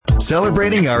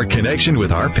celebrating our connection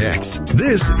with our pets.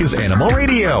 This is Animal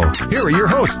Radio. Here are your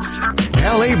hosts,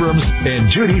 Hal Abrams and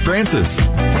Judy Francis.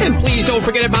 And please don't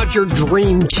forget about your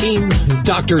dream team.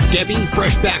 Dr. Debbie,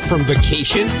 fresh back from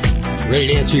vacation, ready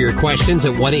to answer your questions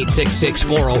at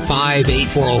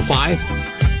 1-866-405-8405.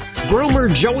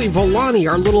 Groomer Joey Villani,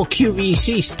 our little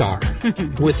QVC star,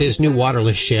 with his new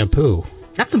waterless shampoo.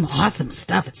 That's some awesome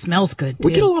stuff. It smells good, too.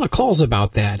 We get a lot of calls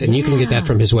about that, and you can get that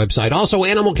from his website. Also,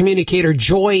 animal communicator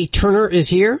Joy Turner is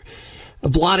here.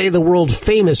 Vlade, the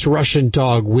world-famous Russian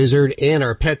dog wizard, and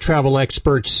our pet travel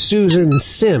expert, Susan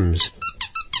Sims.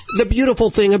 The beautiful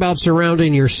thing about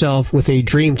surrounding yourself with a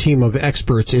dream team of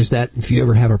experts is that if you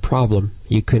ever have a problem,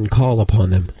 you can call upon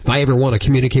them. If I ever want to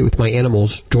communicate with my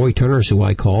animals, Joy Turner's who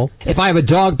I call. If I have a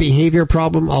dog behavior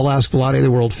problem, I'll ask Vlade, the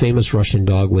world-famous Russian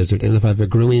dog wizard. And if I have a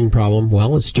grooming problem,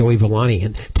 well, it's Joey Villani.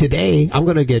 And today, I'm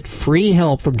going to get free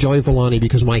help from Joey Villani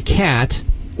because my cat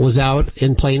was out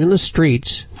and playing in the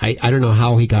streets. I don't know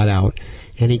how he got out.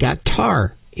 And he got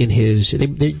tar in his...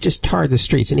 They just tarred the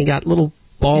streets. And he got little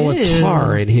ball of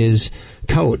tar in his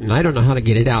coat, and I don't know how to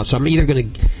get it out. So I'm either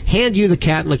going to hand you the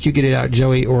cat and let you get it out,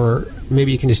 Joey, or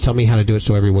maybe you can just tell me how to do it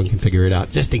so everyone can figure it out,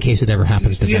 just in case it ever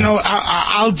happens to them. You know,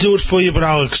 I'll do it for you, but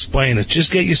I'll explain it.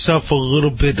 Just get yourself a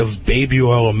little bit of baby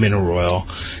oil or mineral oil,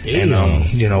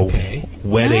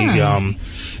 wet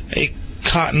a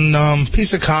cotton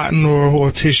piece of cotton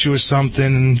or tissue or something,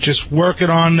 and just work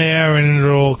it on there, and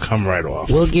it'll come right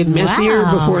off. Will it get messier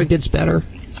before it gets better?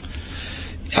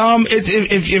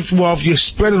 If you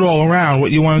spread it all around,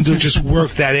 what you want to do is just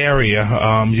work that area.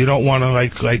 You don't want to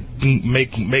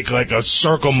make like a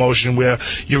circle motion where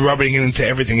you're rubbing it into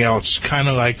everything else. Kind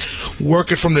of like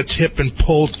work it from the tip and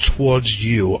pull towards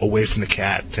you, away from the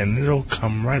cat, and it'll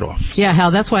come right off. Yeah,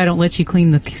 Hal, that's why I don't let you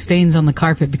clean the stains on the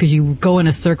carpet, because you go in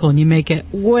a circle and you make it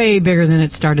way bigger than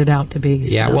it started out to be.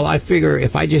 Yeah, well, I figure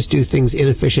if I just do things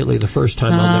inefficiently the first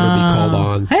time, I'll never be called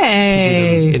on to do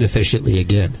them inefficiently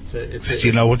again.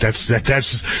 You know what? That's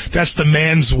the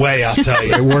man's way, I'll tell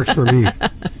you. It worked for me.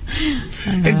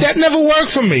 That never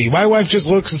worked for me. My wife just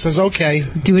looks and says, "Okay,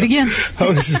 do it again."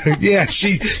 Yeah,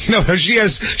 she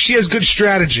has good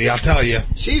strategy, I'll tell you.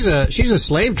 She's a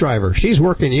slave driver. She's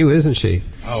working you, isn't she?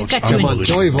 Oh, come on,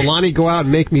 Joey Villani, go out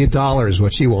and make me $1 is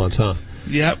what she wants, huh?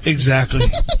 Yep, exactly.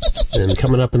 And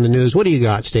coming up in the news, what do you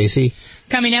got, Stacy?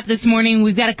 Coming up this morning,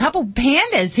 we've got a couple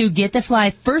pandas who get to fly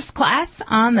first class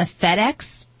on the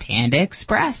FedEx Panda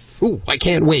Express. Ooh, I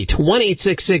can't wait.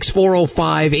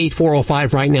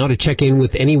 1-866-405-8405 right now to check in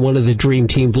with any one of the Dream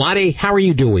Team. Vlade, how are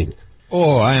you doing?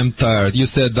 Oh, I am tired. You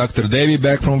said Dr. Debbie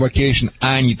back from vacation.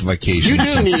 I need vacation. You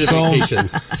do need a vacation.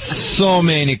 So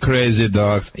many crazy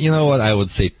dogs. You know what? I would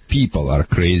say people are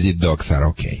crazy. Dogs are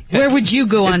okay. Where would you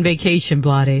go on vacation,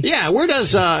 Vlade? Yeah, where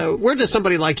does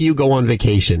somebody like you go on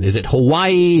vacation? Is it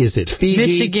Hawaii? Is it Fiji?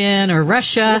 Michigan or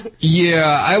Russia? Yeah,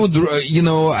 I would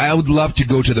love to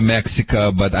go to the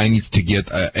Mexico, but I need to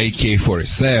get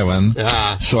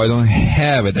AK-47. So I don't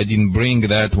have it. I didn't bring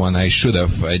that one. I should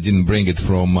have. I didn't bring it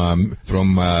from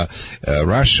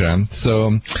Russia.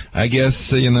 So I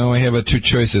guess, I have two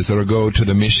choices, or go to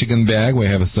the Michigan bag. We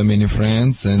have so many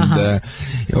friends, and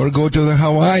or go to the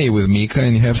Hawaii with Mika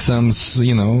and have some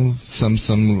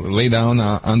lay down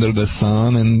under the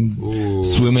sun and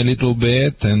swim a little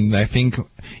bit. And I think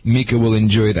Mika will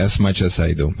enjoy it as much as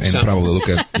I do, and probably look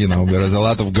at, there's a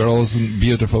lot of girls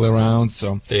beautiful around.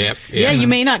 So yeah, you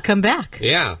may not come back.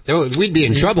 Yeah, we'd be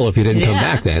in trouble if you didn't come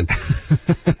back then.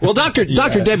 Well, Dr.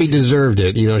 Debbie deserved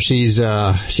it.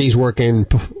 She's working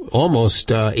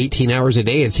almost 18 hours a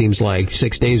day, it seems like,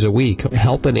 6 days a week,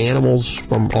 helping animals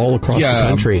from all across the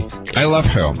country. I love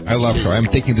her. I'm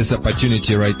taking this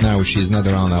opportunity right now. She's not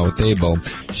around our table.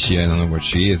 I don't know where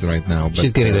she is right now. But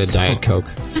she's getting a Diet Coke.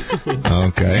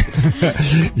 Okay.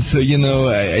 So,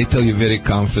 I tell you very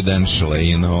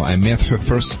confidentially, I met her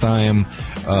first time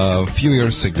a few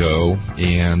years ago,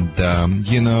 and,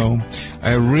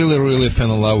 I really, really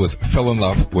fell in love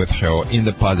with her in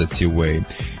the positive way.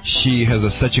 She has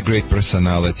such a great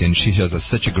personality, and she has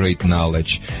such a great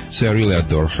knowledge. So I really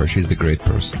adore her. She's a great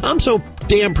person. I'm so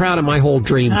damn proud of my whole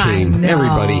Dream Team.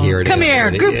 Everybody here. Come here.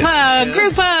 Group hug.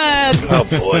 Oh,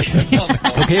 boy.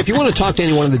 Okay, if you want to talk to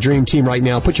anyone in the Dream Team right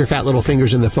now, put your fat little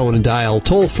fingers in the phone and dial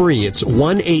toll free. It's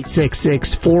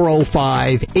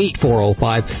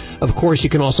 1-866-405-8405. Of course, you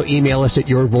can also email us at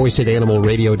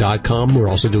yourvoice@animalradio.com. We're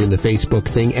also doing the Facebook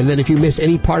thing. And then if you miss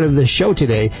any part of the show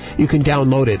today, you can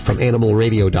download it from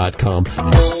animalradio.com.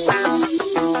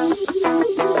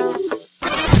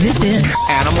 This is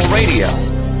Animal Radio.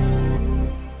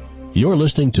 You're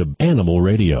listening to Animal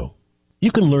Radio.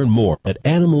 You can learn more at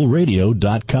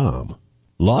animalradio.com.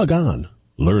 Log on.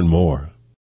 Learn more.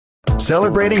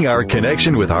 celebrating our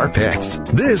connection with our pets.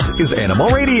 This is Animal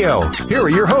Radio. Here are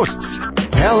your hosts,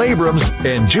 Hal Abrams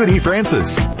and Judy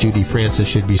Francis. Judy Francis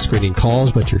should be screening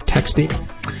calls, but you're texting.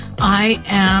 I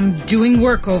am doing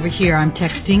work over here. I'm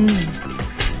texting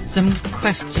some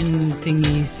question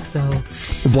thingies, so...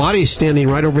 Vladdy's standing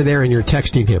right over there and you're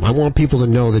texting him. I want people to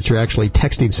know that you're actually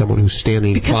texting someone who's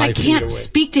standing 5 feet away. Because I can't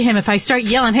speak to him. If I start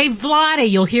yelling, hey, Vladdy,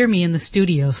 you'll hear me in the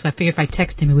studio. So I figure if I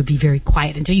text him, it would be very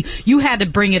quiet. Until you had to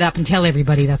bring it up and tell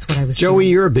everybody that's what I was doing. Joey,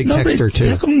 you're a big texter,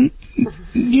 too.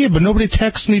 Yeah, but nobody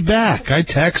texts me back. I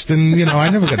text, and, I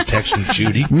never got a text from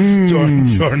Judy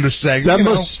during the segment.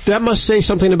 That must say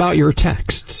something about your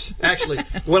texts. Actually,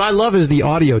 what I love is the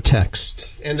audio text.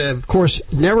 And, of course,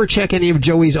 never check any of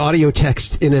Joey's audio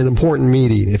texts in an important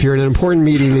meeting. If you're in an important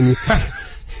meeting and you...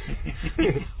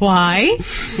 Why?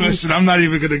 Listen, I'm not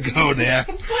even going to go there.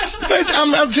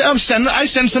 I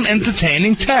send some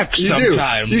entertaining texts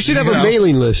sometimes. You should have a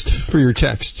mailing list for your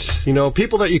texts.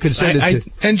 People that you could send it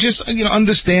to. And just,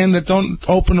 understand that don't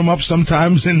open them up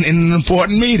sometimes in an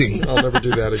important meeting. I'll never do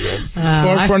that again.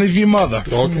 Or in front of your mother.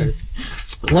 Okay.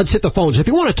 Let's hit the phones. If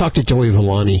you want to talk to Joey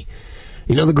Villani,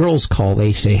 the girls call,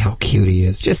 they say how cute he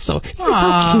is. Just so cute.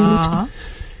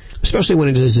 Especially when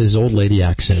it is his old lady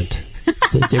accent.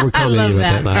 They were commenting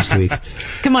about that last week.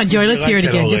 Come on, Joey, let's hear it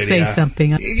again. Just say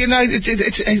something. I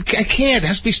can't. It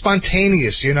has to be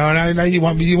spontaneous, And I know you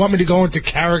want me to go into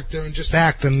character and just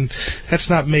act, and that's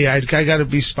not me. I got to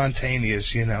be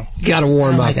spontaneous, You got to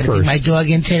warm up first. Bring my dog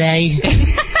in today.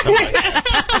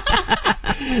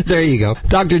 There you go.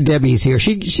 Dr. Debbie's here.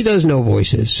 She does know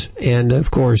voices, and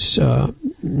of course,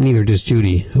 neither does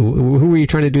Judy. Who were you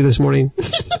trying to do this morning?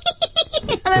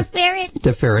 I'm a ferret.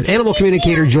 The ferret. Animal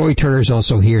communicator Joy Turner is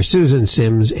also here. Susan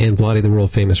Sims and Vladdy, the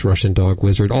world-famous Russian dog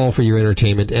wizard, all for your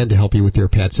entertainment and to help you with your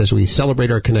pets as we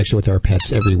celebrate our connection with our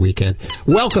pets every weekend.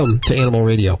 Welcome to Animal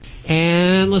Radio.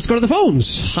 And let's go to the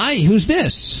phones. Hi, who's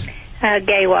this?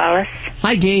 Gay Wallace.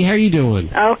 Hi, Gay. How are you doing?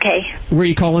 Okay. Where are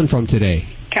you calling from today?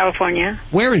 California.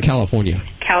 Where in California?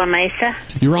 Calamasa.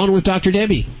 You're on with Dr.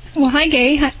 Debbie. Well, hi,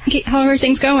 Gay. How are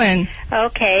things going?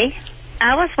 Okay.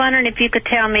 I was wondering if you could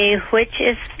tell me which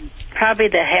is probably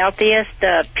the healthiest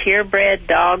purebred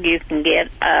dog you can get,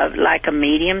 like a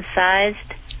medium-sized.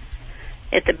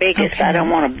 At the biggest, okay. I don't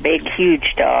want a big,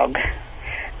 huge dog.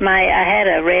 I had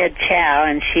a red chow,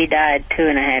 and she died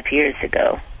 2.5 years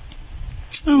ago.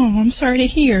 Oh, I'm sorry to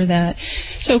hear that.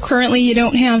 So currently you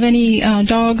don't have any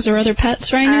dogs or other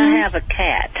pets right now? I have a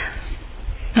cat.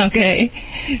 Okay.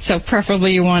 So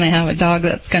preferably you want to have a dog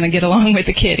that's going to get along with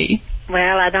the kitty.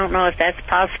 Well, I don't know if that's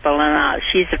possible or not.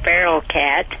 She's a feral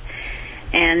cat,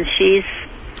 and she's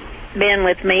been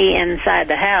with me inside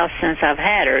the house since I've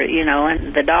had her,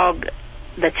 and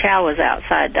the chow was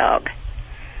outside dog.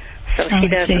 So she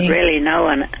doesn't really know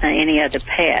any other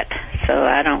pet, so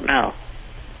I don't know.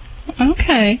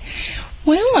 Okay.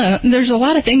 Well, there's a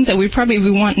lot of things that we probably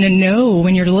be wanting to know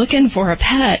when you're looking for a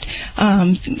pet.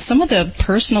 Some of the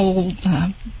personal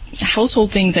household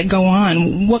things that go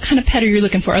on. What kind of pet are you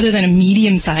looking for other than a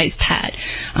medium-sized pet?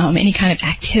 Any kind of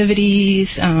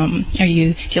activities? Do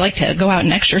you like to go out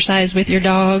and exercise with your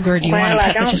dog, or do you want a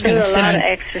pet that's just going to sit on? I don't do a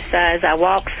lot of exercise. I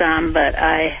walk some, but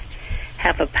I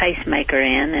have a pacemaker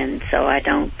in, and so I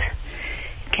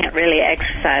can't really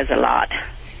exercise a lot.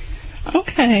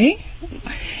 Okay.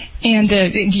 And do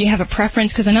you have a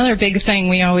preference? Because another big thing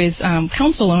we always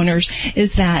counsel owners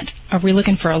is that, are we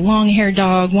looking for a long-haired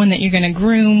dog, one that you're going to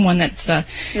groom, one that's you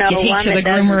take to the groomer? No, one that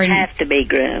doesn't have to be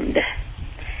groomed.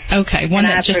 Okay, one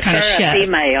that just kind of sheds. I prefer a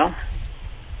female.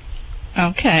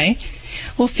 Okay.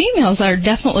 Well, females are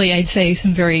definitely, I'd say,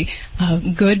 some very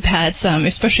good pets,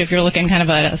 especially if you're looking kind of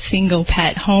at a single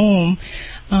pet home.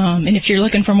 And if you're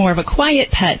looking for more of a quiet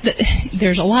pet,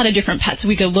 there's a lot of different pets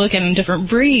we could look at in different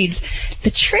breeds. The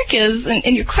trick is,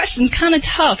 and your question's kind of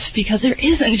tough, because there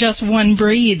isn't just one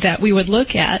breed that we would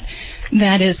look at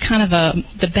that is kind of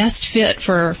the best fit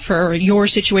for your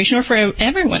situation or for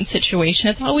everyone's situation.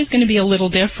 It's always going to be a little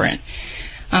different.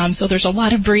 So there's a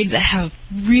lot of breeds that have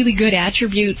really good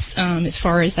attributes as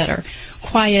far as that are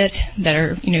quiet, that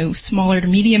are, smaller to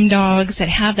medium dogs that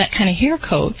have that kind of hair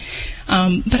coat.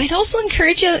 But I'd also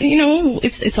encourage you,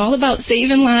 it's all about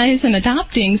saving lives and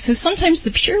adopting. So sometimes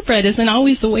the purebred isn't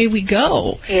always the way we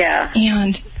go. Yeah.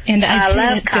 And I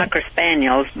love Cocker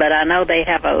Spaniels, but I know they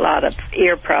have a lot of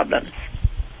ear problems.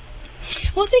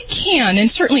 Well, they can, and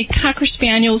certainly Cocker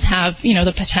Spaniels have,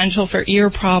 the potential for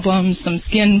ear problems, some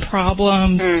skin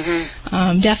problems,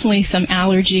 definitely some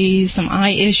allergies, some eye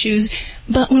issues.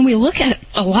 But when we look at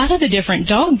a lot of the different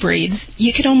dog breeds,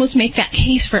 you could almost make that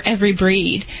case for every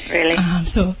breed. Really?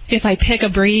 So if I pick a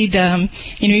breed,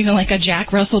 even like a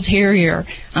Jack Russell Terrier,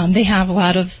 they have a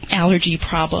lot of allergy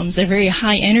problems. They're very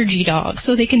high energy dogs,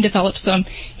 so they can develop some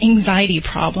anxiety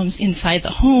problems inside the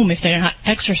home if they're not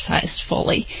exercised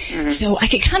fully. Mm-hmm. So I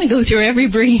could kind of go through every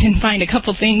breed and find a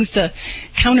couple things to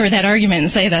counter that argument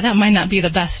and say that might not be the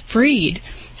best breed.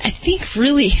 I think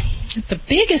really the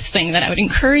biggest thing that I would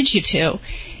encourage you to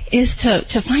is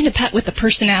to find a pet with a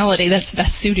personality that's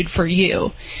best suited for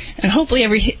you. And hopefully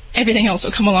everything else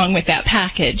will come along with that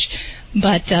package.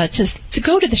 But to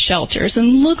go to the shelters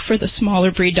and look for the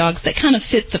smaller breed dogs that kind of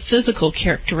fit the physical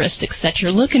characteristics that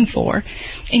you're looking for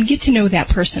and get to know that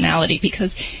personality,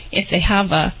 because if they have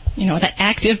that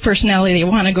active personality, they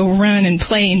want to go run and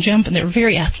play and jump and they're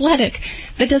very athletic,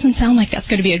 that doesn't sound like that's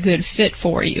going to be a good fit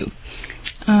for you.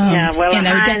 A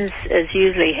Heinz is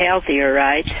usually healthier,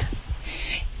 right?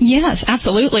 Yes,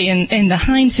 absolutely. And the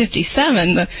Heinz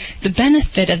 57, the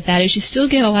benefit of that is you still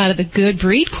get a lot of the good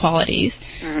breed qualities,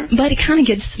 but it kind of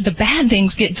the bad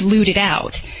things get diluted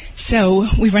out. So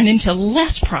we run into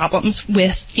less problems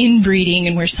with inbreeding,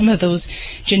 and where some of those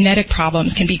genetic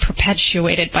problems can be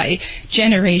perpetuated by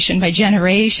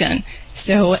generation.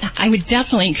 So I would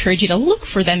definitely encourage you to look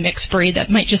for that mixed breed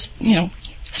that might just,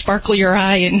 sparkle your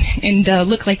eye and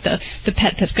look like the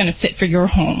pet that's going to fit for your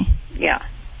home. Yeah.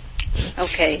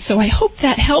 Okay. So I hope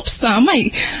that helps some.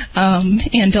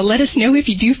 And let us know if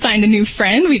you do find a new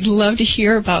friend. We'd love to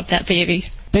hear about that baby.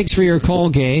 Thanks for your call,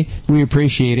 Gay. We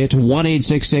appreciate it.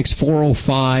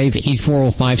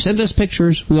 1-866-405-8405. Send us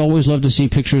pictures. We always love to see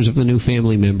pictures of the new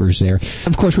family members there.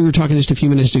 Of course, we were talking just a few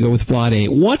minutes ago with Vlade.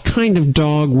 What kind of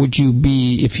dog would you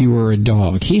be if you were a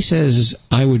dog? He says,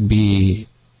 I would be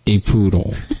a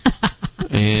poodle.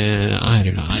 And I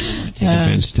don't want to take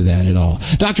offense to that at all.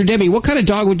 Dr. Debbie, what kind of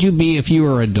dog would you be if you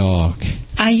were a dog?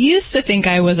 I used to think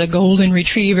I was a golden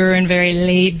retriever and very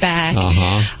laid back,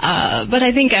 but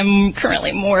I think I'm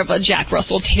currently more of a Jack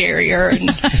Russell Terrier.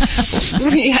 And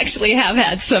we actually have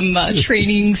had some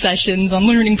training sessions on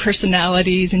learning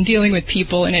personalities and dealing with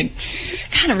people, and it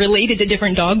kind of related to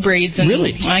different dog breeds. And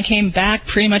really? When I came back,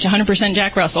 pretty much 100%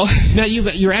 Jack Russell. Now,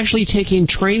 you're actually taking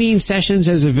training sessions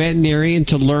as a veterinarian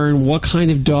to learn what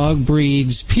kind of dog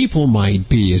breeds people might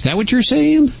be. Is that what you're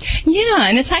saying? Yeah,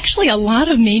 and it's actually a lot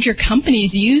of major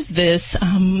companies use this,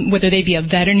 whether they be a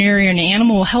veterinary or an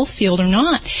animal health field or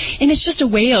not. And it's just a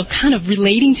way of kind of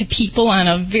relating to people on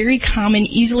a very common,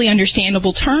 easily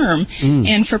understandable term.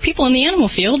 And for people in the animal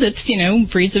field, it's,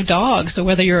 breeds of dogs. So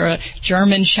whether you're a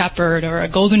German Shepherd or a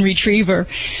Golden Retriever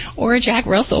or a Jack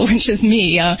Russell, which is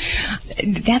me,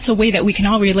 that's a way that we can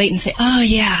all relate and say, oh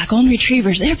yeah, Golden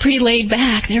Retrievers, they're pretty laid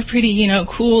back. They're pretty,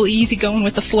 cool, easy going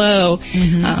with the flow,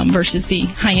 versus the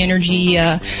high energy,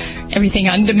 everything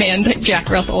on demand Jack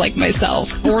Russell like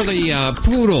myself. Or the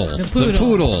poodle. The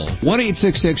poodle.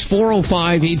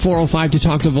 1-866-405-8405 to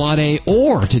talk to Vlade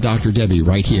or to Dr. Debbie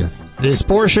right here. This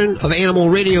portion of Animal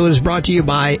Radio is brought to you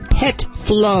by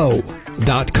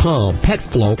PetFlow.com.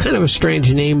 PetFlow, kind of a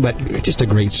strange name, but just a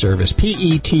great service.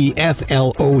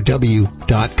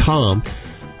 PetFlow.com.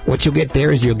 What you'll get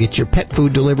there is you'll get your pet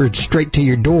food delivered straight to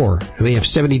your door. And they have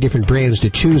 70 different brands to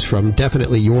choose from.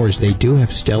 Definitely yours. They do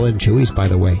have Stella and Chewy's, by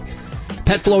the way.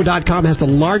 PetFlow.com has the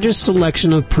largest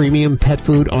selection of premium pet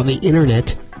food on the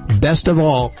internet. Best of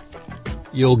all,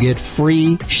 you'll get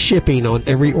free shipping on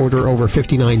every order over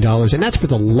 $59, and that's for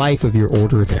the life of your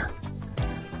order there.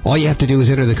 All you have to do is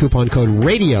enter the coupon code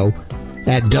RADIO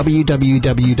at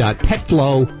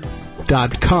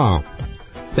www.petflow.com.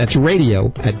 That's radio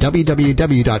at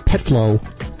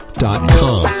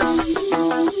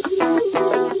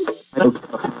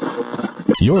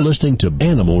www.petflow.com. You're listening to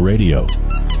Animal Radio.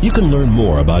 You can learn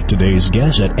more about today's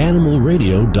guest at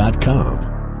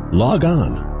animalradio.com. Log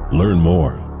on. Learn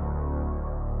more.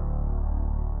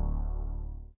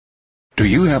 Do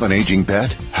you have an aging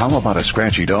pet? How about a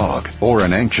scratchy dog or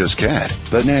an anxious cat?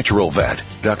 The Natural Vet,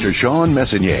 Dr. Sean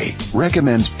Messonnier,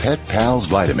 recommends Pet Pals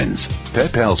vitamins.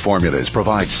 Pet Pals formulas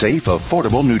provide safe,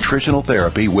 affordable nutritional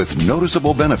therapy with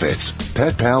noticeable benefits.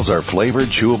 Pet Pals are flavored,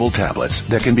 chewable tablets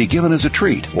that can be given as a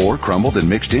treat or crumbled and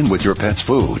mixed in with your pet's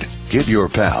food. Give your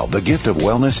pal the gift of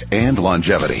wellness and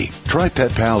longevity. Try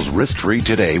Pet Pals risk-free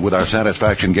today with our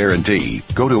satisfaction guarantee.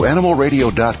 Go to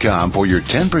animalradio.com for your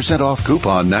 10% off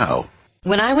coupon now.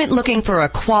 When I went looking for a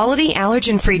quality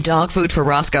allergen-free dog food for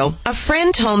Roscoe, a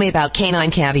friend told me about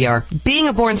Canine Caviar. Being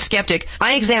a born skeptic,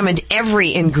 I examined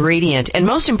every ingredient and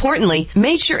most importantly,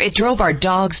 made sure it drove our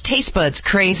dog's taste buds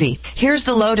crazy. Here's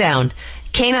the lowdown.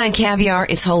 Canine Caviar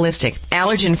is holistic,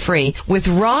 allergen-free, with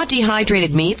raw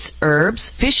dehydrated meats,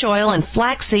 herbs, fish oil, and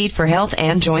flaxseed for health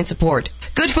and joint support.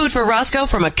 Good food for Roscoe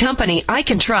from a company I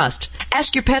can trust.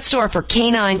 Ask your pet store for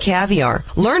Canine Caviar.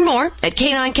 Learn more at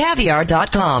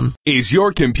caninecaviar.com. Is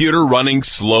your computer running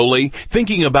slowly?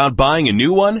 Thinking about buying a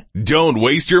new one? Don't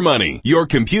waste your money. Your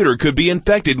computer could be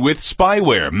infected with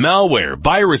spyware, malware,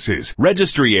 viruses,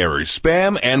 registry errors,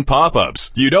 spam, and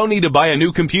pop-ups. You don't need to buy a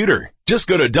new computer. Just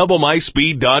go to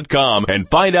DoubleMySpeed.com and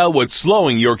find out what's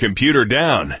slowing your computer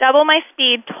down. Double My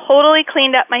Speed totally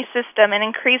cleaned up my system and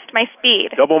increased my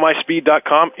speed.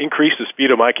 DoubleMySpeed.com increased the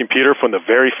speed of my computer from the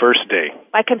very first day.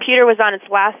 My computer was on its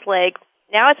last leg.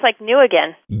 Now it's like new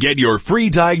again. Get your free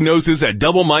diagnosis at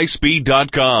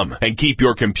DoubleMySpeed.com and keep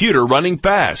your computer running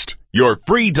fast. Your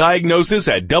free diagnosis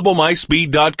at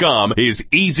DoubleMySpeed.com is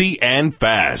easy and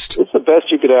fast. It's the best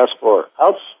you could ask for.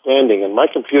 Outstanding, and my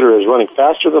computer is running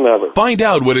faster than ever. Find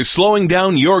out what is slowing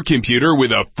down your computer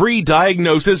with a free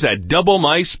diagnosis at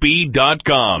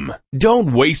DoubleMySpeed.com.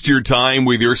 Don't waste your time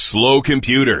with your slow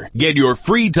computer. Get your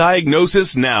free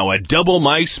diagnosis now at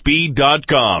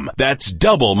DoubleMySpeed.com. That's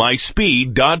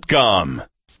DoubleMySpeed.com.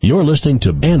 You're listening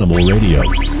to Animal Radio.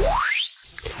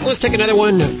 Let's take another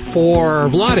one for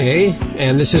Vlade,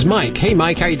 and this is Mike. Hey,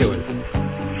 Mike, how you doing?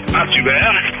 Not too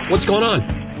bad. What's going on?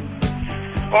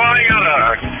 Well, I got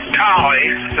a collie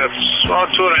that's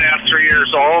 2.5, 3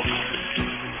 years old,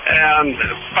 and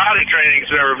potty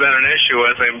training's never been an issue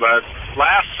with him, but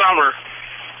last summer,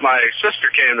 my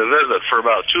sister came to visit for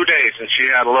about 2 days, and she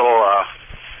had a little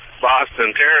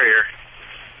Boston Terrier,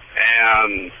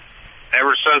 and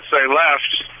ever since they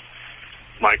left,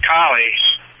 my collie,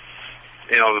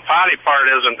 you know, the potty part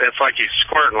it's like he's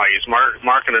squirting, like he's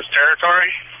marking his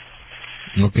territory.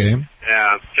 Okay.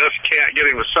 Yeah, just can't get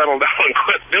him to settle down and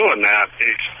quit doing that.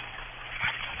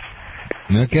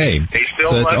 Okay. He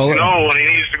still lets you know when he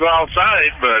needs to go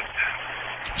outside, but...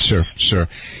 Sure.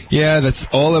 Yeah, that's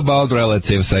all about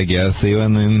relatives, I guess,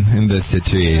 even in this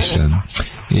situation.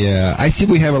 Yeah, I see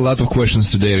we have a lot of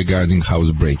questions today regarding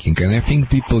housebreaking, and I think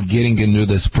people getting into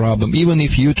this problem, even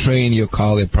if you train your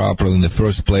collie properly in the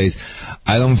first place,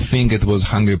 I don't think it was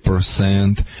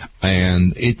 100%,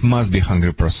 and it must be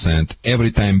 100%.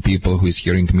 Every time people who is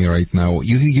hearing me right now,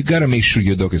 you gotta make sure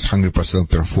your dog is 100%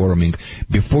 performing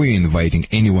before you're inviting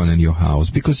anyone in your house,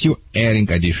 because you're adding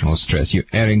additional stress, you're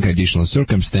adding additional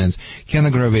circumstance, can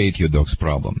aggravate your dog's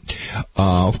problem.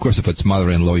 Of course, if it's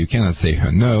mother-in-law, you cannot say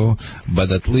her no,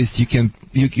 but at least you can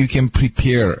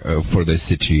prepare for this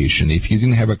situation. If you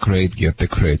didn't have a crate, get the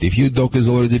crate. If your dog has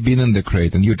already been in the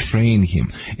crate and you train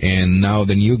him, and now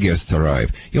the new guests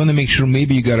arrive, you want to make sure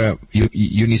maybe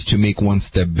you need to make one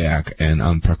step back and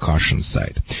on precaution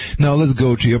side. Now let's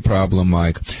go to your problem,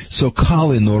 Mike. So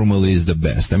collie normally is the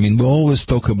best. I mean, we always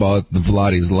talk about the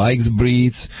Vlade likes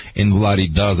breeds and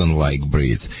Vlade doesn't like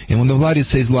breeds. And when the Vlade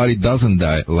says Vlade doesn't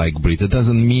like breeds, it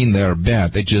doesn't mean they're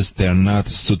bad. They're not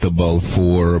suitable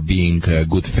for being a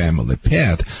good family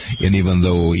pet. And even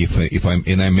though if I'm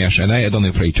and I don't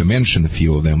afraid to mention a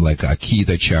few of them, like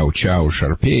Akita, Chow Chow,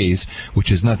 Shar-Peis,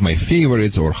 which is not my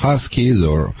favorites, or Huskies,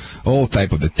 or all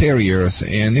type of the terriers.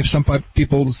 And if some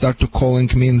people start to calling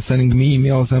me and sending me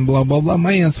emails and blah blah blah,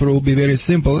 my answer will be very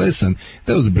simple. Listen,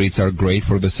 those breeds are great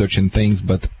for the certain things,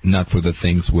 but not for the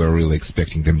things we're really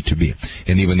expecting them to be.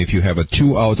 And even if you have a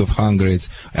 2 out of 100,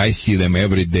 I see them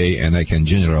every day, and I can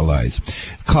generalize.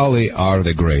 Collie are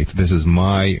the great. This is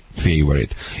my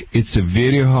favorite. It's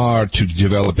very hard to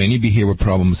develop any behavior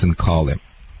problems in collie.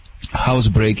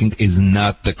 Housebreaking is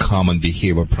not the common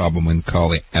behavior problem in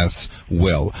collie as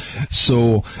well.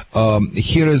 So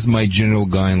here is my general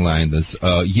guideline.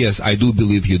 Yes, I do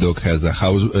believe your dog has a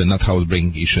not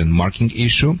housebreaking issue and marking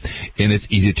issue, and it's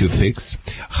easy to fix.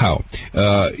 How?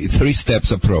 3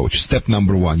 steps approach. Step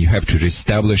number 1, you have to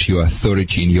reestablish your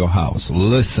authority in your house.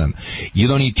 Listen, you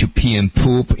don't need to pee and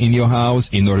poop in your house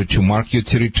in order to mark your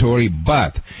territory,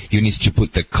 but you need to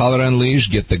put the collar and leash,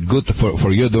 get the good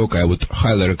for your dog. I would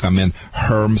highly recommend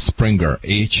Herm Springer,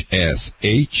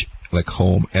 HSH, like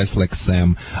home, S like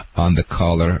Sam, on the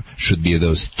collar should be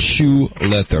those 2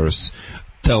 letters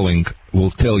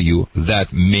will tell you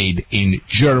that made in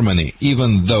Germany,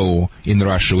 even though in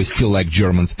Russia we still like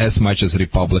Germans as much as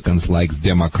Republicans like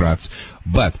Democrats,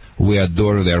 but we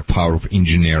adore their power of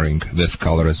engineering. This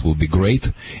colors will be great.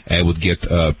 I would get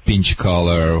a pinch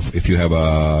collar if you have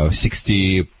a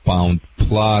 60-pound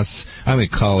plus. I mean,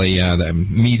 collie, the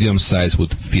medium size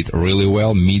would fit really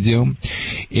well, medium.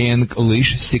 And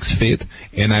leash 6 feet.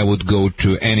 And I would go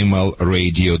to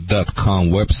animalradio.com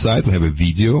website. We have a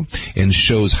video and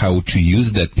shows how to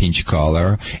use that pinch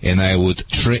collar. And I would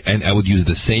use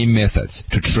the same methods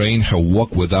to train her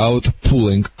walk without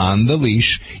pulling on the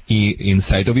leash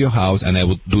inside of your house. And I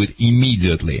would do it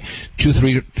immediately,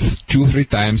 2-3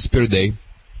 times per day.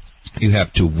 You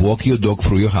have to walk your dog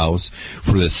through your house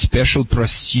through the special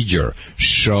procedure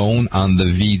shown on the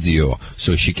video,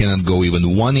 so she cannot go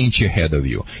even 1 inch ahead of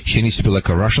you. She needs to be like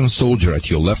a Russian soldier at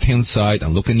your left-hand side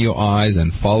and look in your eyes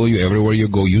and follow you everywhere you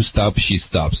go. You stop, she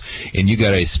stops. And you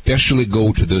gotta especially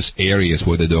go to those areas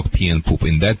where the dog pee and poop,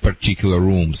 in that particular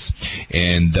rooms.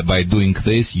 And by doing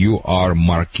this, you are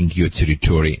marking your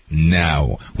territory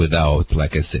now without,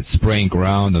 like I said, spraying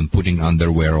around and putting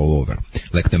underwear all over,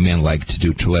 like the men like to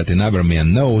do, to let another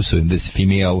man know. So in this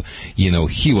female,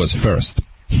 he was first.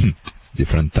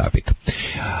 Different topic.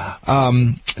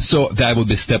 So that would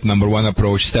be step number 1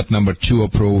 approach. Step number 2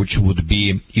 approach would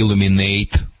be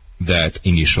eliminate that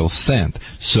initial scent.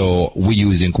 So we're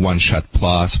using One Shot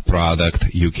Plus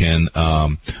product. You can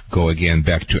go again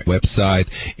back to website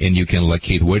and you can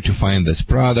locate where to find this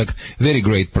product. Very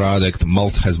great product.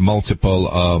 Has multiple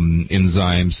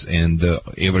enzymes, and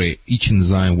each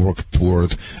enzyme works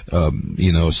toward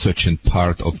certain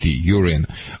part of the urine.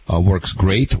 Works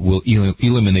great. Will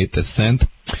eliminate the scent.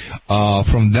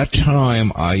 From that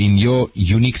time, in your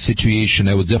unique situation,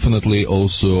 I would definitely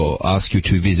also ask you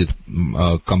to visit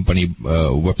a company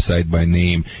website by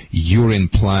name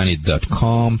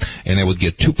urineplanet.com, and I would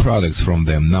get 2 products from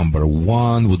them. Number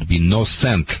 1 would be no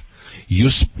scent. You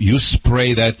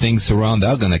spray that things around,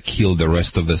 they're gonna kill the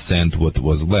rest of the scent what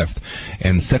was left.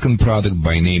 And second product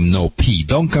by name No Pee.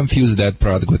 Don't confuse that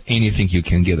product with anything you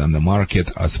can get on the market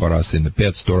as far as in the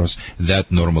pet stores. That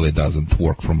normally doesn't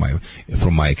work from my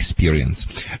experience.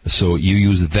 So you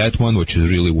use that one, which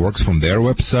really works from their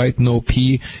website, No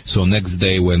Pee. So next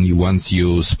day once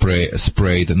you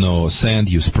sprayed no scent,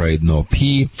 you sprayed No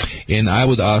Pee. And I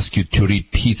would ask you to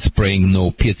repeat spraying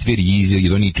No Pee. It's very easy. You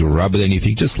don't need to rub it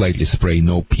anything. Just lightly spray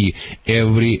No Pee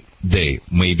every day,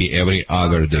 maybe every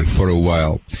other day for a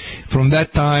while. From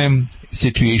that time,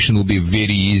 situation will be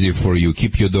very easy for you.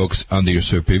 Keep your dogs under your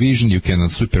supervision. You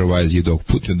cannot supervise your dog.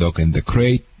 Put your dog in the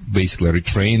crate, basically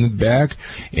retrain it back,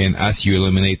 and as you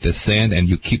eliminate the scent and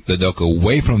you keep the dog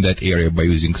away from that area by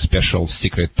using special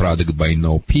secret product by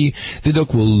No Pee, the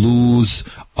dog will lose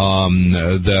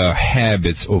the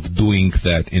habits of doing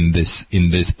that in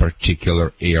this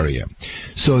particular area.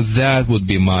 So that would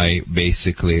be my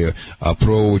basically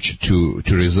approach to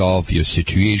resolve your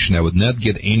situation. I would not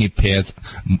get any pets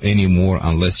anymore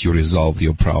unless you resolve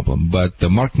your problem. But the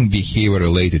marking behavior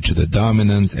related to the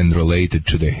dominance and related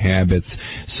to the habits.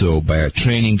 So by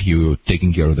training, you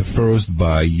taking care of the first.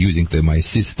 By using my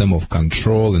system of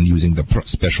control and using the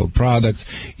special products,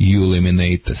 you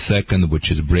eliminate the second,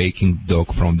 which is breaking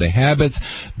dog from the habits.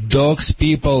 Dogs,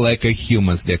 people like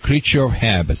humans, they're creature of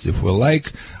habits. If we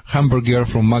like hamburger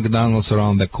from McDonald's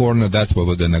around the corner, that's where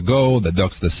we're gonna go. The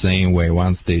dog's the same way.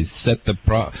 Once they set the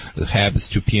habits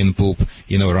to pee and poop,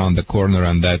 around the corner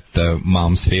on that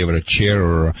mom's favorite chair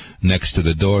or next to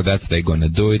the door, that's they're gonna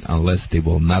do it, unless they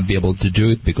will not be able to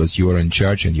do it because you are in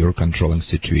charge and you're controlling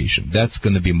situation. That's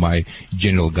gonna be my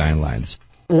general guidelines.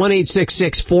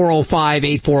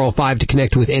 1-866-405-8405 to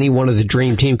connect with any one of the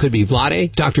Dream Team. Could be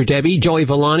Vlade, Dr. Debbie, Joey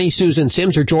Villani, Susan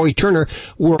Sims, or Joy Turner.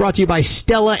 We're brought to you by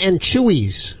Stella and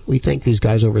Chewy's. We thank these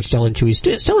guys over at Stella and Chewy's.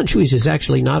 Stella and Chewy's is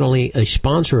actually not only a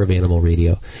sponsor of Animal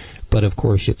Radio, but of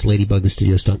course it's Ladybug and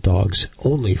Studio Stunt Dog's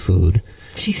only food.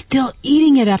 She's still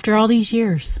eating it after all these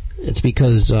years. It's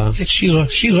because she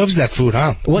loves that food,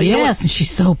 huh? Well, yes, and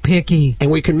she's so picky. And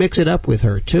we can mix it up with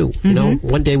her too. Mm-hmm.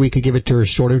 One day we could give it to her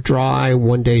sort of dry,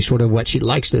 one day sort of wet. She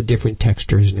likes the different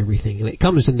textures and everything. And it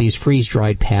comes in these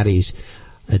freeze-dried patties.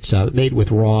 It's made with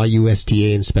raw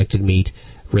USDA inspected meat,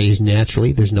 raised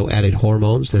naturally. There's no added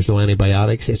hormones. There's no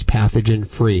antibiotics. It's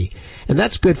pathogen-free. And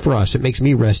that's good for us. It makes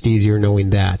me rest easier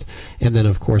knowing that. And then,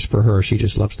 of course, for her, she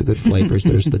just loves the good flavors.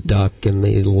 There's the duck and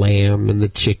the lamb and the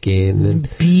chicken and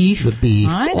the beef.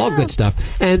 All good stuff.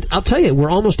 And I'll tell you, we're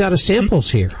almost out of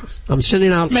samples here. I'm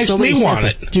sending out Makes so many me want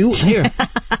samples. Here.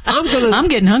 I'm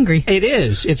getting hungry. It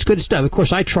is. It's good stuff. Of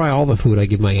course, I try all the food I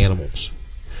give my animals.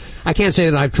 I can't say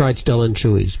that I've tried Stella and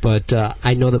Chewy's, but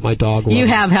I know that my dog loves it. You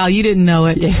have, Hal. You didn't know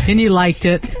it, and you liked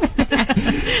it.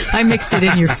 I mixed it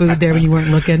in your food there when you weren't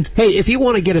looking. Hey, if you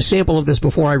want to get a sample of this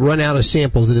before I run out of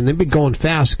samples, and they've been going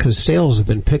fast because sales have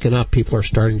been picking up. People are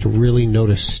starting to really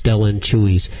notice Stella and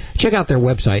Chewy's. Check out their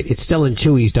website. It's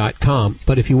StellaandChewy's.com.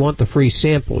 But if you want the free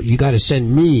sample, you got to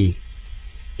send me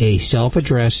a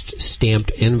self-addressed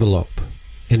stamped envelope.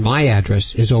 And my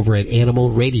address is over at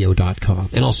animalradio.com.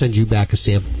 And I'll send you back a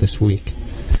sample this week.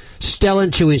 Stella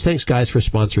and Chewy's, thanks, guys, for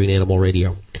sponsoring Animal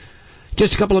Radio.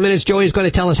 Just a couple of minutes, Joey's going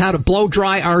to tell us how to blow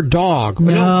dry our dog.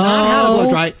 No, not how to blow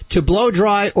dry. To blow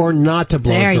dry or not to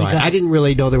blow There you dry. go. I didn't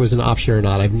really know there was an option or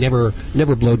not. I've never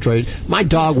blow dried. My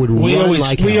dog would run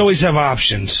like hell. We always have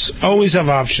options. Always have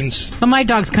options. But my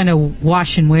dog's kind of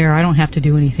wash and wear. I don't have to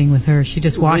do anything with her. She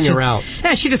just washes. Bring her out.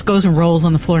 Yeah, she just goes and rolls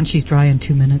on the floor, and she's dry in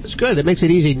 2 minutes. It's good. That makes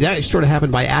it easy. That sort of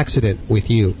happened by accident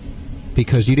with you,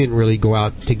 because you didn't really go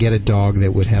out to get a dog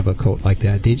that would have a coat like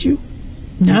that, did you?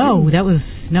 No, I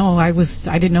didn't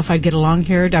know if I'd get a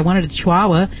long-haired. I wanted a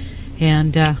Chihuahua,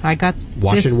 and I got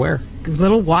Wash this and wear.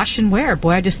 little wash and wear.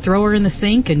 Boy, I just throw her in the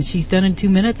sink, and she's done in 2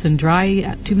 minutes and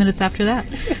dry 2 minutes after that.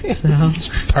 So it's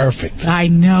perfect. I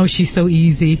know, she's so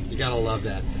easy. You gotta love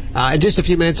that. In just a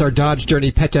few minutes, our Dodge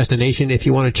Journey Pet Destination. If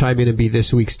you want to chime in and be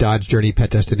this week's Dodge Journey Pet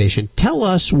Destination, tell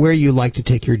us where you like to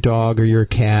take your dog or your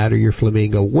cat or your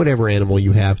flamingo, whatever animal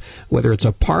you have, whether it's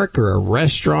a park or a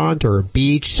restaurant or a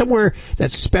beach, somewhere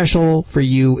that's special for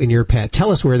you and your pet.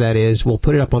 Tell us where that is. We'll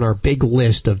put it up on our big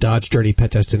list of Dodge Journey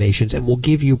Pet Destinations, and we'll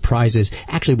give you prizes.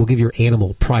 Actually, we'll give your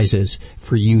animal prizes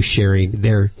for you sharing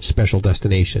their special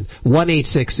destination.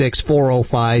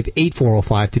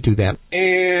 1-866-405-8405 to do that.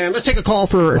 And let's take a call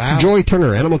for Joy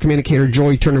Turner, animal communicator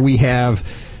Joy Turner. We have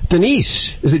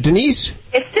Denise. Is it Denise?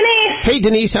 It's Denise. Hey,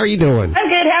 Denise, how are you doing? I'm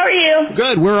good. How are you?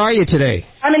 Good. Where are you today?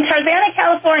 I'm in Tarzana,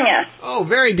 California. Oh,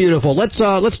 very beautiful. Let's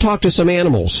talk to some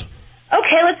animals.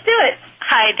 Okay, let's do it.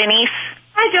 Hi, Denise.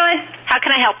 Hi, Joy. How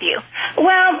can I help you?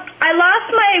 Well, I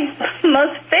lost my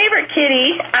most favorite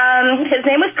kitty. His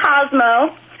name was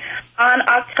Cosmo on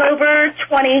October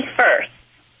 21st.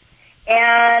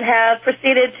 And have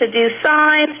proceeded to do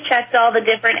signs, checked all the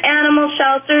different animal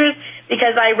shelters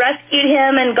because I rescued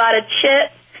him and got a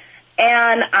chip.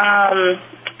 And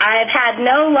I've had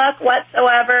no luck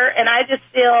whatsoever, and I just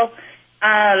feel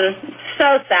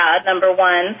so sad, number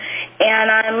one.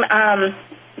 And I'm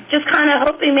just kind of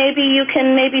hoping maybe you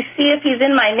can maybe see if he's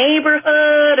in my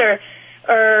neighborhood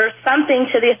or something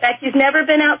to the effect. He's never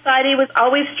been outside. He was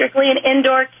always strictly an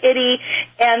indoor kitty,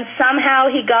 and somehow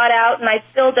he got out, and I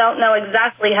still don't know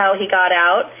exactly how he got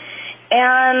out.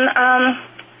 And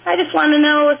I just want to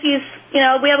know if he's,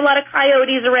 we have a lot of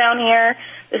coyotes around here.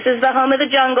 This is the home of the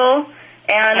jungle,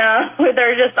 and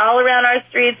they're just all around our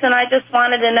streets, and I just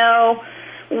wanted to know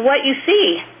what you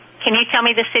see. Can you tell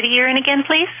me the city you're in again,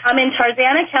 please? I'm in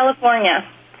Tarzana, California.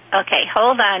 Okay,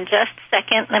 hold on just a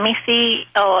second. Let me see.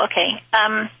 Oh, okay.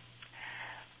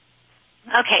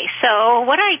 Okay, so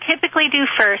what I typically do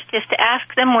first is to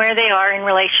ask them where they are in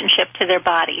relationship to their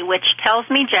body, which tells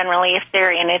me generally if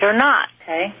they're in it or not.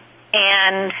 Okay.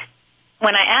 And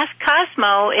when I ask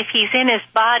Cosmo if he's in his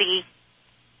body,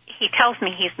 he tells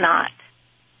me he's not.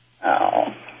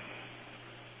 Oh.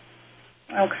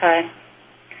 Okay.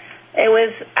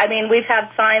 We've had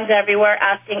signs everywhere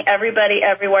asking everybody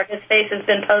everywhere. His face has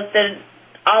been posted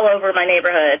all over my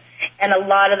neighborhood. And a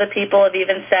lot of the people have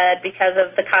even said, because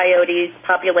of the coyote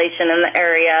population in the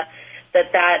area,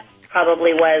 that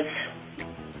probably was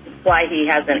why he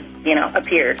hasn't,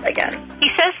 appeared again. He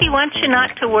says he wants you not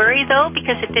to worry, though,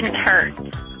 because it didn't hurt.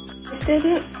 It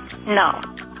didn't? No.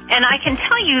 And I can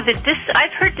tell you that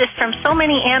I've heard this from so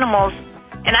many animals,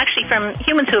 and actually from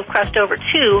humans who have crossed over,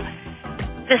 too.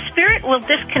 The spirit will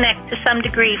disconnect to some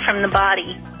degree from the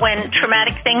body when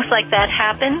traumatic things like that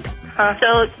happen.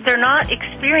 So they're not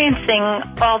experiencing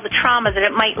all the trauma that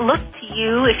it might look to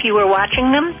you if you were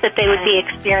watching them that they would be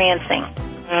experiencing.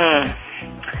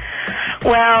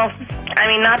 Well,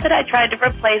 not that I tried to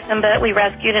replace him, but we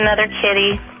rescued another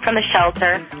kitty from the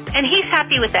shelter. And he's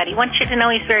happy with that. He wants you to know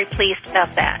he's very pleased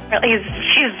about that.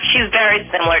 She's very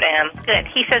similar to him. Good.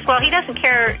 He says, well, he doesn't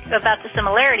care about the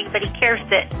similarity, but he cares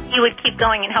that you would keep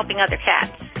going and helping other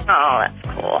cats. Oh, that's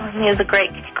cool. He's a great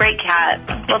cat.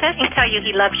 Well, does he tell you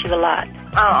he loves you a lot?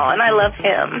 Oh, and I love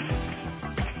him.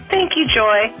 Thank you,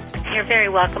 Joy. You're very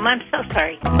welcome. I'm so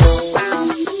sorry.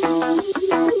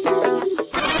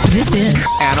 This is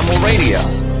Animal Radio.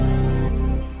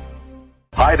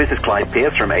 Hi, this is Clyde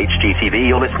Pierce from HGTV.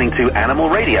 You're listening to Animal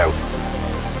Radio.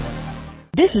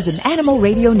 This is an Animal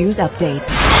Radio News Update.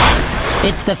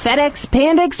 It's the FedEx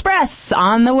Panda Express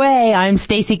on the way. I'm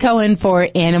Stacy Cohen for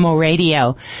Animal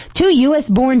Radio. 2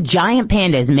 U.S.-born giant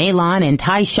pandas, Meilon and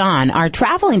Taishan, are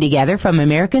traveling together from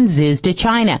American zoos to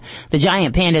China. The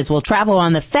giant pandas will travel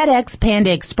on the FedEx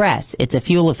Panda Express. It's a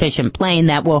fuel-efficient plane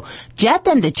that will jet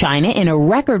them to China in a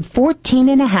record 14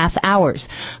 and a half hours.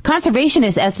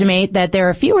 Conservationists estimate that there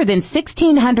are fewer than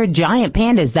 1,600 giant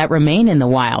pandas that remain in the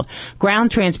wild. Ground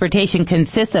transportation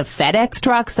consists of FedEx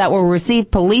trucks that will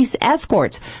receive police escorts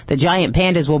escorts. The giant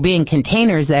pandas will be in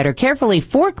containers that are carefully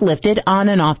forklifted on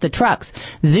and off the trucks.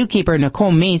 Zookeeper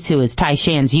Nicole Meese, who is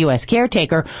Taishan's U.S.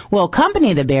 caretaker, will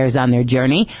accompany the bears on their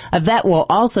journey. A vet will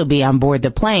also be on board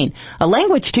the plane. A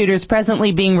language tutor is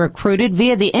presently being recruited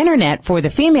via the internet for the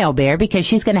female bear because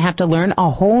she's going to have to learn a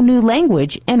whole new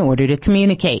language in order to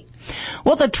communicate.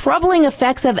 Well, the troubling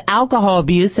effects of alcohol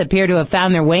abuse appear to have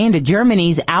found their way into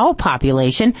Germany's owl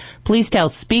population. Police tell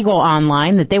Spiegel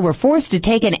Online that they were forced to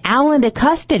take an owl into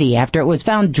custody after it was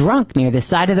found drunk near the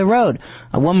side of the road.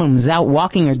 A woman was out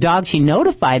walking her dog. She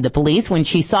notified the police when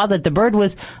she saw that the bird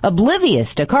was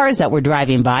oblivious to cars that were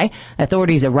driving by.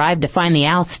 Authorities arrived to find the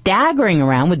owl staggering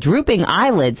around with drooping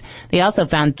eyelids. They also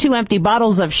found 2 empty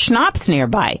bottles of schnapps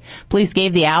nearby. Police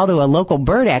gave the owl to a local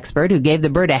bird expert who gave the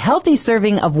bird a healthy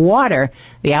serving of water.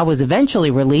 The owl was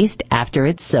eventually released after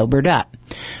it sobered up.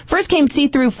 First came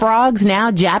see-through frogs.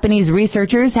 Now Japanese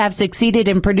researchers have succeeded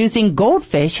in producing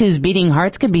goldfish whose beating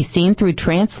hearts can be seen through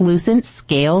translucent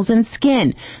scales and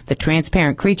skin. The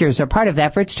transparent creatures are part of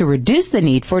efforts to reduce the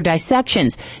need for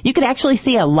dissections. You could actually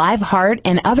see a live heart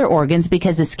and other organs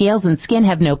because the scales and skin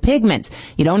have no pigments.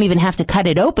 You don't even have to cut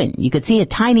it open. You could see a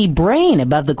tiny brain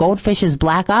above the goldfish's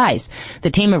black eyes.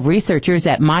 The team of researchers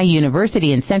at Mai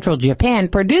University in central Japan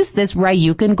produced this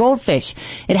Ryukin goldfish.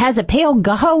 It has a pale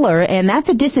color, and that's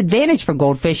a disadvantage for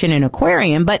goldfish in an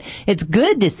aquarium, but it's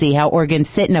good to see how organs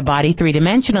sit in a body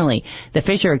three-dimensionally. The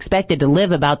fish are expected to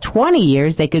live about 20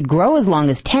 years. They could grow as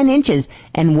long as 10 inches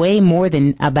and weigh more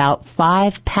than about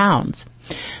 5 pounds.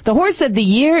 The horse of the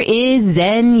year is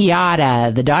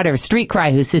Zenyatta, the daughter of Street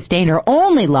Cry, who sustained her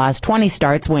only loss 20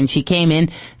 starts when she came in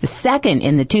the second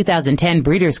in the 2010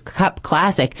 Breeders' Cup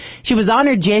Classic. She was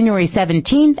honored January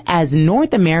 17th as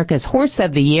North America's Horse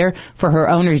of the Year for her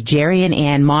owners Jerry and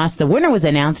Ann Moss. The winner was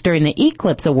announced during the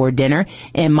Eclipse Award dinner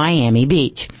in Miami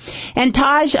Beach. And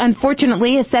Taj,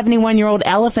 unfortunately, a 71-year-old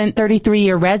elephant,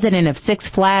 33-year resident of Six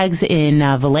Flags in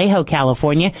Vallejo,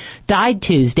 California, died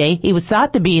Tuesday. He was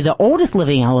thought to be the oldest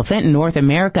living elephant in North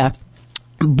America.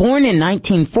 Born in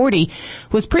 1940,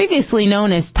 was previously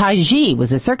known as Taiji,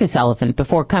 was a circus elephant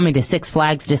before coming to Six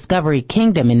Flags Discovery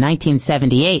Kingdom in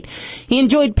 1978. He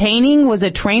enjoyed painting, was a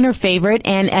trainer favorite,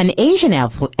 and an Asian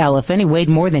elephant. He weighed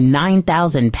more than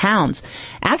 9,000 pounds.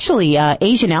 Actually,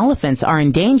 Asian elephants are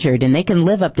endangered, and they can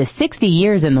live up to 60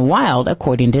 years in the wild,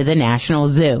 according to the National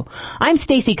Zoo. I'm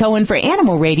Stacey Cohen for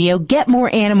Animal Radio. Get more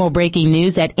animal breaking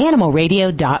news at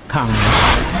animalradio.com.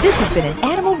 This has been an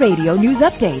Animal Radio News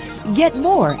Update. Get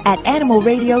more at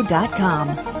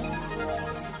animalradio.com.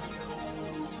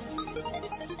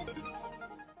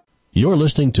 You're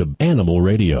listening to Animal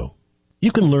Radio.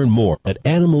 You can learn more at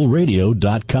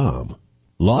animalradio.com.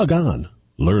 Log on.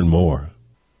 Learn more.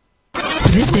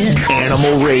 This is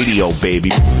Animal Radio, baby.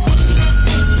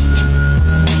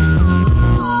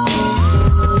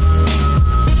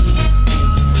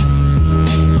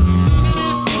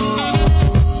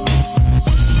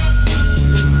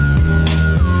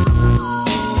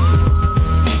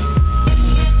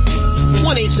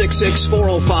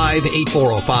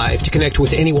 1-866-405-8405 to connect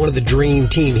with any one of the dream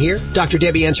team here. Dr.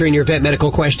 Debbie answering your vet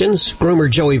medical questions. Groomer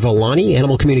Joey Villani,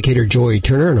 animal communicator Joy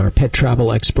Turner, and our pet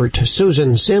travel expert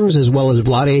Susan Sims, as well as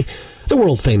Vlade, the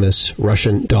world-famous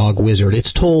Russian dog wizard.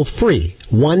 It's toll-free,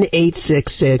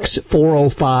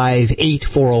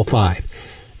 1-866-405-8405.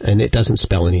 And it doesn't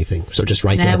spell anything, so just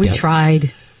write that down. We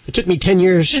tried. It took me 10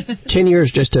 years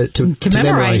just to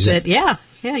memorize it. Yeah.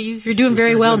 Yeah, you're doing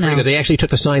very well now. They actually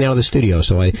took the sign out of the studio,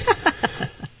 so I'm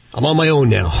on my own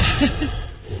now.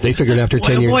 They figured after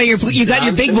 10 years. Boy, you got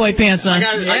your big boy pants on.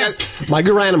 I got my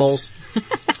good animals.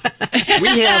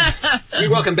 We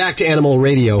welcome back to Animal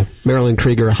Radio, Marilyn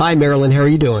Krieger. Hi, Marilyn. How are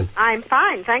you doing? I'm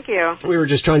fine, thank you. We were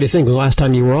just trying to think the last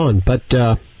time you were on, but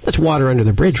that's water under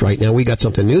the bridge right now. We got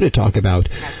something new to talk about.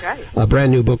 That's right. A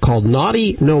brand new book called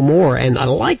Naughty No More. And I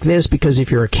like this because if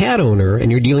you're a cat owner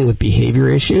and you're dealing with behavior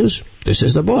issues, this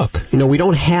is the book. You know, we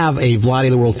don't have a Vlade,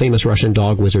 the world famous Russian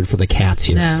dog wizard for the cats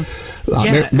here. No.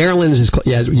 Marilyn is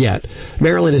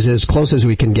Marilyn is as close as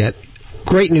we can get.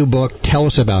 Great new book. Tell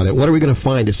us about it. What are we going to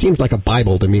find? It seems like a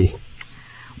Bible to me.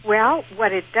 Well,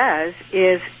 what it does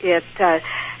is it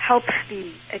helps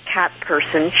the cat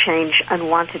person change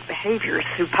unwanted behaviors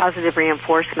through positive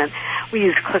reinforcement. We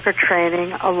use clicker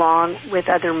training along with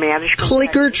other management.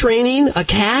 Clicker training? A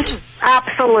cat?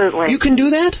 Absolutely. You can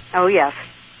do that? Oh, yes.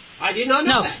 I did not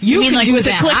know that. You mean can like do with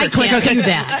that. a clicker, I can't do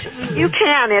that. You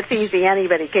can. It's easy.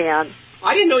 Anybody can.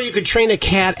 I didn't know you could train a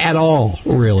cat at all,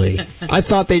 really. I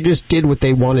thought they just did what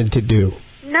they wanted to do.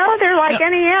 No, they're like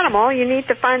any animal. You need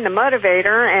to find the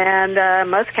motivator, and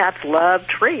most cats love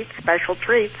treats, special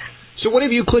treats. So what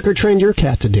have you clicker trained your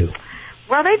cat to do?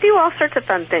 Well, they do all sorts of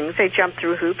fun things. They jump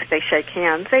through hoops. They shake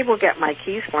hands. They will get my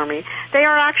keys for me. They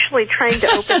are actually trained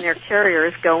to open their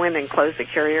carriers, go in and close the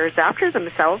carriers after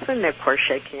themselves, and they, of course,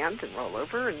 shake hands and roll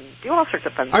over and do all sorts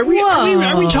of fun things. Are we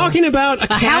talking about a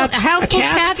cat? A household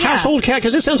cat? Yeah. Household cat?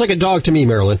 Because it sounds like a dog to me,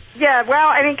 Marilyn. Yeah,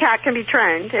 well, any cat can be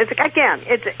trained.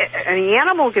 Any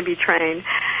animal can be trained,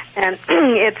 and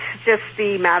it's just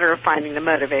the matter of finding the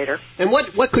motivator. And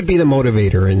what could be the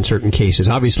motivator in certain cases?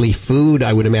 Obviously, food,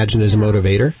 I would imagine, is a motivator.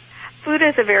 Food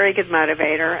is a very good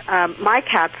motivator. My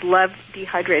cats love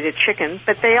dehydrated chicken,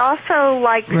 but they also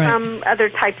like some other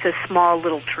types of small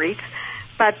little treats.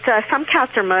 But some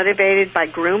cats are motivated by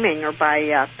grooming or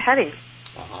by petting.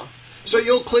 So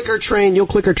you'll clicker train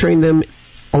them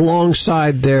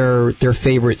alongside their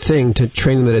favorite thing to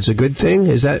train them that it's a good thing?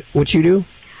 Is that what you do?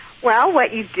 Well,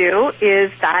 what you do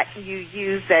is that you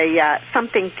use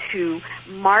something to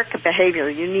mark a behavior.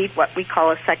 You need what we call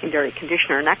a secondary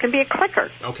conditioner, and that can be a clicker.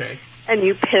 Okay. And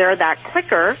you pair that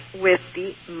clicker with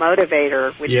the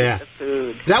motivator, which is the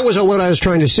food. That was what I was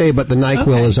trying to say, but the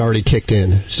NyQuil has already kicked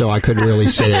in, so I couldn't really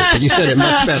say it. But you said it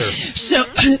much better. So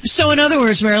in other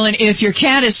words, Marilyn, if your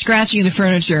cat is scratching the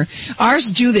furniture,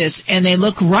 ours do this, and they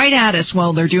look right at us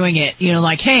while they're doing it. You know,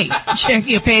 like, hey,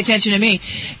 pay attention to me.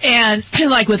 And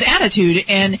like with attitude.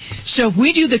 And so if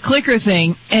we do the clicker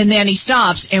thing, and then he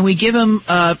stops, and we give him,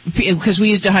 because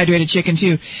we use dehydrated chicken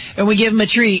too, and we give him a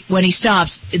treat when he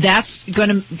stops, that's going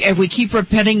to, if we keep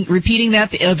repeating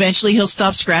that, eventually he'll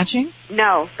stop scratching?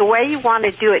 No. The way you want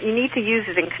to do it, you need to use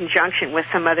it in conjunction with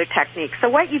some other techniques. So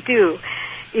what you do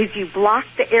is you block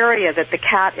the area that the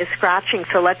cat is scratching.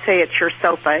 So let's say it's your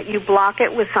sofa. You block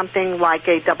it with something like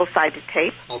a double-sided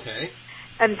tape. Okay.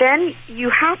 And then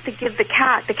you have to give the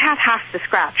cat has to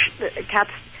scratch. The cat's,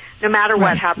 no matter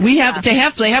what happens.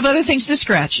 They have other things to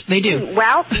scratch. They do.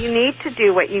 Well, what you need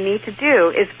to do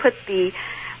is put the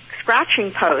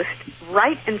scratching post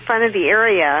right in front of the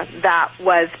area that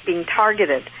was being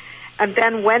targeted. And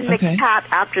then when the cat,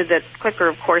 after the clicker,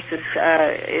 of course,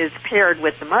 is paired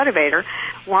with the motivator,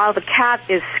 while the cat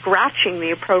is scratching the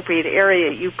appropriate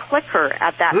area, you click her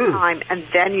at that time, and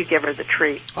then you give her the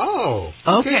treat. Oh,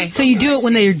 okay. So you do it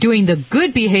when they're doing the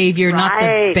good behavior, not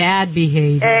the bad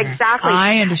behavior. Exactly.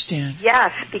 I understand.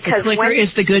 Yes, because the clicker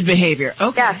is the good behavior.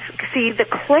 Okay. Yes. See, the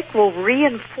click will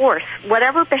reinforce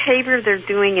whatever behavior they're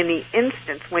doing in the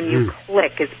instance when you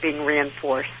click is being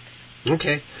reinforced.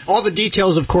 Okay. All the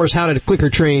details, of course, how to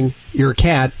clicker train your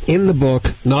cat in the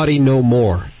book, Naughty No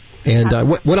More. And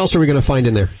what else are we going to find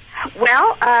in there?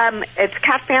 Well, it's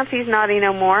Cat Fancy's Naughty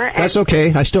No More. And that's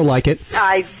okay. I still like it.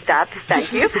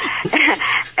 Thank you.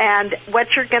 And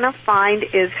what you're going to find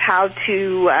is how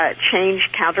to change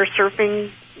counter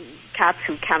surfing cats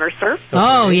who counter surf. Okay.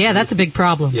 Oh, yeah, that's a big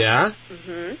problem. Yeah?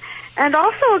 Mm-hmm. And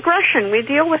also aggression. We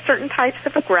deal with certain types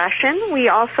of aggression. We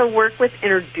also work with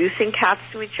introducing cats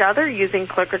to each other using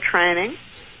clicker training.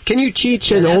 Can you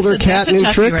teach an older cat new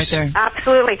tricks? Right there.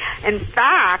 Absolutely. In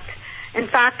fact,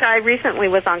 I recently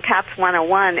was on Cats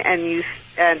 101, and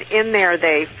in there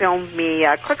they filmed me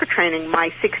clicker training my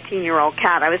 16-year-old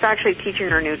cat. I was actually teaching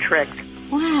her new tricks.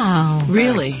 Wow.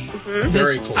 Really? Mm-hmm.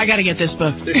 Very cool. I got to get this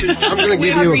book. I'm going to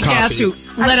give you a copy. Cats who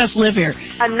let us live here.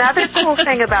 Another cool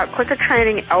thing about clicker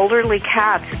training elderly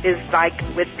cats is, like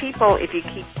with people, if you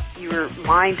keep your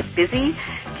mind busy, it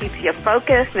keeps you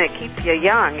focused, and it keeps you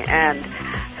young. And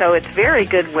so it's very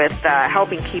good with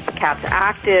helping keep cats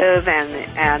active,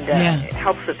 and it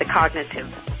helps with the cognitive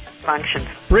functions.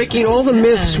 Breaking all the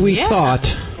myths we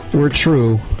thought were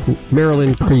true,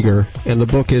 Marilyn Krieger, and the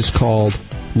book is called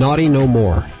Naughty No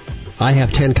More. I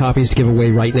have 10 copies to give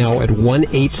away right now at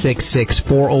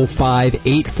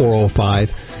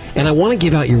 1-866-405-8405. And I want to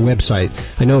give out your website.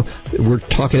 I know we're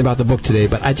talking about the book today,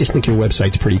 but I just think your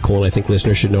website's pretty cool, and I think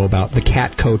listeners should know about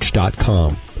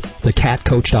thecatcoach.com.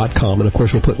 Thecatcoach.com. And, of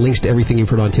course, we'll put links to everything you've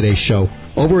heard on today's show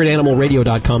over at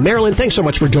animalradio.com. Marilyn, thanks so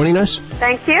much for joining us.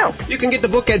 Thank you. You can get the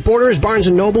book at Borders, Barnes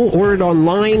 & Noble, order it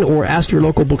online, or ask your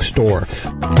local bookstore.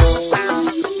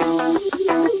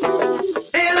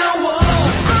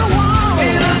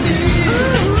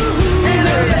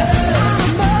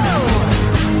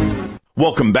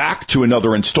 Welcome back to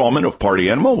another installment of Party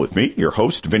Animal with me, your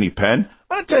host, Vinnie Penn.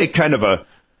 I want to tell you kind of a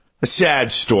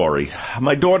sad story.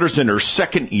 My daughter's in her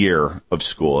second year of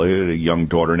school. I had a young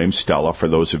daughter named Stella. For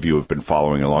those of you who have been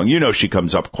following along, you know she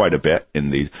comes up quite a bit in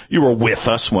these. You were with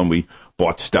us when we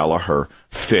bought Stella her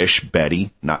fish, Betty,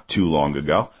 not too long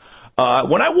ago.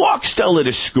 When I walk Stella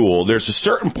to school, there's a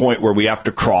certain point where we have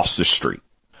to cross the street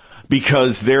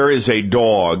because there is a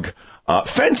dog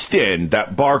fenced in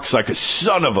that barks like a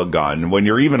son of a gun when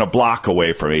you're even a block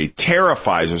away from it. He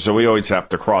terrifies her, so we always have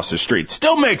to cross the street.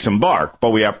 Still makes him bark,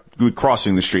 but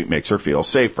crossing the street makes her feel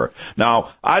safer.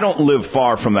 Now, I don't live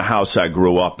far from the house I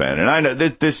grew up in, and I know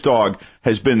this dog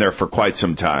has been there for quite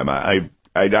some time.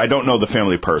 I don't know the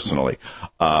family personally,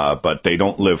 but they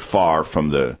don't live far from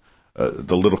the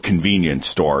little convenience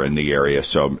store in the area,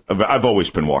 so I've always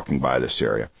been walking by this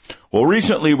area. Well,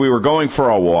 recently we were going for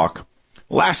a walk,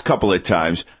 last couple of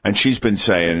times, and she's been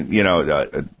saying,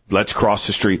 let's cross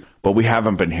the street, but we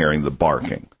haven't been hearing the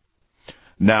barking.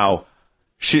 Now,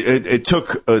 it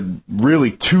took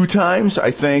really 2 times,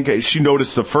 I think. She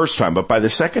noticed the first time, but by the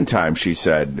second time she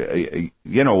said,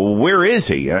 where is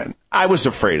he? And I was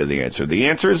afraid of the answer. The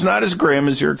answer is not as grim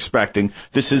as you're expecting.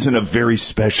 This isn't a very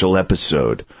special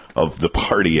episode of the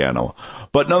party animal.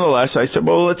 But nonetheless, I said,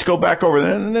 well, let's go back over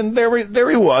there. And then there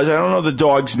he was. I don't know the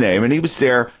dog's name, and he was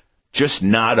there, just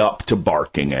not up to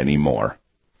barking anymore.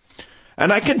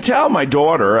 And I can tell my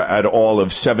daughter at all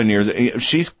of 7 years,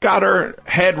 she's got her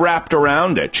head wrapped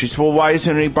around it. She said, well, why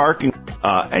isn't he barking?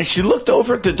 And she looked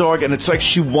over at the dog, and it's like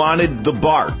she wanted the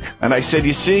bark. And I said,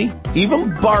 you see,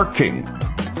 even barking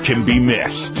can be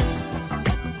missed.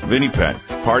 Vinnie Penn,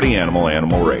 Party Animal,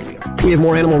 Animal Radio. We have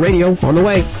more Animal Radio on the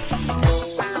way.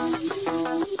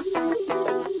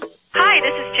 Hi,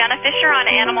 this is Jenna Fisher on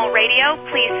Animal Radio.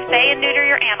 Please spay and neuter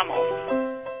your animals.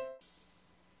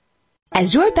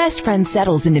 As your best friend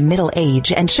settles into middle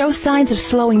age and shows signs of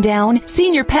slowing down,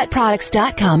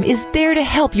 SeniorPetProducts.com is there to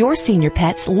help your senior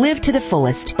pets live to the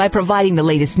fullest by providing the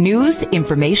latest news,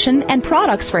 information, and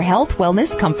products for health,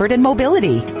 wellness, comfort, and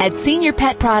mobility. At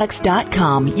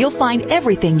SeniorPetProducts.com, you'll find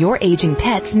everything your aging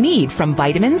pets need, from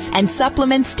vitamins and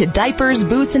supplements to diapers,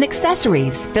 boots, and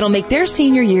accessories that'll make their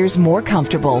senior years more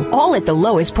comfortable, all at the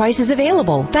lowest prices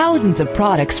available. Thousands of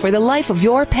products for the life of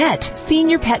your pet.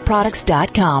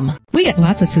 SeniorPetProducts.com. We get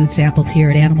lots of food samples here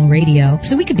at Animal Radio,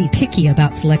 so we can be picky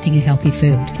about selecting a healthy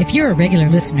food. If you're a regular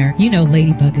listener, you know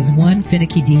Ladybug is one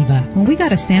finicky diva. When we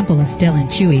got a sample of Stella and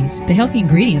Chewy's, the healthy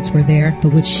ingredients were there,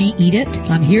 but would she eat it?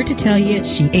 I'm here to tell you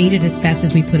she ate it as fast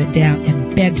as we put it down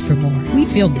and begged for more. We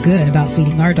feel good about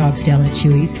feeding our dog Stella and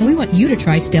Chewy's, and we want you to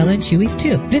try Stella and Chewy's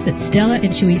too. Visit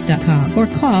StellaandChewy's.com or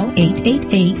call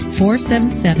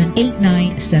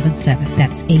 888-477-8977.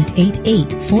 That's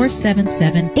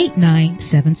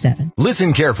 888-477-8977.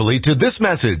 Listen carefully to this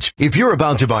message. If you're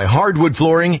about to buy hardwood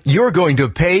flooring, you're going to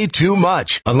pay too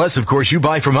much. Unless, of course, you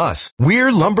buy from us.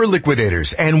 We're Lumber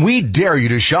Liquidators, and we dare you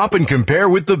to shop and compare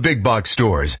with the big box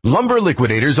stores. Lumber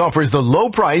Liquidators offers the low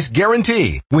price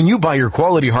guarantee. When you buy your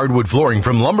quality hardwood flooring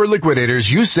from Lumber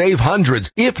Liquidators, you save hundreds,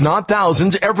 if not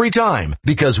thousands, every time.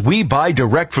 Because we buy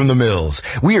direct from the mills.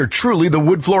 We are truly the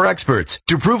wood floor experts.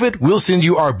 To prove it, we'll send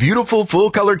you our beautiful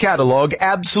full-color catalog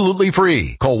absolutely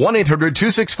free. Call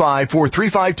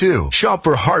 1-800-265-4352. Shop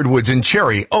for hardwoods in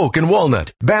cherry, oak, and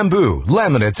walnut, bamboo,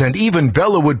 laminates, and even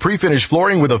Bellawood pre-finished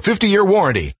flooring with a 50-year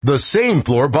warranty. The same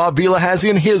floor Bob Vila has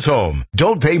in his home.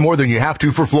 Don't pay more than you have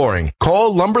to for flooring.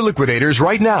 Call Lumber Liquidators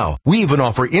right now. We even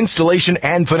offer installation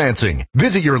and financing.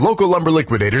 Visit your local Lumber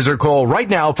Liquidators or call right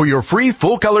now for your free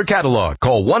full-color catalog.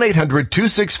 Call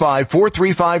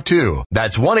 1-800-265-4352.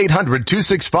 That's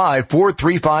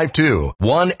 1-800-265-4352.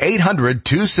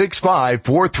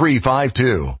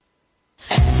 1-800-265-4352.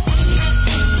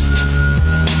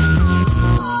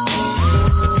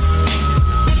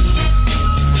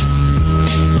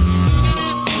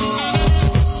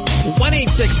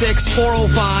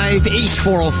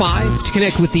 1-866-405-8405 to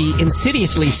connect with the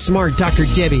insidiously smart Dr.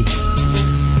 Debbie,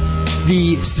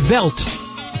 the svelte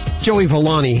Joey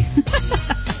Villani,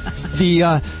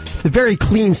 the very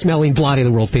clean-smelling Vlade,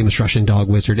 the world-famous Russian dog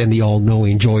wizard, and the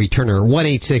all-knowing Joy Turner.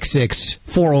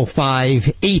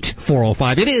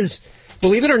 1-866-405-8405. It is,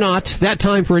 believe it or not, that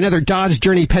time for another Dodge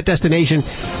Journey Pet Destination.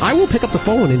 I will pick up the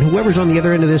phone, and whoever's on the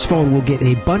other end of this phone will get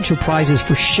a bunch of prizes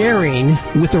for sharing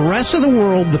with the rest of the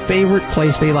world the favorite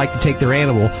place they like to take their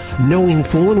animal, knowing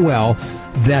full and well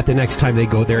that the next time they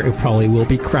go there, it probably will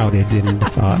be crowded. And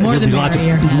more the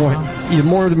merrier.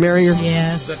 More the merrier?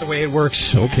 Yes. Is that the way it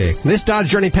works? Okay. This Dodge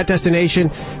Journey Pet Destination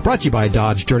brought to you by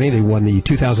Dodge Journey. They won the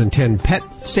 2010 Pet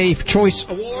Safe Choice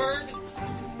Award.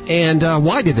 And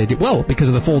why did they do? Well, because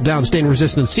of the fold-down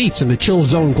stain-resistant seats and the Chill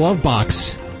Zone glove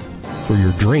box for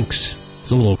your drinks.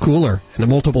 It's a little cooler. And the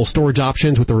multiple storage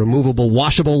options with the removable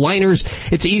washable liners.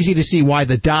 It's easy to see why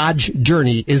the Dodge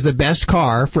Journey is the best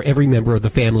car for every member of the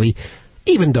family,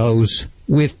 even those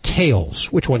with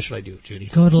tails. Which one should I do, Judy?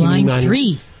 Go to line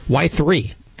 3. Why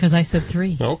 3? Because I said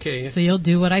 3. Okay. So you'll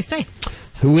do what I say.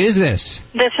 Who is this?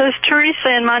 This is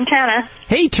Teresa in Montana.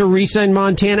 Hey, Teresa in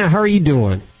Montana. How are you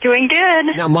doing? Doing good.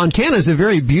 Now, Montana's a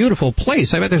very beautiful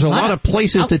place. I bet there's a lot of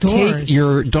places to take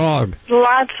your dog.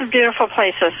 Lots of beautiful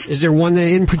places. Is there one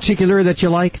in particular that you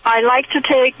like? I like to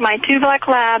take my 2 black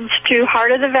labs to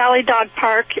Heart of the Valley Dog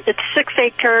Park. It's 6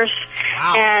 acres,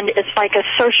 and it's like a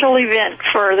social event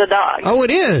for the dogs. Oh, it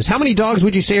is? How many dogs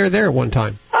would you say are there at one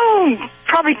time? Oh,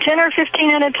 probably 10 or 15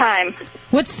 at a time.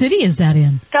 What city is that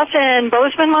in? That's in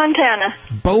Bozeman, Montana.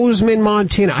 Bozeman,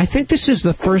 Montana. I think this is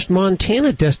the first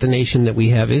Montana destination that we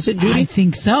have. Is it, Judy? I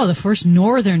think so. The first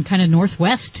northern, kind of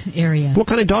northwest area. What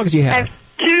kind of dogs do you have? I have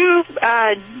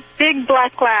 2 big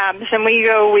black labs, and we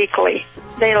go weekly.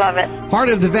 They love it. Heart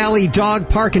of the Valley Dog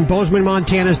Park in Bozeman,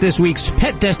 Montana is this week's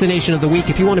pet destination of the week.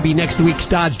 If you want to be next week's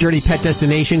Dodge Dirty Pet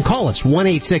destination, call us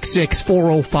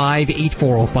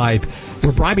 1-866-405-8405.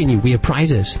 We're bribing you. We have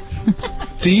prizes.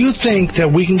 Do you think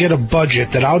that we can get a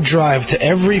budget that I'll drive to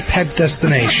every pet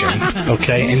destination,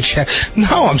 okay, and check?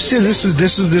 No, I'm serious.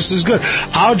 This is good.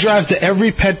 I'll drive to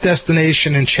every pet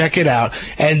destination and check it out,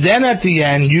 and then at the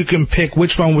end you can pick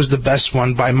which one was the best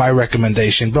one by my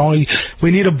recommendation. But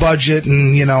we need a budget,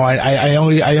 and I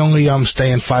only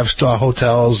stay in 5-star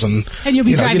hotels, and you'll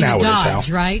be driving a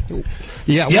Dodge, right?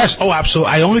 Yeah. Yes. Oh,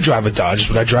 absolutely. I only drive a Dodge. That's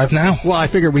what I drive now. Well, I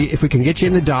figure if we can get you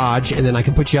in the Dodge, and then I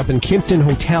can put you up in Kimpton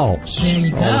hotels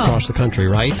all across the country,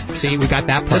 right? See, we got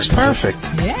that part. That's perfect.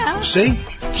 Yeah. See,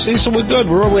 so we're good.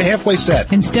 We're halfway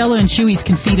set. And Stella and Chewy's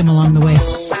can feed him along the way.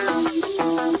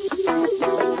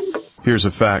 Here's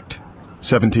a fact.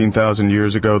 17,000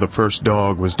 years ago, the first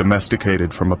dog was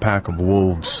domesticated from a pack of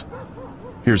wolves.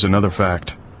 Here's another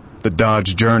fact. The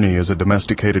Dodge Journey is a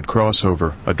domesticated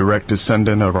crossover, a direct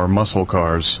descendant of our muscle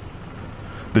cars.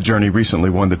 The Journey recently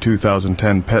won the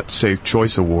 2010 Pet Safe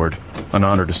Choice Award, an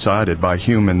honor decided by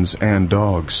humans and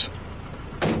dogs.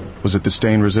 Was it the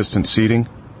stain-resistant seating,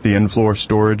 the in-floor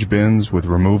storage bins with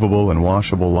removable and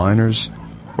washable liners,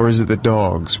 or is it that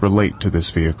dogs relate to this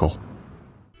vehicle?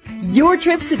 Your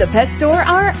trips to the pet store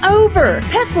are over.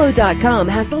 Petflow.com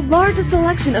has the largest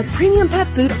selection of premium pet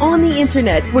food on the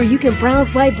internet, where you can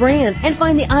browse by brands and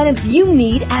find the items you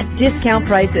need at discount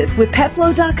prices. With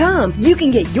Petflow.com, you can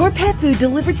get your pet food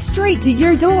delivered straight to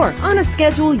your door on a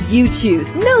schedule you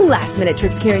choose. No last-minute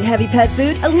trips carrying heavy pet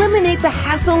food. Eliminate the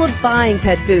hassle of buying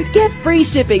pet food. Get free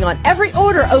shipping on every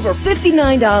order over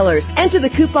 $59. Enter the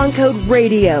coupon code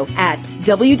RADIO at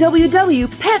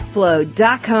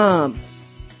www.petflow.com.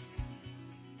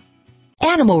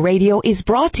 Animal Radio is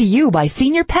brought to you by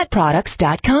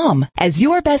SeniorPetProducts.com. As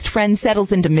your best friend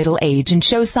settles into middle age and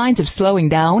shows signs of slowing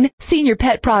down,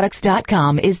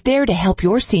 SeniorPetProducts.com is there to help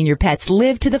your senior pets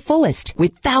live to the fullest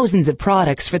with thousands of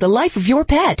products for the life of your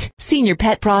pet.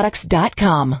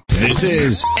 SeniorPetProducts.com. This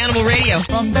is Animal Radio.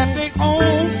 From that day on,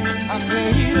 I'm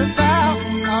ready to vow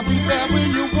I'll be there when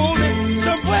you want it,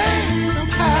 some way,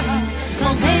 somehow.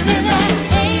 'Cause baby,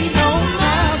 there ain't no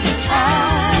mountain higher.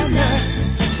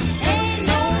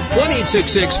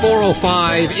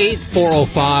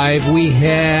 1-866-405-8405. We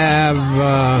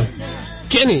have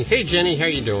Jenny. Hey, Jenny, how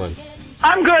you doing?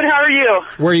 I'm good. How are you?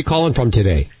 Where are you calling from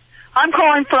today? I'm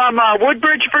calling from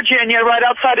Woodbridge, Virginia, right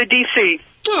outside of D.C.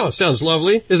 Oh, sounds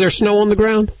lovely. Is there snow on the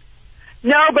ground?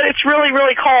 No, but it's really,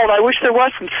 really cold. I wish there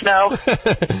was some snow.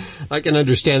 I can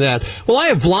understand that. Well, I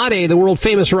have Vlade, the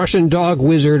world-famous Russian dog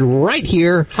wizard, right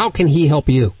here. How can he help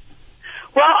you?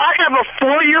 Well, I have a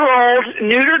 4-year-old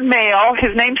neutered male.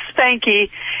 His name's Spanky,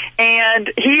 and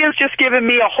he has just given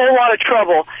me a whole lot of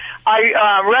trouble.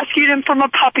 I rescued him from a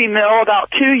puppy mill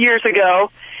about 2 years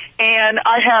ago, and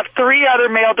I have 3 other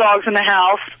male dogs in the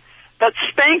house. But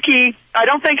Spanky, I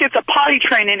don't think it's a potty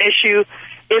training issue.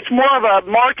 It's more of a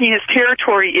marking his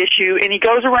territory issue, and he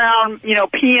goes around,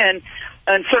 peeing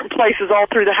in certain places all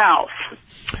through the house.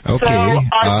 Okay. So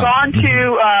I've gone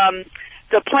to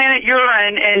the Planet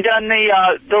Urine and done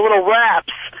the little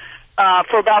wraps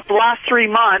for about the last 3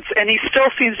 months, and he still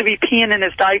seems to be peeing in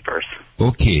his diapers.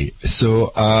 Okay,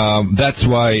 so that's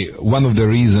why one of the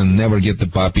reasons never get the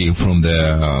puppy from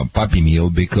the puppy mill,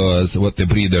 because what the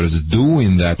breeders do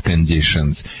in that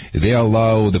conditions, they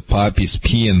allow the puppies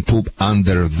pee and poop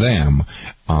under them.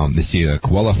 They see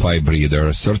qualified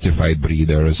breeders, certified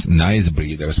breeders, nice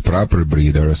breeders, proper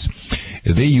breeders.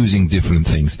 They're using different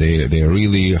things. They're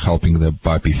really helping the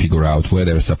puppy figure out where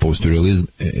they're supposed to release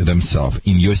themselves.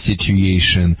 In your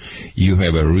situation, you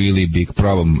have a really big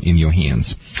problem in your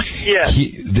hands. Yeah.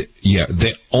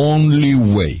 The only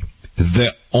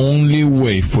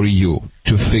way for you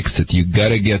to fix it, you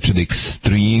gotta get to the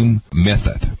extreme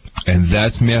method. And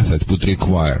that method would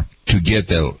require to get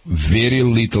a very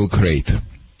little crate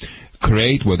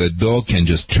where the dog can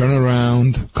just turn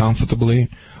around comfortably,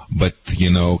 but,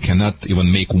 cannot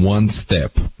even make one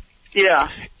step. Yeah.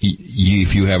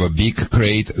 If you have a big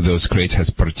crate, those crates has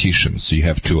partitions, so you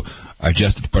have to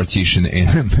adjust the partition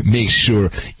and make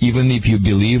sure, even if you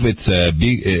believe it's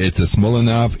small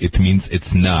enough, it means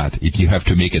it's not. If you have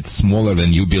to make it smaller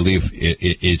than you believe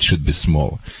it should be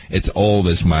small. It's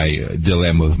always my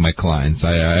dilemma with my clients.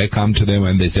 I come to them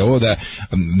and they say,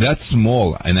 that's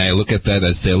small. And I look at that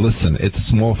and say, listen, it's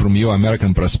small from your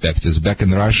American perspective. Back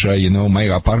in Russia, my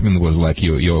apartment was like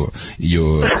your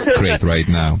crate right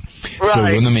now. Right. So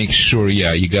we want to make sure,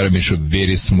 you got to make sure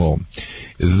very small.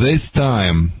 This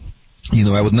time,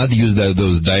 I would not use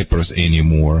those diapers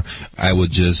anymore. I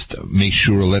would just make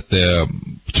sure,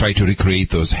 try to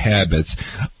recreate those habits.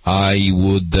 I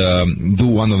would do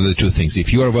one of the two things.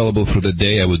 If you are available for the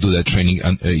day, I would do that training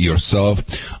yourself.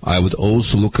 I would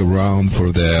also look around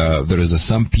for there is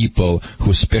some people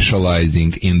who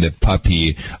specializing in the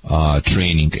puppy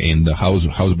training, in the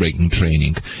housebreaking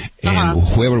training. And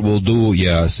whoever will do,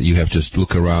 yes, you have to just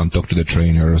look around, talk to the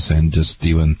trainers, and just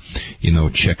even,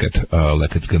 check it,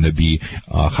 like it's going to be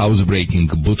housebreaking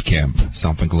boot camp,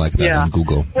 something like that on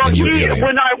Google. Well, in your area.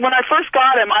 When I first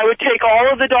got him, I would take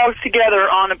all of the dogs together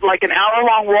on like an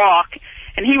hour-long walk,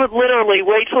 and he would literally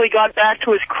wait till he got back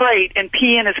to his crate and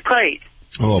pee in his crate.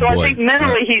 Oh, so boy. I think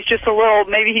mentally he's just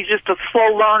maybe he's just a slow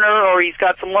learner, or he's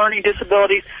got some learning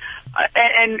disabilities.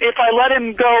 And if I let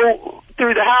him go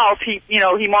through the house, he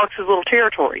marks his little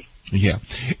territory. Yeah,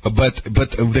 but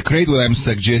the crate that I'm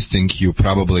suggesting you,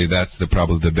 probably that's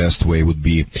probably the best way would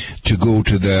be to go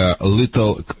to the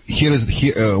little.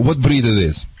 What breed it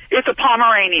is? It's a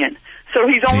Pomeranian. So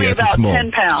he's only about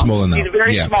 10 pounds. Small enough. He's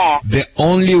very small. The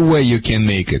only way you can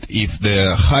make it, if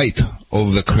the height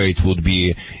of the crate would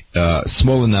be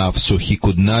small enough so he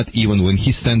could not even, when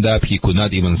he stand up, he could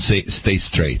not even stay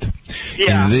straight.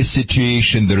 Yeah. In this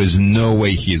situation, there is no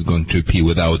way he is going to pee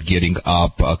without getting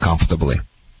up comfortably.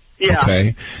 Yeah.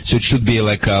 Okay, so it should be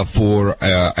like for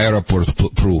airport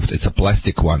proofed. It's a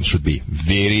plastic one. Should be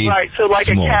very right. So like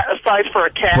small. a size for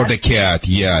a cat. For the cat,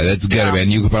 yeah, that's gotta be.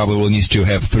 And you probably will need to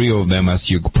have 3 of them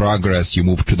as you progress. You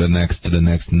move to the next,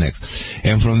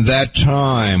 and from that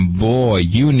time, boy,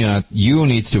 you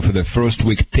need to for the first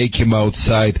week take him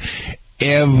outside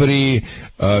every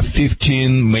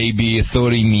 15, maybe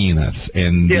 30 minutes,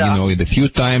 and the few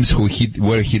times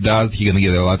where he does, he gonna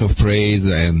get a lot of praise,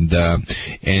 and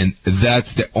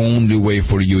that's the only way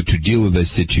for you to deal with the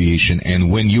situation.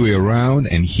 And when you're around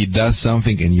and he does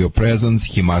something in your presence,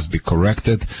 he must be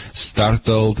corrected,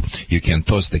 startled. You can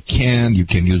toss the can, you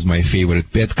can use my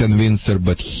favorite pet convincer,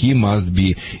 but he must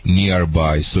be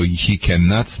nearby, so he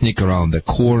cannot sneak around the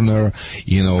corner.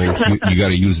 You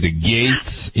gotta use the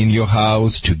gates in your house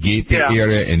to gate the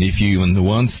area, and if you even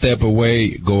one step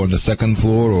away, go on the second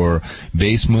floor or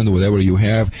basement, whatever you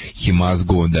have, he must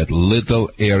go in that little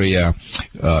area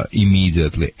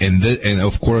immediately. And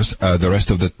of course, the rest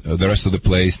of the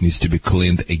place needs to be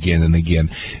cleaned again and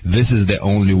again. This is the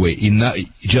only way.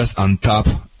 Just on top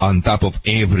of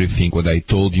everything what I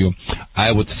told you,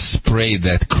 I would spray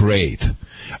that crate.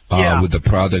 With the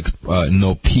product,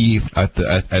 no pee. At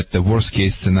the worst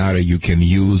case scenario, you can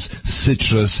use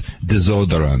citrus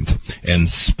desodorant and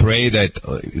spray that.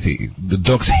 The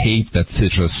dogs hate that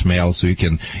citrus smell, so you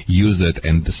can use it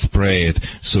and spray it,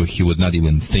 so he would not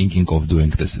even thinking of doing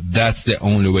this. That's the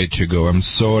only way to go. I'm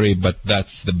sorry, but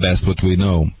that's the best what we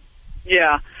know.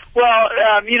 Yeah. Well,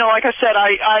 like I said,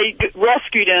 I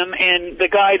rescued him, and the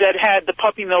guy that had the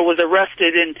puppy mill was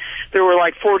arrested, and there were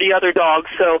like 40 other dogs,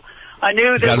 so I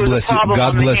knew there was a problem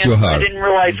on the hands, but I didn't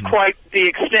realize quite the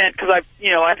extent, because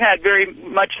I've had very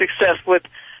much success with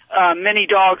many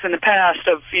dogs in the past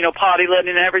of, potty letting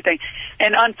and everything.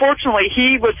 And unfortunately,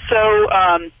 he was so,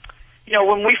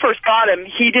 when we first got him,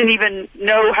 he didn't even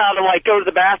know how to, go to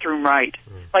the bathroom right.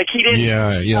 Like, he didn't...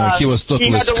 he was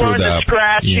totally screwed up. He had to learn the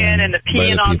scratching and the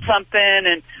peeing on something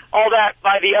and all that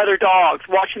by the other dogs,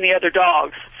 watching the other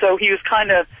dogs. So he was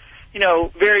kind of,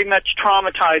 very much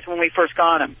traumatized when we first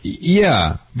got him.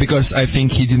 Yeah, because I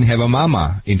think he didn't have a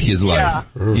mama in his life,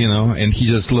 and he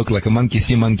just looked like a monkey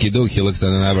see, monkey do. He looks at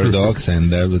another dogs,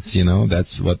 and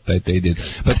that's what they did.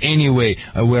 But anyway,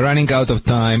 we're running out of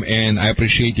time, and I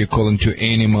appreciate you calling to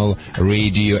Animal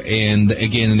Radio. And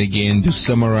again, to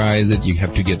summarize it, you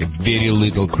have to get a very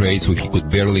little crate so he could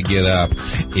barely get up,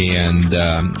 and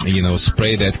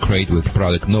spray that crate with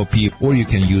product no pee, or you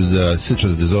can use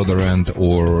citrus desodorant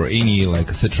or any like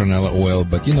citronella oil,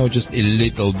 but just a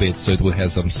little bit, so it will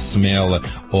have some smell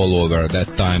all over. At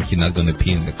that time, he's not going to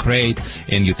pee in the crate,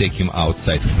 and you take him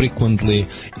outside frequently,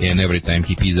 and every time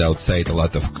he pees outside, a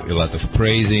lot of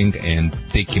praising, and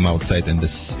take him outside in the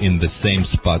same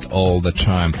spot all the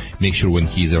time. Make sure when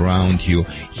he's around you,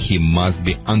 he must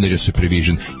be under your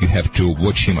supervision. You have to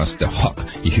watch him as the hawk.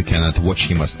 If you cannot watch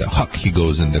him as the hawk, he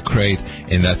goes in the crate,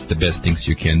 and that's the best things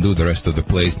you can do. The rest of the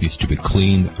place needs to be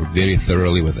cleaned very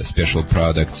thoroughly with the special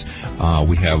products.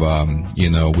 We have,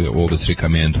 we always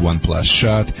recommend 1+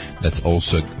 Shot. That's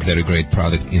also a very great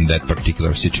product in that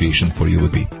particular situation for you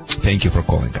would be. Thank you for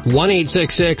calling.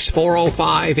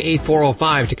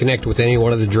 1-866-405-8405 to connect with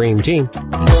anyone of the Dream Team.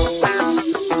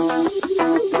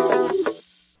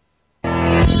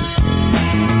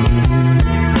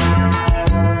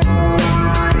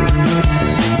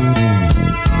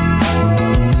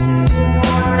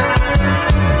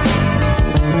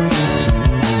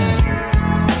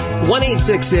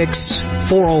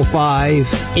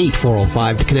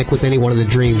 1-866-405-8405 to connect with anyone of the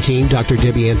Dream Team. Dr.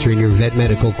 Debbie answering your vet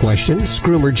medical questions.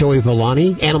 Groomer Joey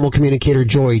Villani, animal communicator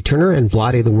Joy Turner, and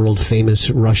Vlade, the world-famous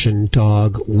Russian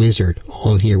dog wizard,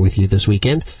 all here with you this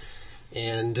weekend.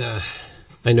 And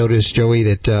I noticed, Joey,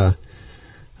 that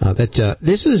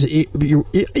this is... You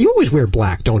always wear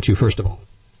black, don't you, first of all?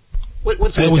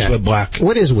 What's I always that? wear black.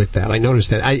 What is with that? I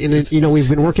noticed that. We've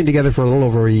been working together for a little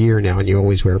over a year now, and you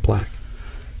always wear black.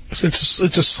 It's a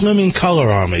slimming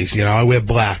color on me, I wear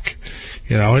black,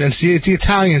 and see, it's the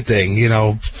Italian thing, you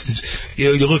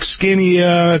look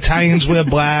skinnier, Italians wear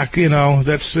black,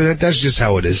 that's just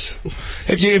how it is.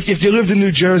 If you lived in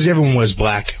New Jersey, everyone wears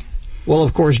black. Well,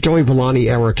 of course, Joey Villani,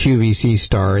 our QVC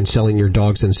star and selling your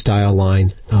Dogs in Style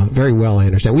line. Very well, I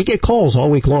understand. We get calls all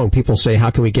week long. People say, how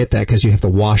can we get that? Because you have the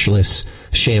washless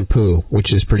shampoo,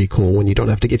 which is pretty cool when you don't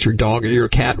have to get your dog or your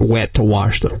cat wet to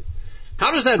wash them.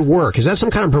 How does that work? Is that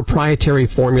some kind of proprietary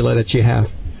formula that you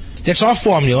have? It's our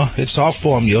formula. And it's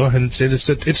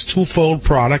twofold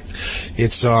product.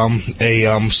 It's a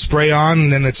spray on,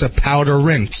 and then it's a powder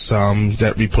rinse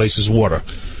that replaces water.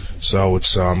 So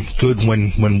it's good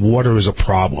when water is a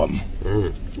problem.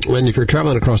 When if you're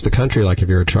traveling across the country, like if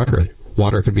you're a trucker,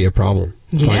 water could be a problem.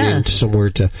 Yes. Finding somewhere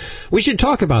to. We should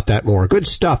talk about that more. Good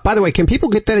stuff. By the way, can people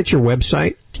get that at your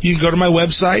website? You can go to my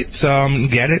website,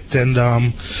 get it, and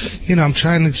I'm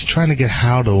trying to get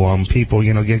how to people,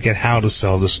 get how to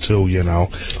sell this too.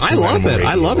 I love it.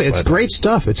 I love it. It's great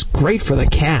stuff. It's great for the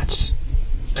cats.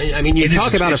 I mean, you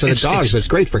talk about it for the dogs, but it's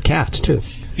great for cats too.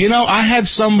 I had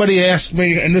somebody ask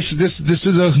me, and this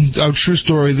is a true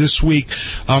story this week,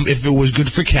 if it was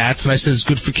good for cats, and I said it's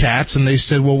good for cats, and they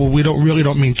said, well, we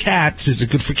don't mean cats. Is it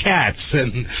good for cats?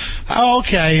 And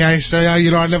okay, I say,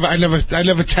 I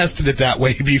never tested it that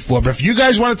way before, but if you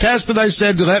guys want to test it, I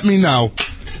said, let me know.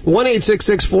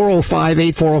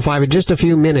 1-866-405-8405. In just a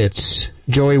few minutes,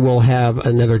 Joey will have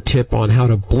another tip on how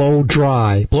to blow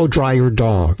dry your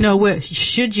dog. No,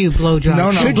 should you blow dry?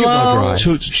 No. Should you blow dry?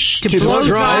 To blow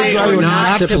dry or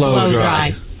not to blow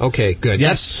dry? Okay, good.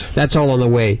 Yes. That's all on the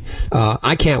way.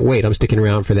 I can't wait. I'm sticking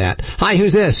around for that. Hi,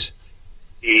 who's this?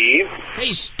 Steve.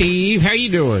 Hey, Steve. How you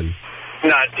doing?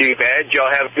 Not too bad. Did y'all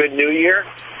have a good New Year?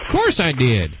 Of course I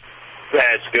did.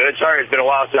 That's good. Sorry, it's been a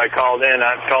while since I called in.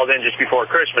 I called in just before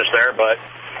Christmas there, but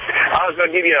I was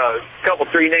going to give you a couple,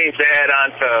 3 names to add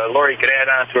on to, Lori could add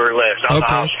on to her list. I don't know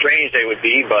how strange they would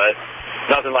be, but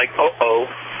nothing like uh-oh.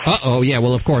 Uh-oh, yeah,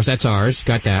 well, of course, that's ours.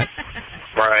 Got that.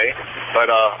 Right. But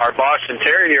our Boston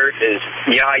Terrier is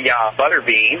Yah-Yah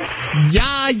Butterbean.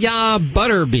 Yah-Yah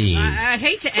Butterbean. I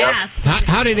hate to ask.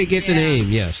 How did it get the name?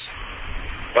 Yes.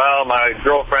 Well, my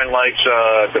girlfriend likes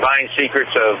Divine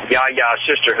Secrets of Yah-Yah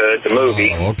Sisterhood, the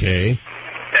movie. Oh, okay.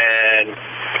 And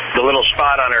the little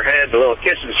spot on her head, the little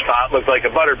kissing spot, looked like a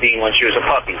butterbean when she was a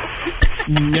puppy.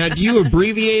 Now, do you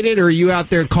abbreviate it, or are you out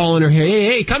there calling her,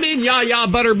 hey, come in, Yah-Yah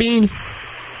Butterbean? No,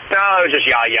 it was just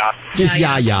Yah-Yah. Just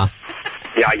Yah-Yah.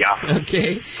 Yah-Yah.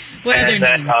 Okay. What other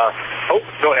names?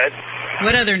 Go ahead.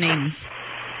 What other names?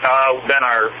 Then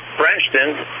our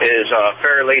Frenchton is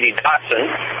Fair Lady Dotson.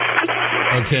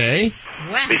 Okay.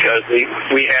 Wow. Because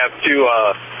we have 2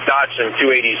 Dotson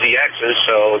 280ZXs,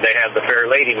 so they have the Fair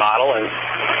Lady model, and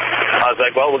I was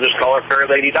like, well, we'll just call her Fair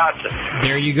Lady Dotson.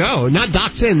 There you go. Not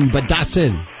Dotson, but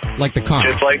Dotson, like the car.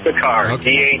 Just like the car.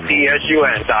 Okay.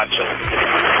 Datsun, Dotson.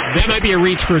 That might be a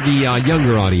reach for the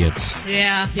younger audience.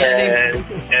 Yeah.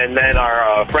 And then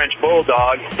our French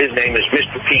Bulldog, his name is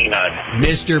Mr. Peanut.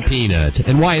 Mr. Peanut.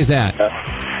 And why is that?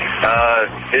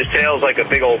 His tail's like a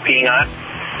big old peanut.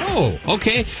 Oh,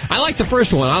 okay. I like the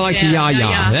first one. I like the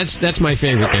Yah-Yah. That's my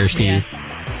favorite there, Steve. Yeah.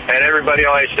 And everybody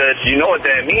always says, you know what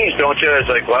that means, don't you? It's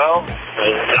like, well,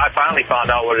 and I finally found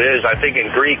out what it is. I think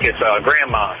in Greek it's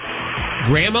grandma.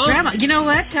 Grandma? Grandma. You know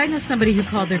what? I know somebody who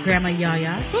called their grandma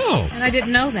Yaya. Oh. And I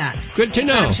didn't know that. Good to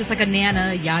know. It was just like a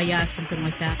Nana, Yaya, something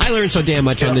like that. I learned so damn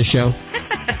much on this show.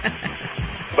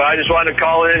 But I just wanted to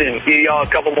call in and give y'all a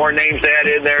couple more names to add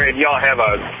in there, and y'all have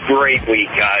a great week,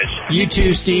 guys. You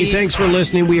too, Steve. Thanks for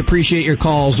listening. We appreciate your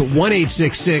calls.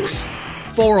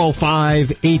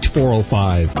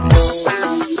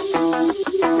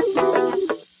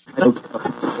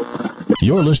 1-866-405-8405.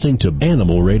 You're listening to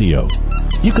Animal Radio.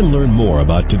 You can learn more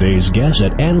about today's guest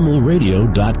at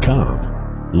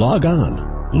animalradio.com. Log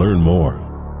on. Learn more.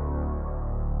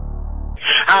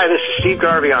 Hi, this is Steve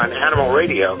Garvey on Animal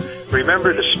Radio.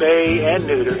 Remember to spay and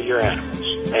neuter your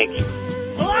animals. Thank you.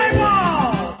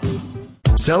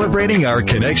 Celebrating our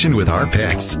connection with our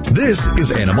pets. This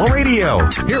is Animal Radio.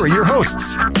 Here are your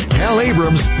hosts, Hal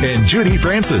Abrams and Judy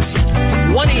Francis.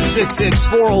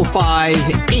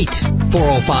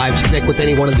 1-866-405-8405 to connect with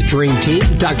anyone in the Dream Team.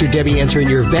 Dr. Debbie answering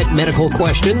your vet medical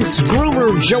questions.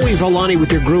 Groomer Joey Villani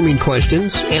with your grooming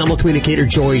questions. Animal communicator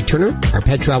Joy Turner. Our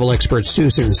pet travel expert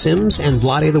Susan Sims. And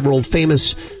Vlade, the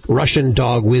world-famous Russian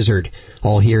dog wizard.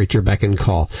 All here at your beck and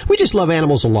call. We just love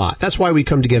animals a lot. That's why we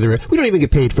come together. We don't even get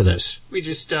paid for this. We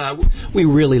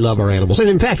really love our animals. And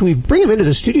in fact, we bring them into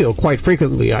the studio quite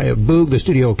frequently. I have Boog, the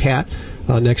studio cat,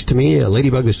 next to me.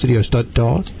 Ladybug, the studio stunt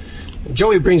dog.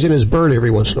 Joey brings in his bird every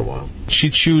once in a while. She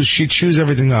chews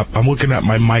everything up. I'm looking at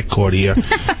my mic cord here,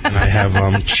 and I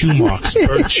have chew marks,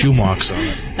 bird chew marks on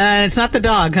it. It's not the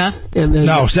dog, huh?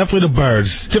 No, it's definitely the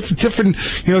birds.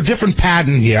 Different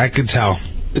pattern here. I can tell.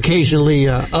 Occasionally,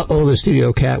 the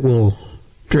studio cat will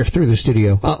drift through the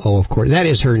studio. Of course. That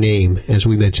is her name, as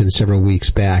we mentioned several weeks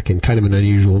back, and kind of an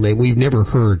unusual name. We've never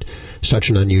heard such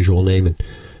an unusual name, and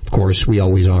of course, we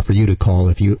always offer you to call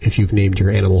if you've named your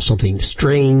animal something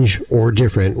strange or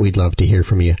different. We'd love to hear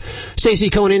from you. Stacey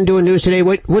Cohen doing news today.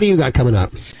 What do you got coming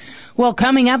up? Well,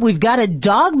 coming up, we've got a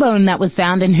dog bone that was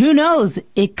found, and who knows,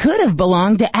 it could have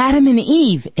belonged to Adam and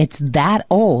Eve. It's that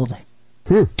old.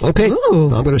 Okay.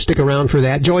 Ooh. I'm going to stick around for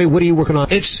that. Joey, what are you working on?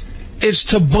 It's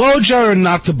to blow dry or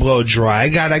not to blow dry. I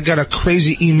got a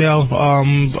crazy email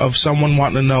of someone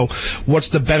wanting to know what's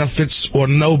the benefits or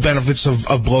no benefits of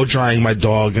blow drying my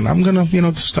dog, and I'm gonna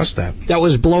discuss that. That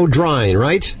was blow drying,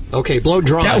 right? Okay, blow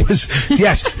drying.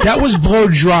 That was blow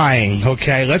drying.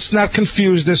 Okay, let's not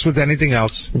confuse this with anything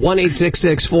else.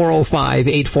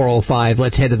 1-866-405-8405.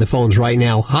 Let's head to the phones right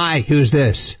now. Hi, who's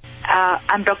this?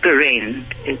 I'm Dr. Rain.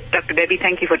 Dr. Debbie,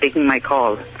 thank you for taking my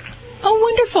call. Oh,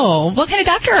 wonderful. What kind of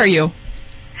doctor are you?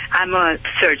 I'm a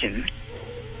surgeon.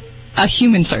 A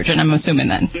human surgeon, I'm assuming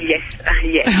then. Yes,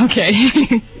 yes. Okay.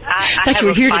 I thought you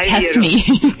were here to test me.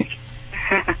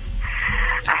 I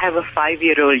have a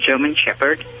 5-year-old German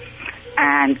Shepherd,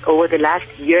 and over the last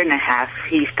year and a half,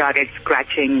 he started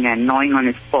scratching and gnawing on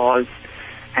his paws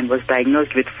and was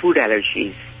diagnosed with food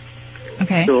allergies.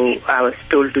 Okay. So I was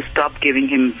told to stop giving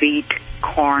him wheat,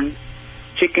 corn,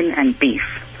 chicken, and beef.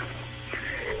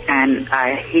 And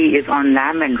he is on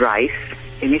lamb and rice.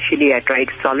 Initially, I tried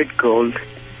Solid Gold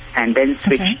and then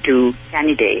switched to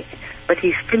Caniday. But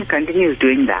he still continues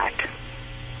doing that.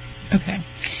 Okay.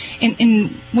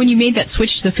 And when you made that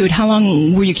switch to the food, how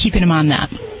long were you keeping him on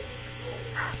that?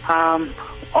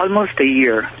 Almost a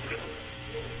year.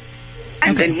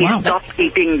 And then he stopped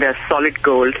eating the Solid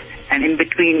Gold. And in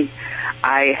between,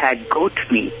 I had goat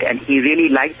meat, and he really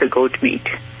liked the goat meat.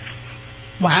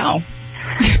 Wow.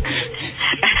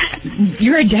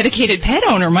 You're a dedicated pet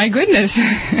owner, my goodness.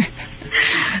 I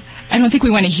don't think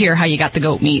we want to hear how you got the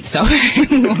goat meat, so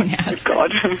we won't ask.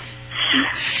 God.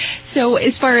 So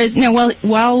as far as,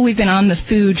 while we've been on the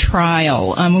food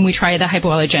trial, when we tried the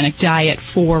hypoallergenic diet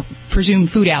for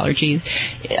presumed food allergies,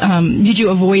 did you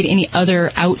avoid any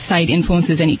other outside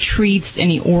influences, any treats,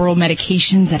 any oral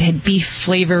medications that had beef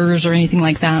flavors or anything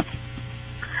like that?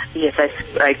 Yes,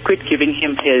 I quit giving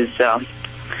him his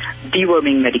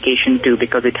deworming medication too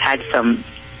because it had some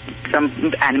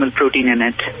animal protein in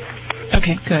it.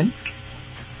 Okay, good.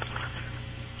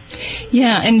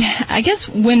 Yeah, and I guess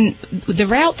when the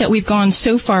route that we've gone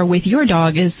so far with your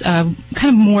dog is kind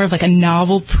of more of like a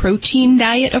novel protein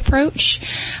diet approach.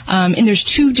 And there's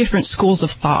two different schools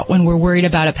of thought when we're worried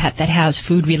about a pet that has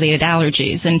food-related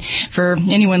allergies. And for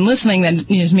anyone listening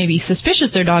that is maybe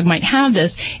suspicious their dog might have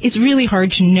this, it's really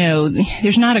hard to know.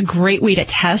 There's not a great way to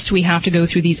test. We have to go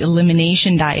through these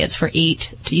elimination diets for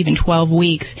 8 to even 12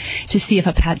 weeks to see if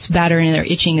a pet's better and their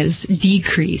itching is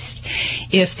decreased.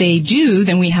 If they do,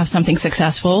 then we have something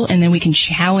successful, and then we can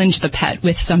challenge the pet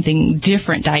with something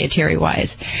different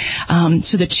dietary-wise.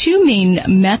 So the two main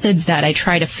methods that I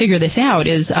try to figure this out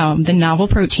is the novel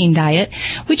protein diet,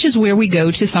 which is where we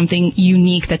go to something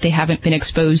unique that they haven't been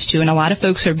exposed to. And a lot of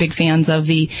folks are big fans of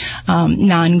the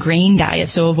non-grain diet,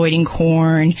 so avoiding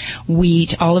corn,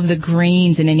 wheat, all of the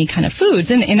grains in any kind of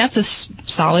foods. And that's a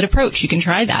solid approach. You can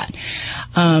try that.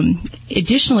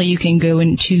 Additionally, you can go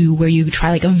into where you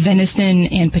try like a venison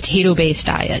and potato-based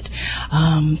diet,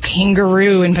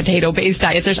 kangaroo and potato-based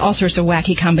diets. There's all sorts of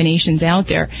wacky combinations out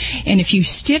there. And if you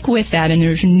stick with that, and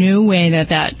there's no way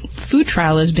that food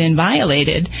trial has been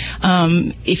violated,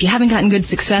 if you haven't gotten good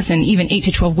success in even 8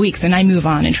 to 12 weeks, then I move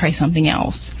on and try something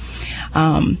else.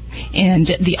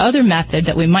 And the other method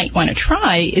that we might want to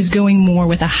try is going more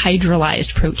with a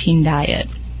hydrolyzed protein diet.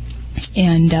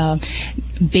 And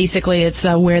basically it's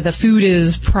where the food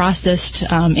is processed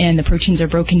and the proteins are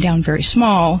broken down very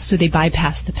small, so they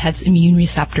bypass the pet's immune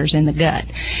receptors in the gut.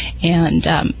 And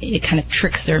it kind of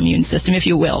tricks their immune system, if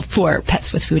you will, for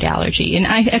pets with food allergy. And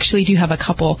I actually do have a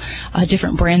couple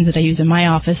different brands that I use in my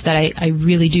office that I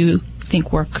really do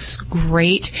think works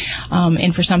great,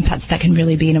 and for some pets that can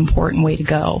really be an important way to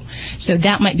go. So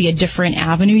that might be a different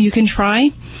avenue you can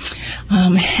try.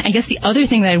 I guess the other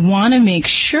thing that I want to make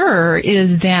sure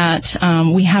is that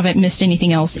we haven't missed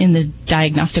anything else in the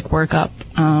diagnostic workup,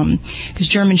 because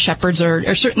German Shepherds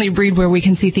are certainly a breed where we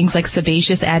can see things like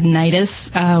sebaceous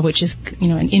adenitis, which is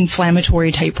an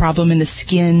inflammatory type problem in the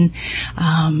skin,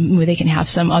 where they can have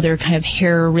some other kind of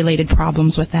hair related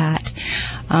problems with that,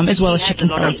 as well as chicken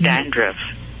flaking. Dandruff.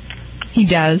 He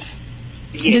does.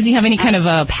 Yes. Does he have any kind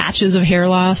of patches of hair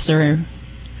loss, or?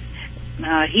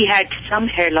 He had some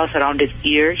hair loss around his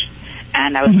ears,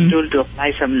 and I was told to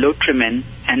apply some Lotrimin,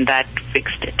 and that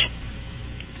fixed it.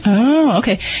 Oh,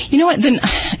 okay. You know what? Then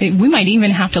we might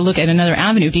even have to look at another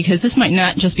avenue, because this might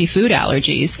not just be food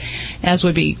allergies, as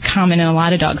would be common in a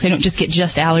lot of dogs. They don't just get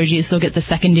allergies. They'll get the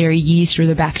secondary yeast or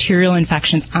the bacterial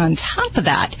infections on top of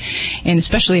that. And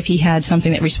especially if he had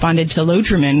something that responded to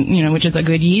Lotrimin, which is a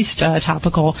good yeast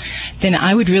topical, then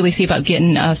I would really see about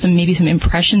getting some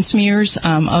impression smears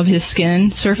of his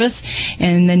skin surface.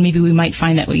 And then maybe we might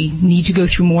find that we need to go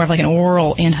through more of like an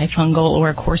oral antifungal or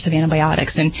a course of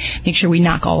antibiotics and make sure we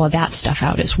knock all of that stuff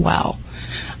out as well.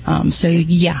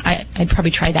 I'd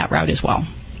probably try that route as well.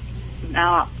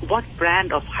 Now, what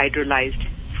brand of hydrolyzed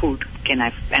food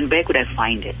and where could I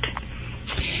find it?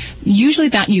 Usually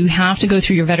that you have to go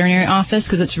through your veterinary office,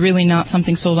 because it's really not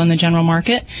something sold on the general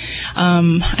market.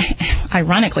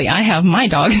 Ironically, I have my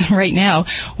dogs right now.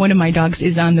 One of my dogs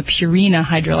is on the Purina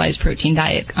hydrolyzed protein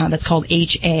diet that's called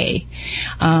HA.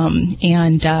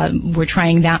 And we're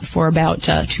trying that for about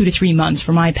 2 to 3 months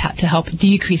for my pet to help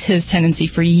decrease his tendency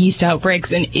for yeast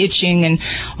outbreaks and itching and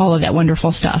all of that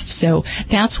wonderful stuff. So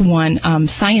that's one.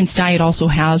 Science Diet also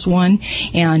has one,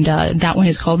 and that one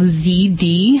is called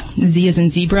ZD. Z as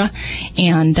in zebra.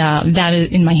 And that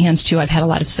is in my hands too. I've had a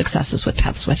lot of successes with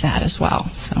pets with that as well.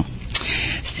 So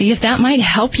see if that might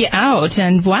help you out.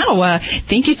 And wow,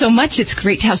 thank you so much. It's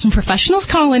great to have some professionals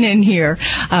calling in here.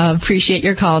 Appreciate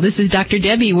your call. This is Dr.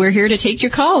 Debbie. We're here to take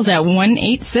your calls at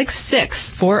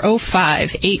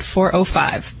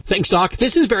 1-866-405-8405. Thanks, Doc.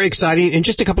 This is very exciting. In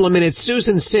just a couple of minutes,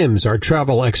 Susan Sims, our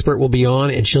travel expert, will be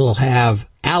on, and she'll have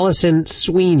Allison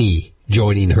Sweeney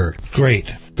joining her.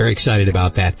 Great. Very excited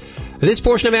about that. This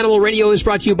portion of Animal Radio is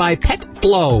brought to you by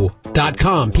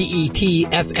PetFlow.com,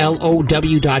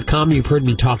 PetFlow.com. You've heard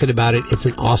me talking about it. It's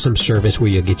an awesome service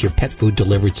where you'll get your pet food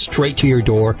delivered straight to your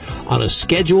door on a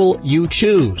schedule you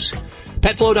choose.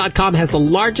 PetFlow.com has the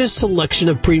largest selection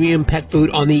of premium pet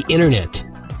food on the internet.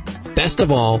 Best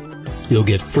of all, you'll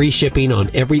get free shipping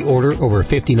on every order over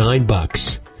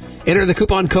 $59. Enter the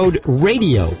coupon code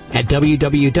RADIO at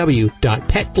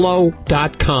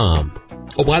www.petflow.com.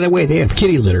 Oh, by the way, they have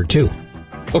kitty litter, too.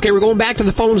 Okay, we're going back to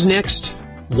the phones next.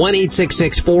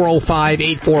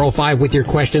 1-866-405-8405 with your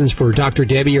questions for Dr.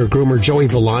 Debbie or groomer Joey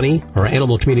Villani, or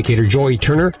animal communicator Joy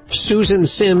Turner. Susan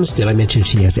Sims. Did I mention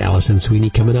she has Allison Sweeney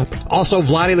coming up? Also,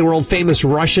 Vladi, the world-famous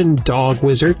Russian dog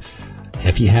wizard.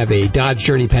 If you have a Dodge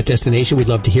Journey pet destination, we'd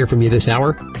love to hear from you this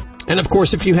hour. And, of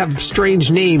course, if you have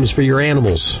strange names for your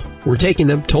animals, we're taking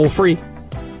them toll-free.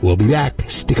 We'll be back.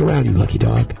 Stick around, you lucky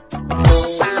dog.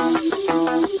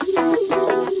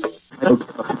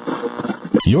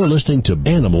 You're listening to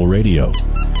Animal Radio.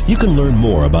 You can learn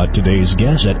more about today's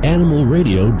guest at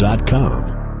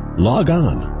animalradio.com. Log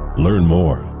on. Learn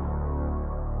more.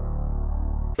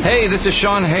 Hey, this is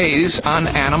Sean Hayes on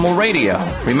Animal Radio.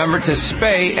 Remember to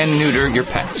spay and neuter your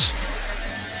pets.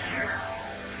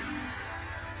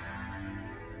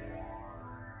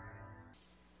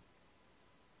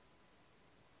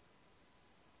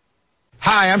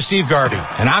 Hi, I'm Steve Garvey,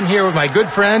 and I'm here with my good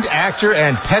friend, actor,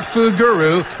 and pet food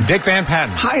guru, Dick Van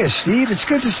Patten. Hiya, Steve. It's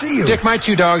good to see you. Dick, my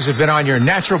 2 dogs have been on your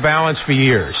natural balance for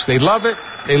years. They love it.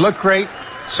 They look great.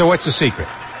 So what's the secret?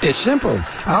 It's simple.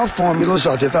 Our formulas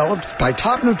are developed by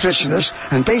top nutritionists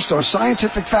and based on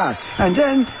scientific fact. And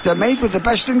then they're made with the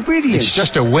best ingredients. It's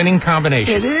just a winning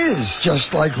combination. It is.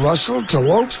 Just like Russell to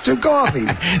Lopes to Garvey.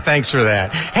 Thanks for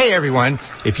that. Hey, everyone.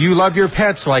 If you love your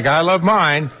pets like I love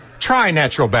mine, try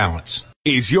Natural Balance.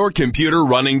 Is your computer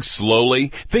running slowly?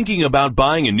 Thinking about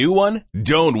buying a new one?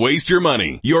 Don't waste your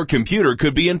money. Your computer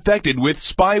could be infected with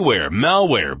spyware,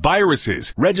 malware,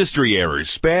 viruses, registry errors,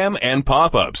 spam, and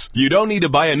pop-ups. You don't need to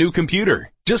buy a new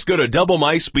computer. Just go to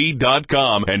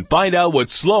DoubleMySpeed.com and find out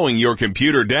what's slowing your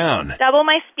computer down. Double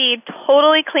My Speed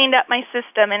totally cleaned up my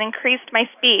system and increased my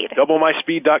speed.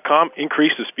 DoubleMySpeed.com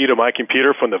increased the speed of my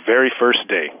computer from the very first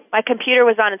day. My computer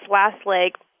was on its last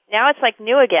leg. Now it's like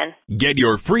new again. Get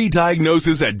your free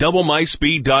diagnosis at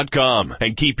DoubleMySpeed.com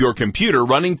and keep your computer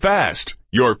running fast.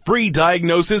 Your free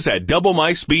diagnosis at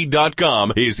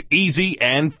DoubleMySpeed.com is easy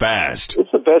and fast.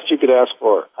 It's the best you could ask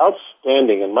for.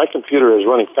 Outstanding, and my computer is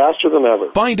running faster than ever.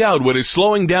 Find out what is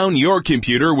slowing down your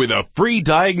computer with a free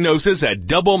diagnosis at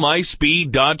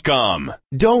DoubleMySpeed.com.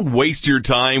 Don't waste your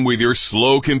time with your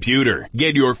slow computer.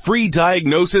 Get your free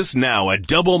diagnosis now at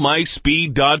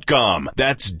DoubleMySpeed.com.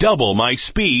 That's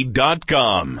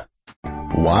DoubleMySpeed.com.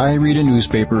 Why read a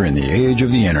newspaper in the age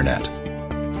of the Internet?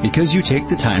 Because you take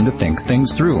the time to think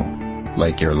things through,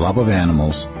 like your love of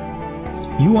animals.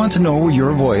 You want to know where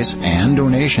your voice and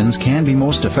donations can be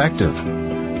most effective.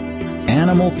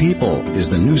 Animal People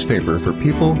is the newspaper for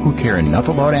people who care enough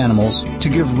about animals to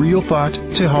give real thought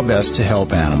to how best to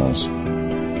help animals.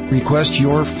 Request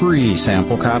your free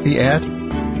sample copy at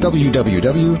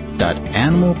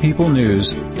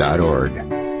www.animalpeoplenews.org.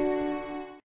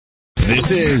 This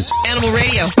is Animal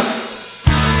Radio.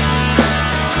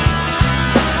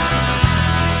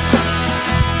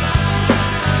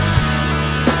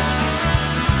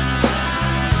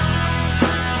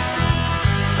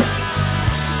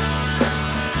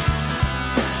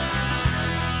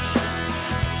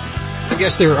 I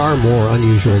guess there are more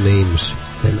unusual names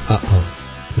than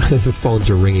The phones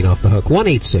are ringing off the hook.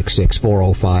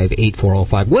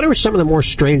 1-866-405-8405. What are some of the more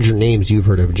stranger names you've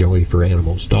heard of, Joey, for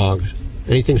animals, dogs?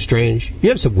 Anything strange? You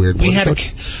have some weird ones.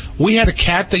 We had a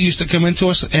cat that used to come into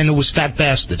us, and it was Fat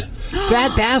Bastard.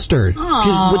 Fat Bastard.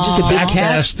 Just a big Fat cat.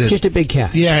 Bastard. Just a big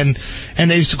cat. Yeah,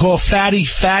 and they used to call Fatty.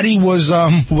 Fatty was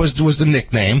the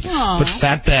nickname, but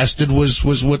Fat Bastard was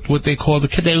what they called the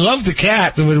cat. They loved the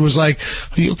cat, but it was like,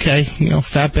 okay,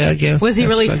 fat bad again. Was he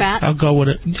really fat? I'll go with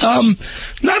it.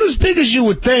 Not as big as you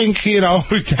would think,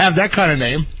 to have that kind of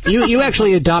name. You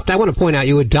actually I want to point out,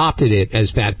 you adopted it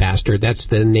as Fat Bastard. That's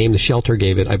the name the shelter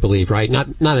gave it, I believe, right? Not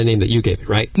a name that you gave it,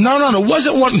 right? No, it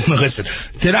wasn't one. Listen,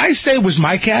 did I say it was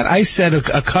my cat? I said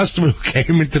a customer who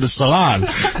came into the salon.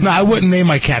 No, I wouldn't name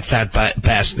my cat Fat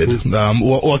Bastard,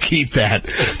 or keep that.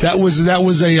 That was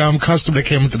a customer that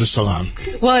came into the salon.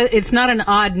 Well, it's not an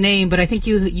odd name, but I think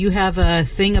you have a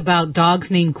thing about dogs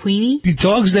named Queenie. The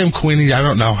dog's named Queenie, I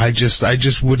don't know. I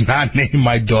just would not name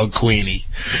my dog Queenie.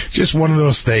 Just one of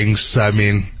those things. I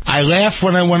mean, I laugh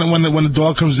when the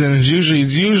dog comes in. And usually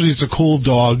it's a cool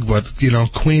dog, but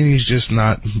Queenie's just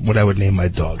not what I would name my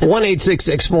dog.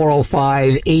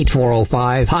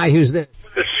 1-866-405-8405. Hi, who's this?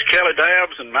 This is Kelly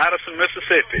Dabbs in Madison,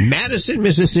 Mississippi. Madison,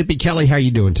 Mississippi. Kelly, how are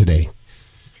you doing today?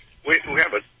 We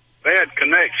have a bad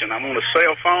connection. I'm on a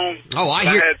cell phone. Oh,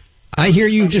 I hear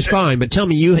you just fine. But tell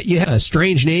me, you have a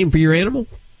strange name for your animal?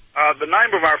 The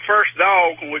name of our first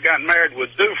dog when we got married was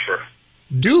Doofer.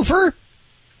 Doofer?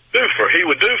 Doofer. He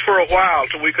would do for a while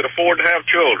till we could afford to have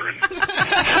children.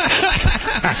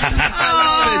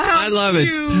 I love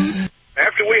it.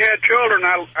 After we had children,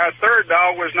 our third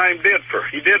dog was named Didfer.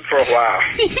 He did for a while.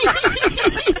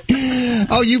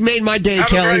 Oh, you've made my day, have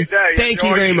Kelly. A great day. Thank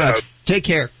you very much. Take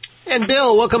care. And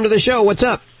Bill, welcome to the show. What's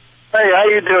up? Hey, how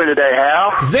you doing today,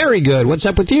 Hal? Very good. What's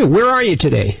up with you? Where are you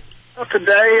today? Well,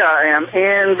 today I am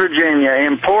in Virginia,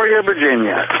 Emporia,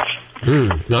 Virginia.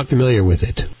 Not familiar with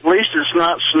it. At least it's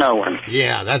not snowing.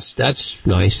 Yeah, that's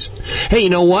nice. Hey, you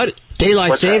know what?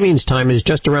 Daylight savings time is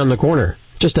just around the corner.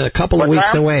 Just a couple of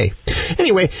weeks away.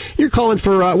 Anyway, you're calling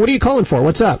for, what are you calling for?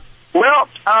 What's up? Well,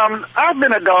 I've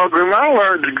been a dog groomer. I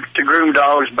learned to groom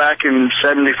dogs back in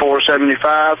 74,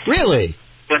 75. Really?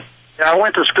 I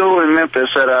went to school in Memphis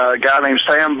at a guy named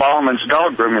Sam Ballman's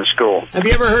dog grooming school. Have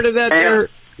you ever heard of that there,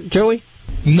 Joey?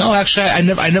 No, actually, I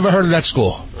never heard of that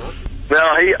school.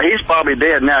 Well, he's probably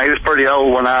dead now. He was pretty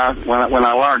old when I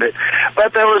learned it.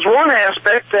 But there was one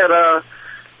aspect that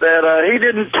that he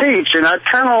didn't teach, and I'd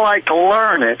kind of like to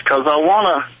learn it because I want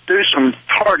to do some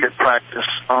target practice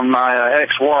on my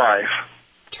ex-wife.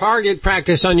 Target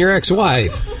practice on your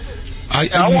ex-wife? Are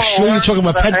you sure you're talking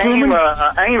about pet grooming?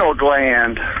 Anal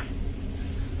gland.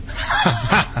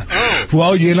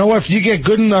 Well, you know, if you get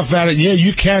good enough at it, yeah,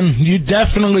 you can. You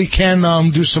definitely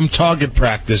can do some target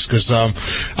practice because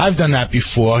I've done that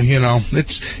before. You know,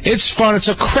 it's fun. It's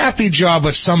a crappy job,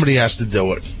 but somebody has to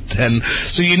do it. And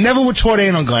so you never were taught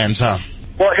anal glands, huh?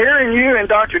 Well, hearing you and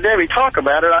Dr. Debbie talk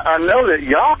about it, I know that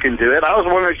y'all can do it. I was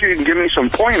wondering if you can give me some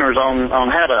pointers on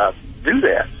how to do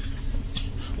that.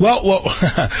 Well,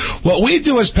 what we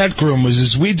do as pet groomers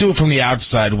is we do it from the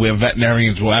outside, where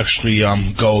veterinarians will actually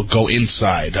go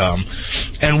inside.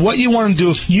 And what you want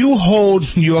to do, you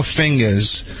hold your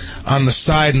fingers on the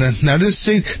side. Now, this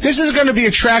is going to be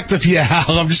attractive, yeah.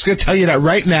 I'm just going to tell you that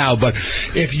right now. But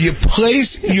if you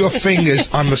place your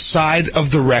fingers on the side of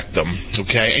the rectum,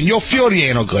 okay, and you'll feel the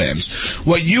anal glands,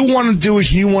 what you want to do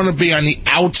is you want to be on the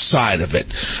outside of it,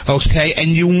 okay,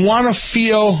 and you want to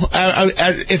feel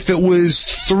if it was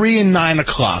 3 and 9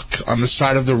 o'clock on the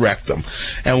side of the rectum.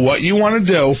 And what you want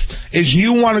to do is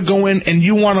you want to go in and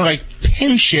you want to like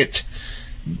pinch it,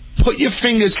 put your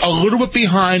fingers a little bit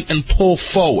behind and pull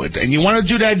forward. And you want to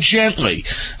do that gently,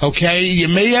 okay? You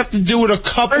may have to do it a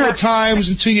couple of times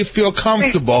until you feel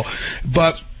comfortable,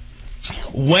 but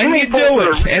when you do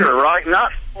it, and right,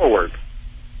 not forward.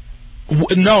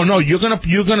 No, you want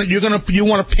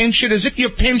to pinch it as if you're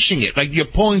pinching it, like you're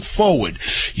pulling forward.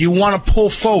 You want to pull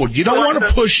forward. You don't want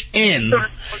to push in,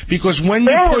 because when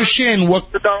you push in, go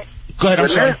ahead, I'm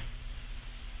sorry.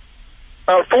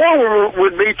 Forward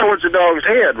would be towards the dog's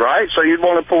head, right? So you'd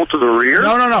want to pull to the rear?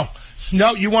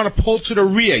 No, you want to pull to the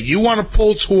rear. You want to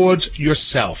pull towards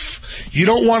yourself. You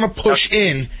don't want to push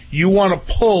in. You want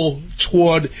to pull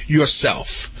toward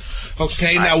yourself.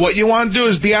 Okay, now what you want to do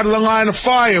is be out of the line of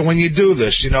fire when you do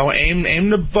this. You know, aim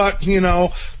the butt, you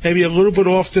know, maybe a little bit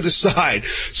off to the side.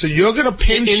 So you're going to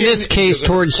pinch in this case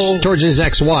towards his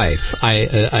ex-wife. I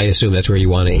assume that's where you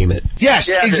want to aim it. Yes,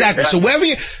 exactly. So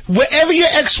wherever your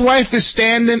ex-wife is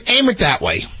standing, aim it that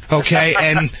way. Okay,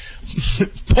 and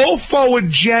pull forward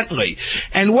gently.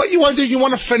 And what you want to do, you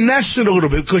want to finesse it a little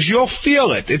bit because you'll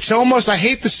feel it. It's almost, I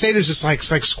hate to say this, it's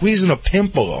like squeezing a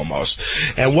pimple almost.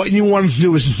 And what you want to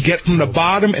do is get from the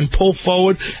bottom and pull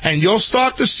forward, and you'll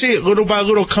start to see it little by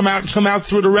little come out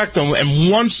through the rectum.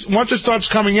 And once it starts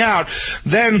coming out,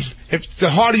 then if the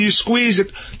harder you squeeze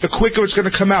it, the quicker it's going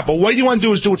to come out. But what you want to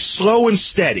do is do it slow and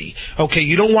steady. Okay,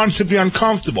 you don't want it to be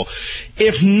uncomfortable.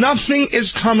 If nothing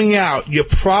is coming out, you're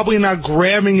probably not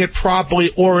grabbing it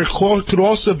properly, or it could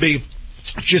also be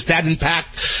just that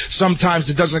impact. Sometimes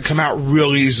it doesn't come out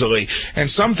real easily, and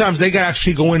sometimes they can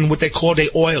actually go in what they call, they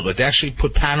oil it. They actually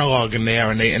put Panalog in there,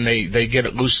 and they get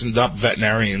it loosened up,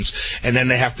 veterinarians, and then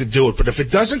they have to do it. But if it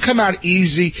doesn't come out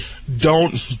easy,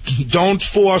 don't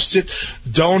force it.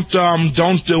 Don't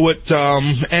do it.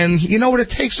 And you know what? It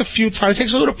takes a few times. It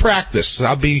takes a little practice.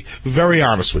 I'll be very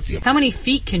honest with you. How many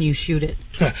feet can you shoot it?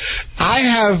 I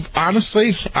have, and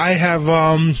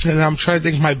I'm trying to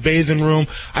think, my bathing room,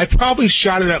 I probably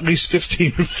shot it at least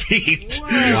 15 feet.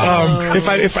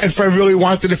 If I really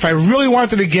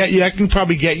wanted to get you, I can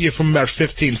probably get you from about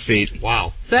 15 feet.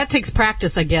 Wow. So that takes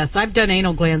practice, I guess. I've done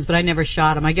anal glands, but I never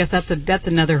shot them. I guess that's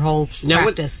another whole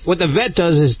practice. What the vet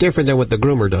does is different than what the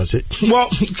groomer does. Well,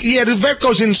 yeah, the vet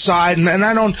goes inside, and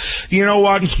I don't, you know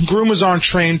what, groomers aren't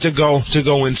trained to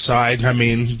go inside. I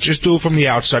mean, just do it from the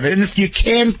outside. And if you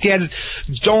can't get it,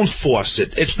 don't force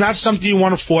it. It's not something you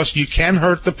want to force. You can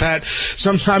hurt the pet.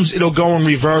 Sometimes it'll go in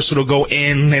reverse. It'll go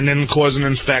in and then cause an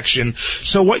infection.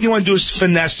 So what you want to do is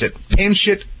finesse it. Pinch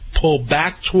it. Pull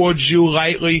back towards you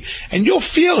lightly, and you'll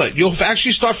feel it. You'll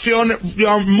actually start feeling it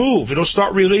move. It'll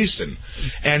start releasing.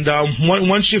 And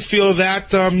once you feel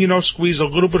that, squeeze a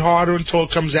little bit harder until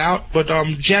it comes out, but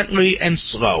gently and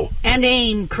slow. And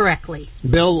aim correctly.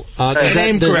 Bill, does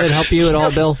that help you at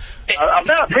all, Bill?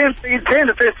 About 10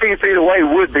 to 15 feet away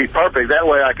would be perfect. That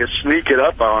way I could sneak it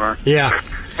up on her. Yeah.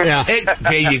 Yeah.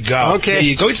 There you go. Okay. There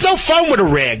you go. It's no fun with a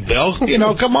rag, Bill.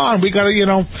 Come on. We gotta,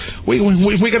 we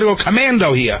gotta go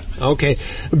commando here. Okay.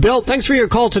 Bill, thanks for your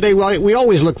call today. We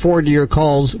always look forward to your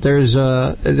calls.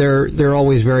 They're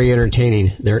always very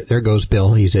entertaining. There goes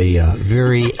Bill. He's a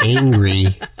very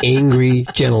angry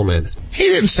gentleman. He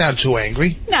didn't sound too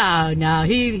angry. No.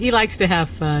 He likes to have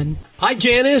fun. Hi,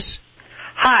 Janice.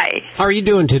 Hi. How are you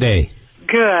doing today?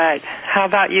 Good. How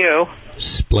about you?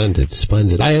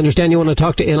 Splendid. I understand you want to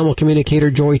talk to animal communicator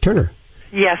Joy Turner.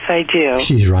 Yes, I do.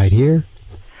 She's right here.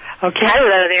 Okay.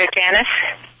 Hello there, Janice.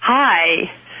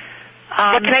 Hi.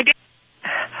 What can I do?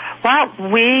 Well,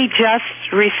 we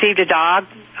just received a dog,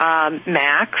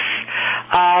 Max,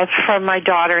 from my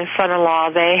daughter and son-in-law.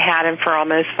 They had him for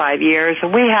almost 5 years,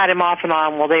 and we had him off and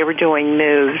on while they were doing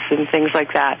moves and things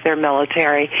like that. They're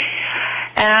military.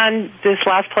 And this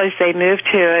last place they moved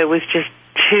to, it was just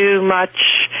too much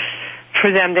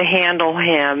for them to handle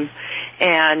him.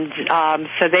 And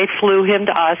so they flew him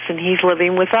to us, and he's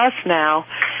living with us now.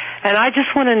 And I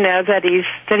just want to know that he's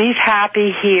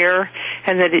happy here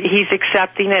and that he's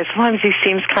accepting it. Sometimes he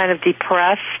seems kind of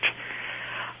depressed.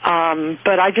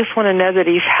 But I just want to know that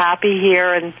he's happy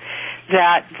here and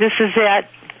that this is it.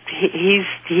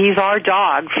 He's our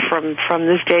dog from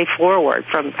this day forward,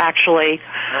 from actually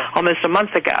almost a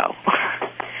month ago.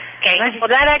 Okay, well,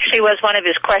 that actually was one of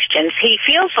his questions. He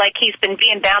feels like he's been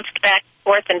being bounced back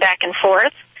and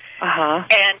forth. Uh-huh.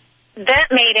 And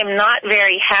that made him not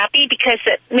very happy because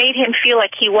it made him feel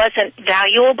like he wasn't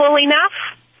valuable enough.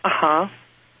 Uh-huh.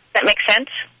 That makes sense?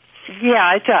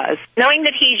 Yeah, it does. Knowing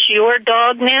that he's your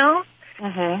dog now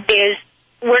is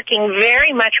working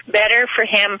very much better for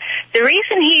him. The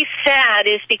reason he's sad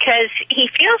is because he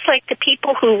feels like the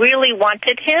people who really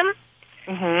wanted him,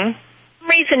 for some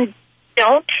reason,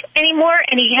 don't anymore,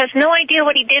 and he has no idea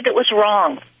what he did that was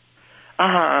wrong.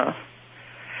 Uh-huh.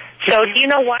 So do you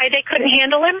know why they couldn't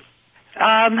handle him?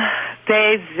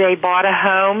 They bought a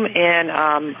home in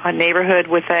a neighborhood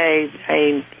with a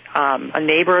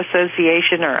neighbor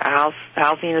association or a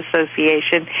housing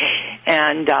association,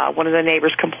 and one of the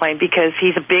neighbors complained because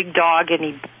he's a big dog and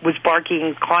he was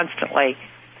barking constantly.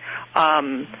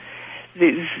 Nothing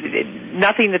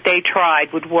that they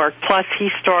tried would work. Plus, he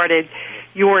started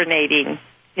urinating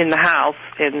in the house,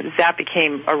 and that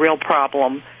became a real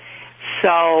problem.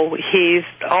 So he's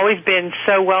always been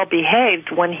so well behaved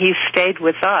when he stayed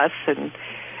with us, and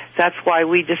that's why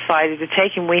we decided to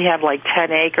take him. We have like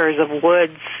 10 acres of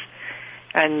woods,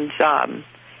 and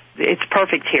it's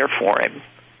perfect here for him.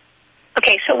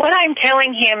 Okay, so what I'm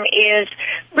telling him is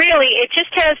really it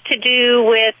just has to do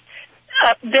with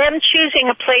them choosing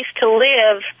a place to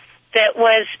live that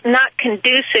was not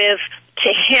conducive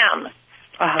to him.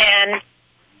 And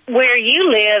where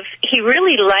you live, he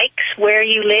really likes where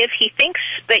you live. He thinks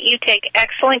that you take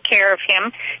excellent care of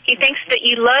him. He thinks that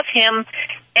you love him,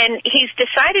 and he's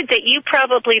decided that you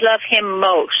probably love him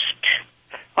most.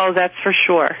 Oh, that's for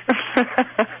sure.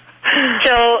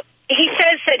 So he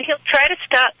says that he'll try to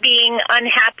stop being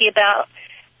unhappy about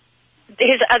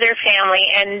his other family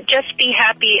and just be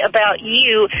happy about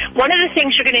you. One of the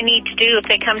things you're going to need to do if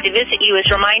they come to visit you is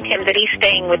remind him that he's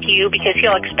staying with you because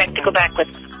he'll expect to go back with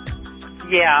you.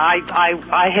 Yeah,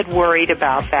 I had worried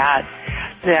about that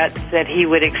he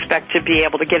would expect to be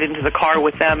able to get into the car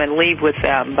with them and leave with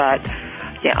them. But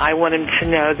yeah, I want him to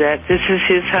know that this is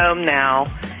his home now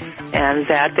and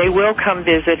that they will come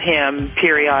visit him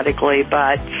periodically.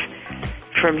 But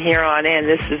from here on in,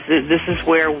 this is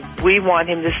where we want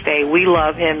him to stay. We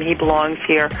love him. He belongs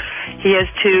here. He has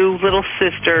 2 little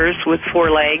sisters with 4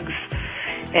 legs,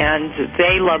 and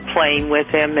they love playing with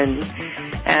him, and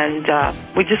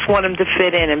we just want him to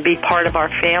fit in and be part of our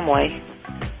family.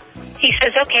 He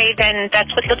says, okay, then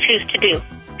that's what he'll choose to do.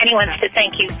 And he wants to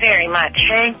thank you very much.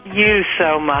 Thank you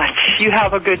so much. You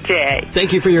have a good day.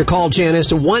 Thank you for your call,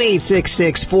 Janice.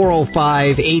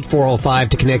 1-866-405-8405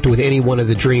 to connect with any one of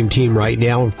the Dream Team right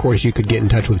now. Of course, you could get in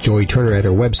touch with Joy Turner at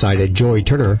her website at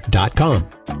joyturner.com.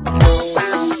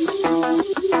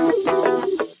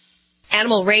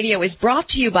 Animal Radio is brought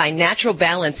to you by Natural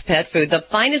Balance Pet Food, the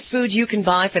finest food you can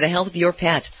buy for the health of your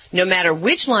pet. No matter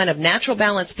which line of Natural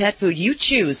Balance Pet Food you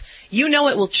choose, you know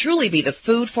it will truly be the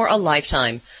food for a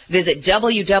lifetime. Visit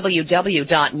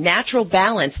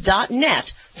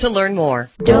www.naturalbalance.net to learn more.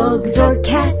 Dogs or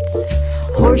cats,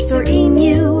 horse or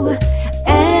emu,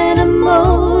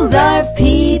 animals are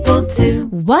people too.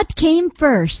 What came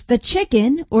first, the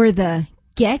chicken or the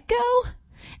gecko?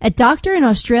 A doctor in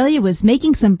Australia was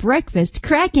making some breakfast,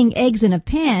 cracking eggs in a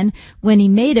pan, when he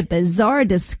made a bizarre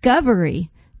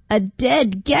discovery. A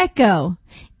dead gecko.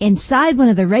 Inside one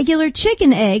of the regular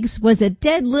chicken eggs was a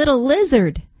dead little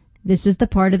lizard. This is the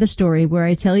part of the story where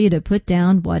I tell you to put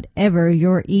down whatever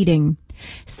you're eating.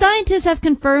 Scientists have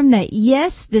confirmed that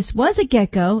yes, this was a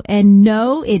gecko, and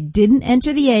no, it didn't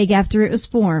enter the egg after it was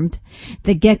formed.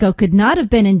 The gecko could not have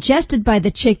been ingested by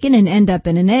the chicken and end up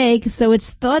in an egg, so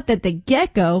it's thought that the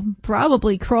gecko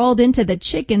probably crawled into the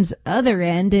chicken's other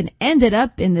end and ended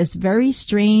up in this very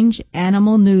strange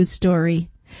animal news story.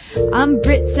 I'm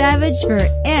Britt Savage for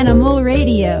Animal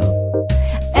Radio.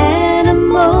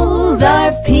 Animals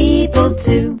are people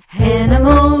too.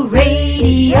 Animal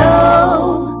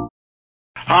Radio.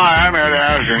 Hi, I'm Ed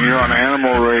Asner. You're on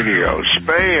Animal Radio.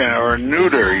 Spay or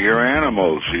neuter your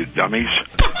animals, you dummies.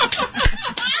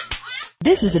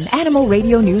 This is an Animal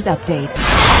Radio News Update.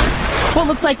 Well, it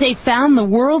looks like they found the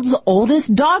world's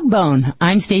oldest dog bone.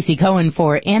 I'm Stacey Cohen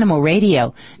for Animal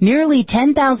Radio. Nearly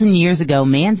 10,000 years ago,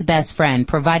 man's best friend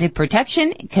provided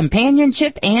protection,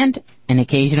 companionship, and an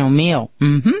occasional meal.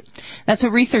 That's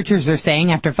what researchers are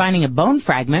saying after finding a bone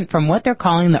fragment from what they're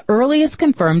calling the earliest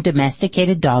confirmed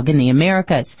domesticated dog in the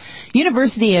Americas.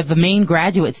 University of Maine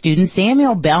graduate student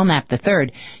Samuel Belknap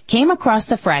III came across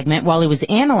the fragment while he was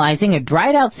analyzing a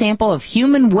dried-out sample of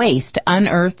human waste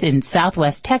unearthed in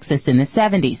southwest Texas in the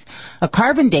 70s. A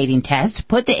carbon dating test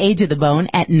put the age of the bone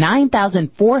at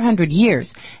 9,400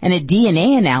 years, and a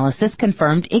DNA analysis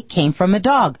confirmed it came from a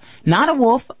dog, not a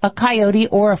wolf, a coyote,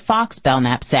 or a fox,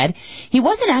 Belknap said. He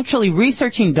wasn't actually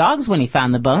researching dogs when he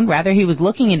found the bone. Rather, he was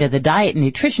looking into the diet and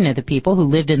nutrition of the people who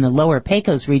lived in the lower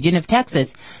Pecos region of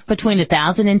Texas between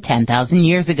 1,000 and 10,000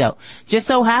 years ago. Just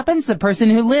so happens the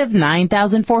person who lived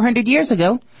 9,400 years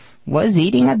ago was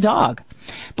eating a dog.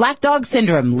 Black dog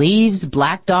syndrome leaves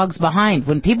black dogs behind.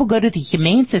 When people go to the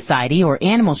Humane Society or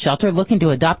animal shelter looking to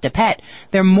adopt a pet,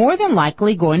 they're more than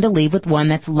likely going to leave with one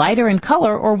that's lighter in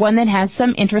color or one that has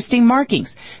some interesting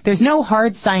markings. There's no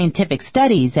hard scientific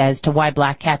studies as to why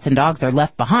black cats and dogs are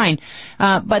left behind,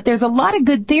 but there's a lot of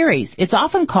good theories. It's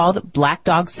often called black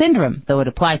dog syndrome, though it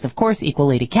applies, of course,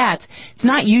 equally to cats. It's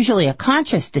not usually a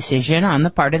conscious decision on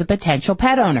the part of the potential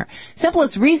pet owner.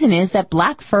 Simplest reason is that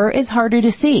black fur is harder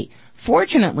to see.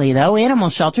 Fortunately, though, animal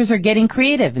shelters are getting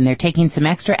creative, and they're taking some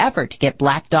extra effort to get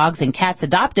black dogs and cats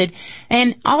adopted,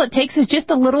 and all it takes is just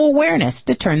a little awareness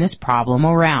to turn this problem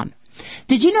around.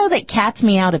 Did you know that cats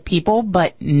meow to people,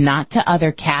 but not to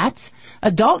other cats?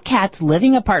 Adult cats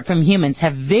living apart from humans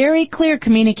have very clear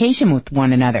communication with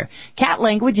one another. Cat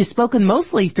language is spoken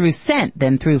mostly through scent,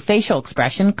 then through facial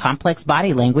expression, complex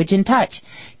body language, and touch.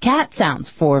 Cat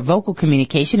sounds for vocal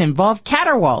communication involve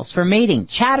caterwauls for mating,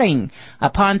 chattering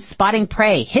upon spotting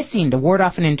prey, hissing to ward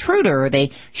off an intruder, or they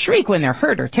shriek when they're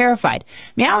hurt or terrified.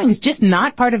 Meowing is just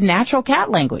not part of natural cat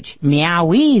language.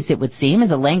 Meowese, it would seem, is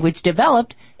a language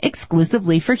developed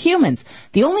exclusively for humans.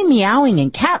 The only meowing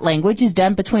in cat language is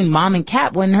done between mom and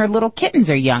cat when her little kittens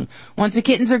are young. Once the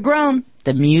kittens are grown,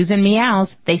 the mews and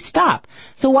meows, they stop.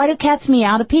 So why do cats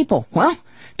meow to people? Well,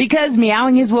 because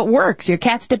meowing is what works. Your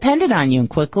cat's dependent on you and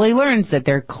quickly learns that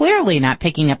they're clearly not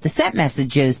picking up the scent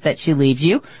messages that she leaves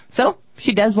you, so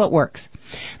she does what works.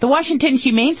 The Washington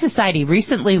Humane Society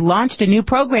recently launched a new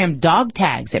program, Dog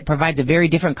Tags. It provides a very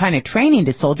different kind of training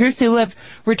to soldiers who have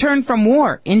returned from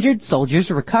war. Injured soldiers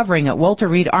recovering at Walter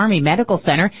Reed Army Medical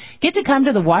Center get to come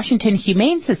to the Washington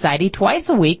Humane Society twice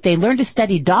a week. They learn to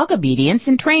study dog obedience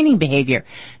and training behavior.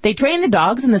 They train the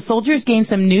dogs, and the soldiers gain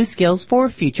some new skills for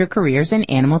future careers in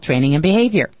animal training and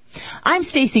behavior. I'm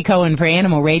Stacey Cohen for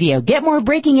Animal Radio. Get more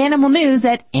breaking animal news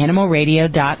at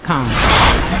animalradio.com.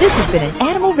 This has been an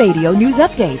Animal Radio News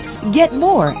Update. Get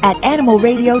more at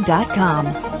animalradio.com.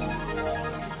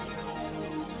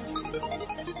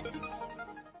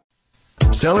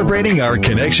 Celebrating our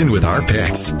connection with our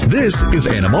pets. This is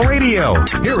Animal Radio.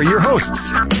 Here are your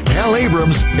hosts, Hal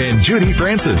Abrams and Judy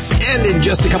Francis. And in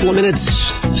just a couple of minutes,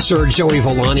 Sir Joey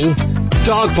Villani,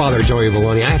 dog father Joey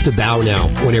Villani. I have to bow now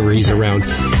whenever he's around.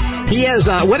 He has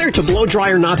whether to blow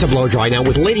dry or not to blow dry. Now,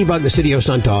 with Ladybug, the studio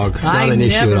stunt dog, not an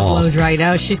issue at all. I never blow dry.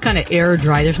 No, she's kind of air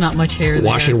dry. There's not much hair there.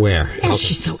 Wash and wear. Yeah,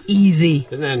 she's so easy.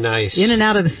 Isn't that nice? In and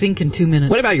out of the sink in 2 minutes.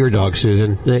 What about your dog,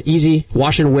 Susan? Easy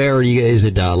wash and wear, or is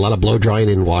it a lot of blow drying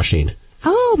and washing?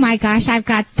 Oh my gosh, I've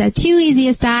got the two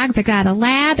easiest dogs. I've got a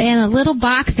lab and a little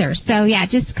boxer. So yeah,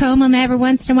 just comb them every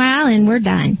once in a while and we're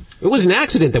done. It was an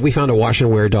accident that we found a wash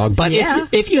and wear dog. But yeah.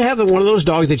 if you have one of those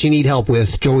dogs that you need help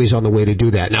with, Joey's on the way to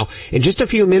do that. Now, in just a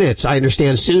few minutes, I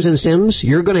understand, Susan Sims,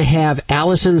 you're going to have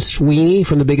Allison Sweeney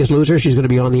from The Biggest Loser. She's going to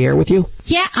be on the air with you.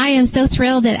 Yeah, I am so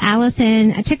thrilled that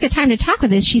Allison took the time to talk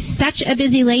with us. She's such a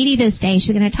busy lady this day.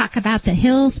 She's going to talk about the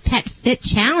Hills Pet Fit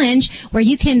Challenge, where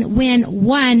you can win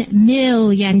 $1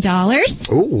 million.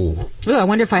 Ooh. Ooh, I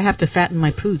wonder if I have to fatten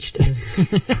my pooch too.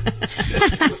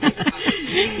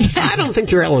 I don't think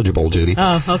you're eligible, Judy.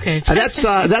 Oh, okay. That's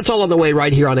all on the way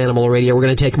right here on Animal Radio. We're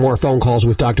going to take more phone calls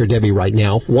with Dr. Debbie right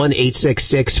now.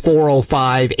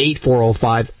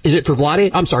 1-866-405-8405. Is it for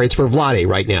Vlade? I'm sorry, it's for Vlade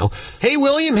right now. Hey,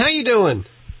 William, how you doing?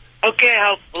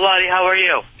 Okay, Vlade, how are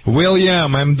you?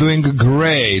 William, I'm doing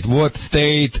great. What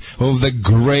state of the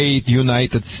great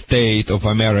United States of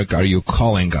America are you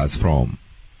calling us from?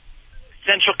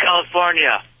 Central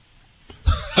California.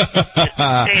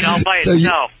 State all by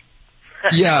itself.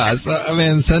 Yes, I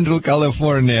mean, Central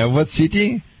California. What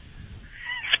city?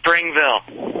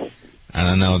 Springville. I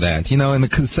don't know that. In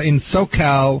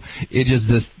SoCal, it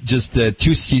just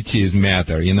two cities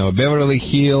matter. Beverly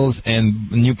Hills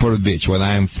and Newport Beach, where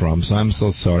I'm from. So I'm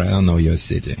so sorry. I don't know your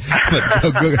city. But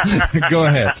go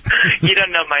ahead. You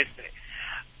don't know my city.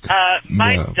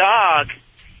 My dog,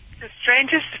 the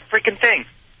strangest freaking thing.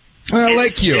 Well,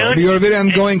 like you. You're a very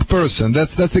ongoing person.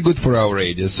 That's a good for our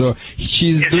radio. So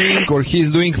he's doing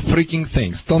freaking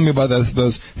things. Tell me about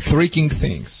those freaking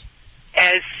things.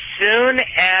 As soon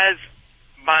as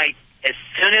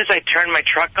I turn my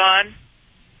truck on,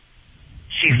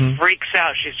 she freaks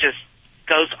out. She just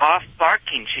goes off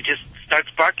barking. She just starts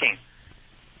barking.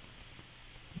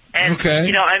 And,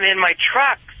 I'm in my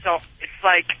truck, so it's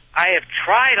like I have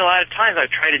tried a lot of times. I've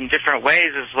tried it in different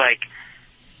ways. It's like,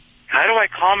 how do I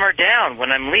calm her down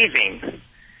when I'm leaving?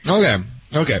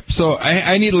 Okay. So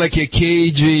I need like a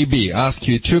KGB. Ask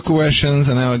you 2 questions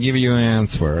and I'll give you an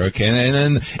answer. Okay. And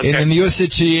then in your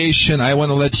situation, I want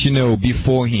to let you know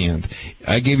beforehand.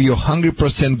 I give you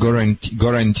 100%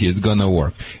 guarantee it's gonna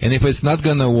work. And if it's not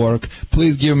gonna work,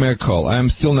 please give me a call. I'm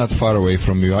still not far away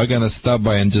from you. I'm gonna stop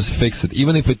by and just fix it,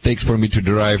 even if it takes for me to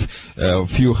drive a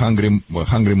few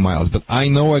hungry miles. But I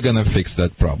know I'm gonna fix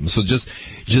that problem. So just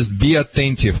be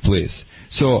attentive, please.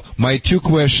 So my 2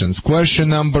 questions. Question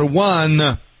number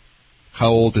 1: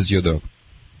 how old is your dog?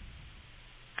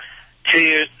 2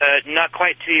 years, not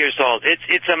quite 2 years old.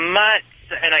 It's a mutt,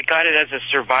 and I got it as a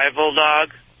survival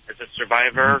dog, as a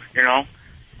survivor,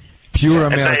 Pure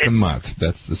American mutt.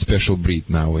 That's the special breed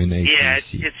now in ATC. Yeah,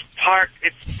 it's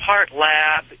part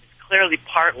lab. It's clearly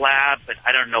part lab, but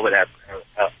I don't know what else.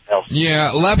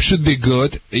 Yeah, lab should be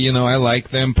good. I like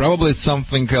them. Probably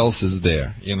something else is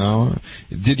there. If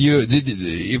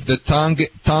the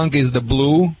tongue is the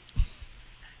blue?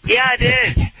 Yeah, I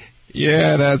did.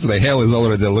 Yeah, that's the hell is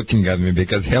already looking at me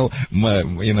because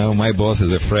my boss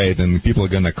is afraid and people are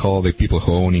gonna call the people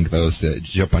who owning those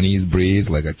Japanese breeds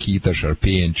like Akita,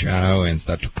 Sharpei, and Chow and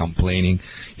start complaining.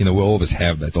 We always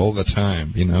have that all the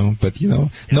time, But,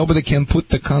 nobody can put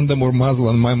the condom or muzzle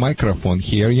on my microphone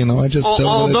here, I just...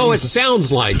 Although it sounds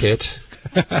like it.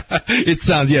 It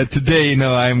sounds, today,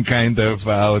 I'm kind of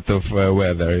out of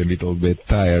weather, a little bit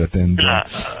tired,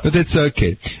 but it's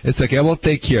okay. It's okay. I will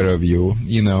take care of you,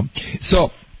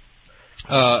 So,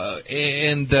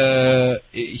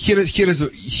 here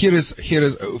is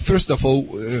first of all,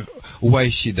 why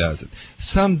she does it.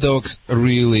 Some dogs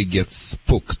really get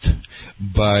spooked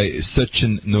by such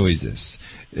noises.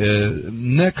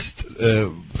 Next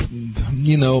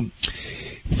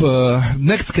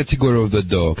category of the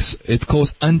dogs, it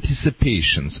calls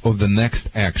anticipations of the next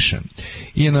action.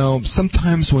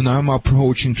 Sometimes when I'm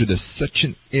approaching to such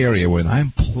an area when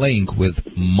I'm playing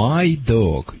with my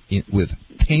dog with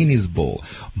tennis ball,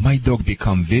 my dog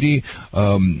become very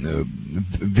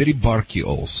barky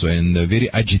also and very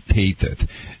agitated.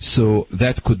 So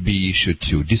that could be issue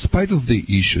too. Despite of the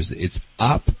issues, it's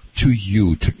up to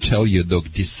you to tell your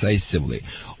dog decisively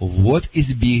what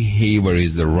is behavior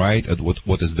is the right and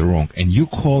what is the wrong. And you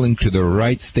calling to the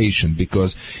right station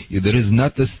because there is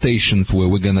not the stations where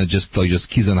we're going to just tell you just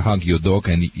kiss and hug your dog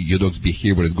and your dog's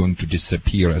behavior is going to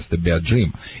disappear as the bad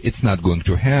dream. It's not going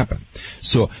to happen.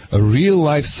 So a real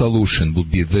life solution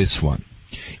would be this one.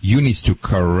 You need to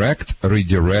correct,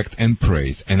 redirect, and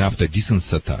praise, and after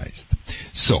desensitized.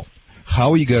 So,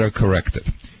 how you gotta correct it?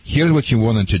 Here's what you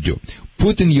wanted to do.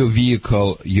 Put in your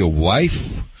vehicle your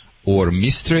wife or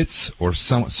mistress or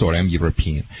I'm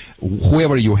European.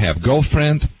 Whoever you have,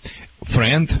 girlfriend,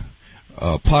 friend,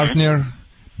 partner,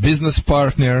 business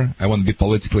partner. I want to be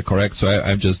politically correct, so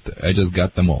I just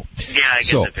got them all. Yeah, I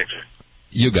get the picture.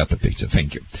 You got the picture,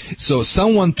 thank you. So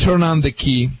someone turn on the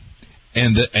key,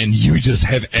 and you just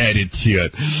have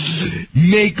attitude.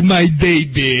 Make my day,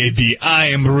 baby. I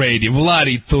am ready.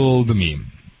 Vladi told me.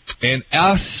 And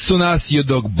as soon as your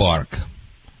dog bark,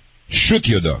 shoot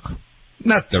your dog.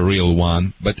 Not the real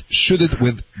one, but shoot it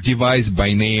with device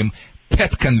by name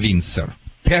Pet Convincer.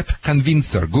 Pet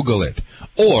Convincer, Google it.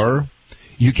 Or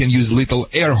you can use little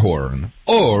air horn.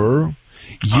 Or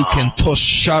you can toss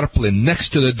sharply next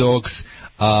to the dog's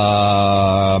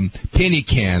penny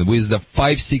can with the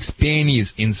 5-6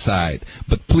 pennies inside,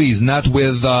 but please not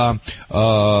with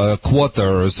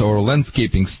quarters or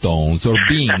landscaping stones or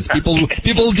beans.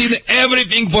 People did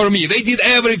everything for me. They did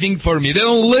everything for me. They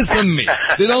don't listen me.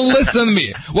 They don't listen to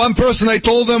me. One person, I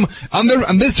told them on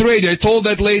this radio, I told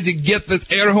that lady get this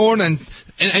air horn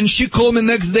and she called me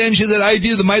next day and she said, I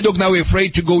did. My dog now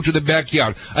afraid to go to the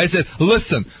backyard. I said,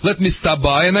 listen, let me stop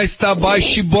by. And I stopped by.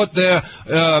 She bought the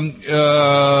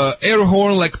air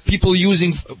horn like people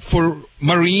using for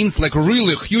Marines, like a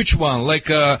really huge one,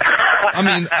 like I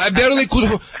mean, I barely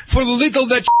could, for little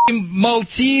that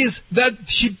Maltese, that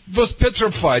she was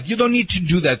petrified. You don't need to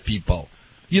do that, people.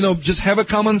 Just have a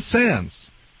common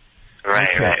sense.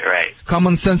 Right.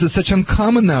 Common sense is such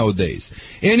uncommon nowadays.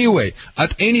 Anyway,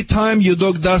 at any time your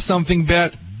dog does something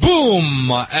bad,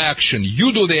 boom, action.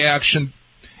 You do the action,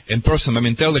 and person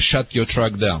momentarily shut your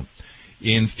truck down.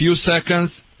 In few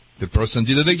seconds, the person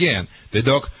did it again. The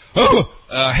dog,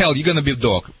 hell, you're gonna be a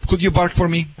dog. Could you bark for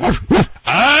me?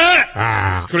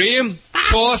 Scream,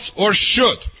 pause, or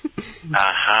shoot.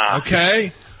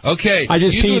 Okay. I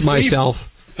just peed myself.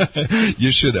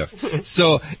 You should have.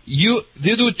 So you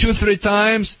do 2-3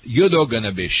 times, your dog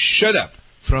gonna be shut up.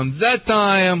 From that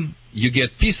time, you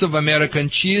get piece of American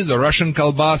cheese or Russian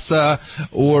kielbasa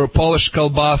or Polish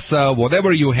kielbasa,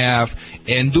 whatever you have,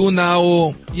 and do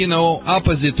now,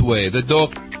 opposite way. The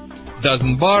dog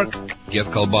doesn't bark, get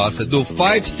kielbasa. Do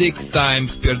 5-6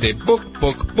 times per day. Book.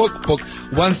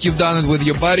 Once you've done it with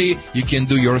your buddy, you can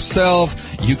do yourself.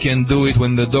 You can do it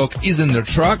when the dog is in the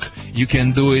truck. You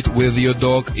can do it with your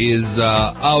dog is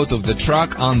out of the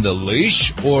truck on the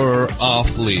leash or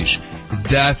off leash.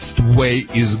 That's the way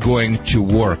is going to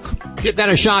work. Give that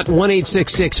a shot.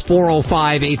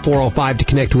 1-866-405-8405 to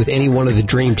connect with any one of the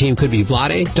Dream Team. Could be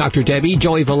Vlade, Dr. Debbie,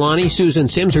 Joey Villani, Susan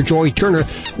Sims, or Joy Turner.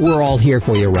 We're all here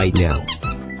for you right now.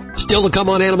 Still to come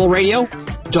on Animal Radio,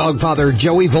 dog father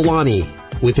Joey Villani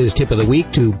with his tip of the week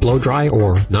to blow dry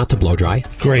or not to blow dry.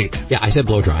 Great. Yeah, I said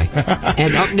blow dry.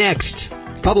 And up next,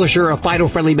 publisher of Fido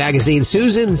Friendly magazine,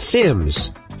 Susan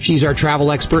Sims. She's our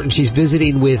travel expert, and she's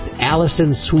visiting with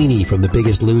Allison Sweeney from The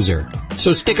Biggest Loser.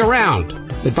 So stick around.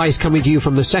 Advice coming to you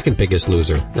from the second biggest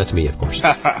loser. That's me, of course.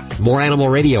 More Animal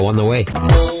Radio on the way.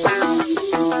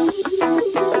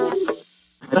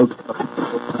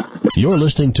 You're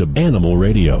listening to Animal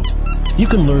Radio. You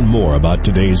can learn more about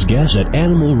today's guest at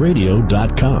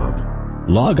animalradio.com.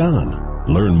 Log on.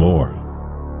 Learn more.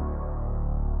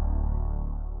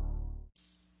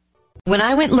 When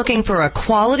I went looking for a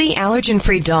quality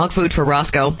allergen-free dog food for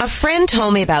Roscoe, a friend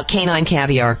told me about Canine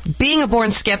Caviar. Being a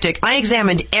born skeptic, I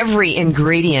examined every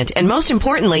ingredient and most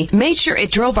importantly, made sure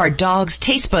it drove our dog's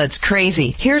taste buds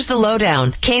crazy. Here's the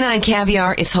lowdown. Canine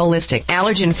Caviar is holistic,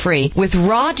 allergen-free, with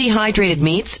raw dehydrated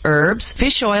meats, herbs,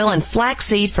 fish oil, and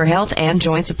flaxseed for health and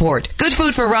joint support. Good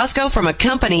food for Roscoe from a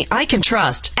company I can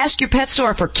trust. Ask your pet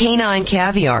store for Canine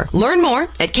Caviar. Learn more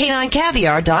at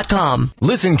caninecaviar.com.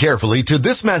 Listen carefully to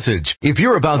this message. If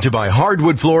you're about to buy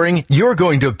hardwood flooring, you're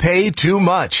going to pay too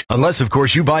much. Unless, of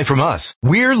course, you buy from us.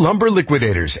 We're Lumber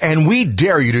Liquidators, and we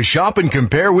dare you to shop and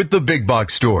compare with the big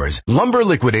box stores. Lumber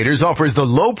Liquidators offers the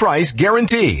low price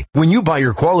guarantee. When you buy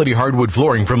your quality hardwood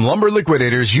flooring from Lumber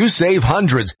Liquidators, you save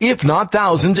hundreds, if not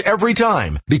thousands, every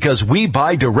time. Because we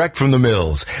buy direct from the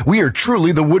mills. We are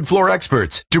truly the wood floor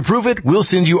experts. To prove it, we'll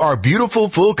send you our beautiful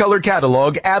full-color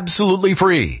catalog absolutely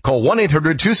free. Call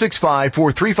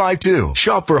 1-800-265-4352.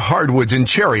 Shop for hardwoods in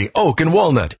cherry, oak, and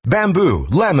walnut, bamboo,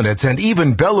 laminates, and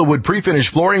even Bellawood pre-finished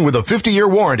flooring with a 50-year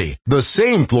warranty. The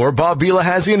same floor Bob Vila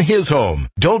has in his home.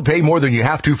 Don't pay more than you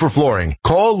have to for flooring.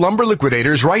 Call Lumber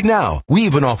Liquidators right now. We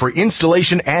even offer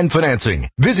installation and financing.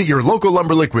 Visit your local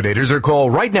Lumber Liquidators or call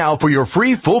right now for your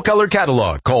free full-color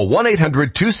catalog. Call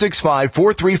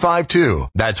 1-800-265-4352.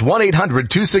 That's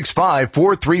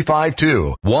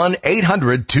 1-800-265-4352.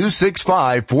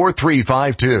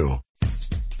 1-800-265-4352.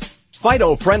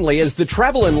 Fido Friendly is the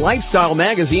travel and lifestyle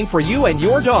magazine for you and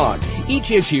your dog.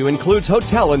 Each issue includes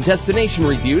hotel and destination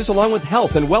reviews along with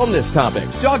health and wellness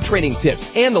topics, dog training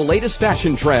tips, and the latest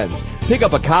fashion trends. Pick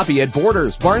up a copy at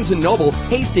Borders, Barnes & Noble,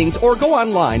 Hastings, or go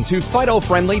online to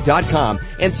FidoFriendly.com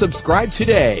and subscribe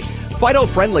today. Fido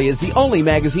Friendly is the only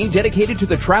magazine dedicated to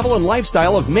the travel and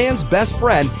lifestyle of man's best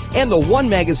friend and the one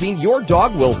magazine your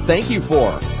dog will thank you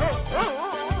for.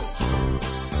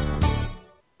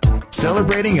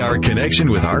 Celebrating our connection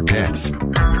with our pets.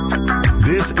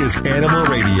 This is Animal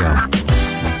Radio.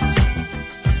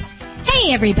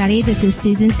 Hey everybody, this is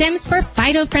Susan Sims for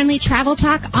Fido Friendly Travel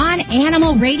Talk on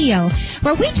Animal Radio,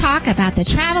 where we talk about the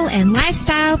travel and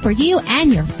lifestyle for you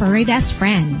and your furry best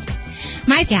friend.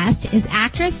 My guest is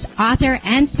actress, author,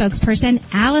 and spokesperson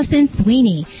Allison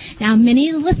Sweeney. Now,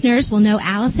 many listeners will know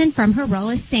Allison from her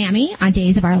role as Sammy on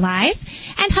Days of Our Lives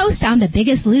and host on The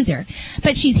Biggest Loser.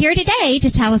 But she's here today to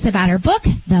tell us about her book,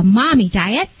 The Mommy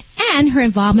Diet, and her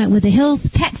involvement with the Hills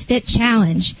Pet Fit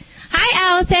Challenge. Hi,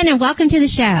 Allison, and welcome to the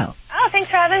show. Oh, thanks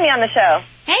for having me on the show.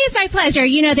 Hey, it's my pleasure.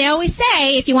 You know, they always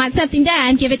say if you want something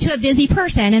done, give it to a busy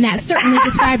person, and that certainly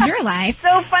describes your life.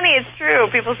 So funny, it's true.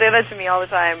 People say that to me all the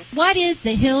time. What is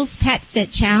the Hills Pet Fit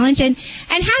Challenge, and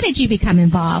how did you become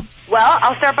involved? Well,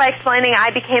 I'll start by explaining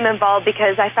I became involved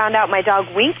because I found out my dog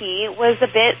Winky was a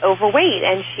bit overweight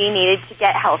and she needed to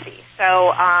get healthy.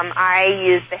 So I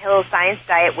used the Hill's Science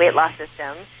Diet weight loss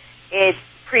system. It's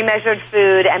pre-measured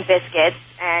food and biscuits,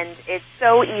 and it's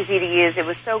so easy to use. It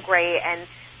was so great and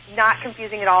not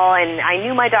confusing at all, and I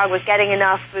knew my dog was getting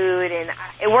enough food, and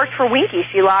it worked for Winky.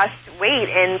 She lost weight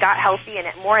and got healthy and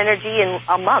had more energy in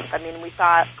a month. I mean, we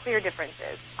saw clear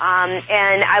differences.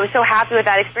 And I was so happy with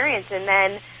that experience, and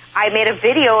then I made a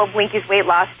video of Winky's weight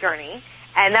loss journey,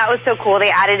 and that was so cool.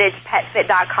 They added it to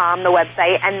petfit.com, the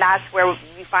website, and that's where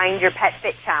you find your Pet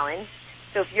Fit Challenge.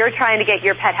 So if you're trying to get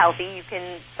your pet healthy, you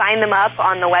can sign them up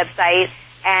on the website,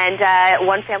 and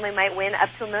one family might win up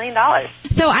to $1 million.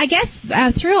 So I guess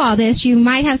through all this, you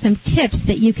might have some tips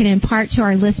that you can impart to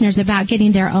our listeners about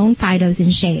getting their own Fidos in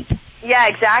shape. Yeah,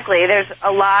 exactly. There's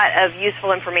a lot of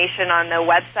useful information on the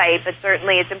website, but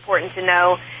certainly it's important to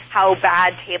know how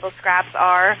bad table scraps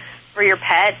are for your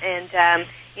pet. And, I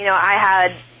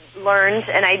had learned,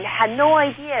 and I had no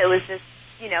idea it was this,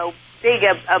 big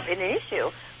of an issue.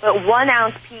 But 1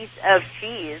 ounce piece of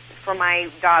cheese for my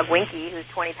dog Winky, who's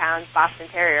 20 pounds, Boston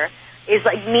Terrier, is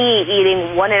like me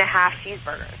eating 1.5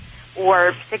 cheeseburgers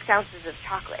or 6 ounces of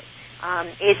chocolate.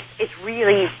 It's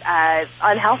really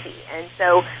unhealthy, and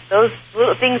so those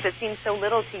little things that seem so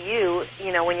little to you,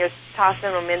 when you're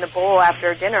tossing them in the bowl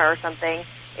after dinner or something,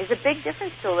 is a big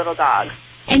difference to a little dog.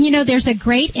 And there's a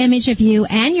great image of you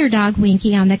and your dog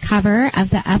Winky on the cover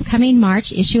of the upcoming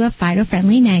March issue of Fido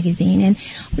Friendly magazine. And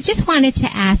we just wanted to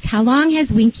ask, how long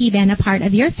has Winky been a part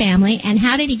of your family, and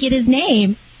how did he get his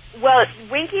name? Well,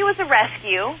 Winky was a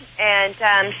rescue, and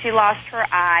she lost her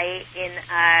eye in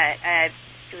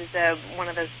she was one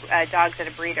of those dogs at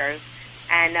a breeder's,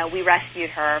 and we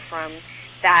rescued her from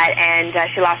that, and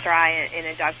she lost her eye in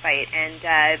a dog fight, and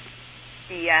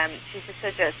she's just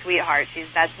such a sweetheart.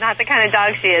 That's not the kind of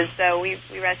dog she is, so we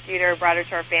rescued her, brought her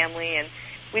to our family, and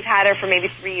we've had her for maybe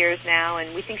 3 years now,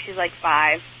 and we think she's like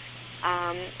 5.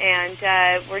 And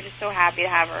we're just so happy to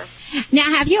have her. Now,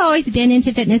 have you always been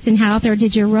into fitness and health, or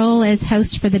did your role as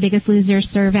host for The Biggest Loser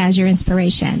serve as your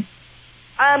inspiration?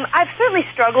 I've certainly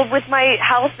struggled with my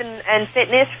health and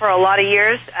fitness for a lot of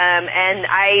years, and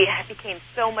I became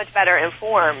so much better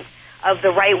informed of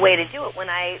the right way to do it when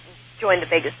I joined The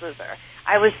Biggest Loser.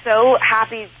 I was so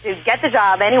happy to get the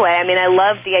job anyway. I mean, I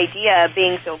love the idea of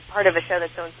being so part of a show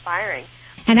that's so inspiring.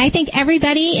 And I think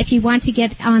everybody, if you want to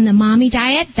get on the mommy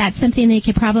diet, that's something they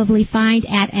could probably find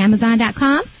at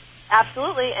Amazon.com.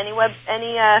 Absolutely. Any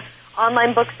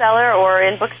online bookseller or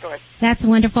in bookstores. That's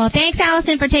wonderful. Thanks,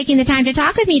 Allison, for taking the time to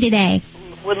talk with me today.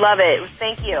 Would love it.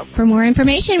 Thank you. For more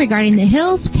information regarding the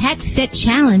Hills Pet Fit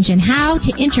Challenge and how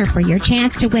to enter for your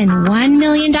chance to win $1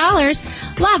 million,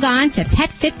 log on to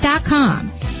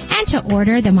petfit.com. And to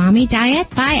order the Mommy Diet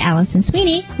by Allison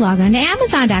Sweeney, log on to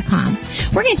Amazon.com.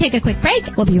 We're going to take a quick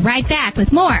break. We'll be right back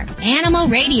with more Animal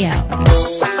Radio.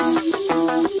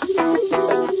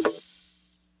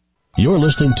 You're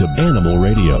listening to Animal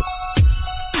Radio.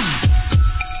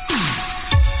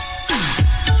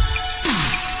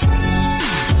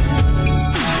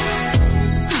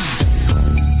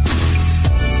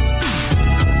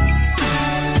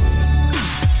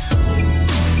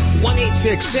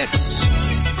 Six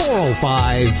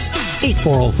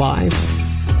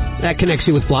 405-8405. That connects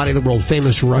you with Vladi, the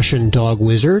world-famous Russian dog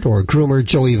wizard, or groomer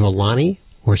Joey Villani,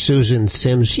 or Susan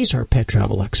Sims. She's our pet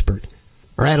travel expert.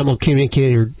 Our animal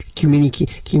communicator, animal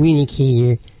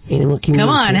communicator. Come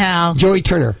on, Hal. Joey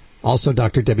Turner. Also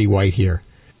Dr. Debbie White here.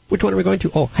 Which one are we going to?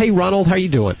 Oh, hey, Ronald, how you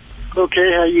doing?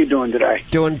 Okay, how you doing today?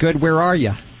 Doing good. Where are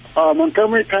you?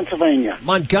 Montgomery, Pennsylvania.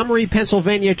 Montgomery,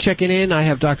 Pennsylvania, checking in. I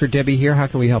have Dr. Debbie here. How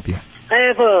can we help you? I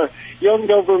have a young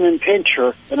Doberman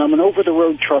Pinscher, and I'm an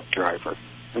over-the-road truck driver.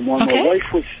 And while my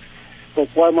wife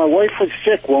was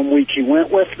sick one week, he went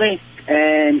with me,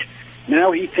 and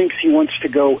now he thinks he wants to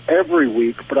go every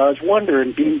week. But I was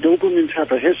wondering, being Dobermans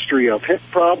have a history of hip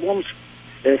problems,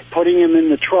 if putting him in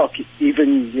the truck,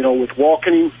 even with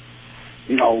walking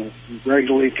him,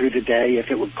 regularly through the day, if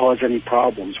it would cause any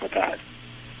problems with that.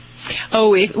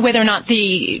 Oh, whether or not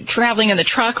the traveling in the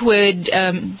truck would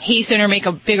hasten or make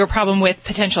a bigger problem with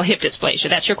potential hip dysplasia.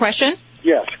 That's your question?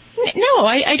 Yes. No,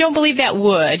 I don't believe that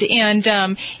would. And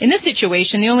in this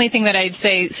situation, the only thing that I'd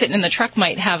say sitting in the truck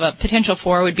might have a potential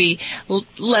for would be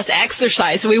less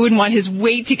exercise. So we wouldn't want his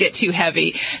weight to get too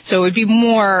heavy. So it would be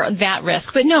more that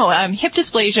risk. But no, hip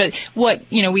dysplasia, what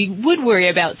we would worry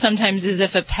about sometimes is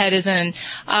if a pet is in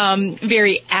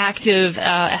very active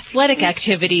athletic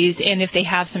activities, and if they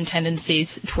have some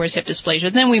tendencies towards hip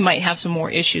dysplasia, then we might have some more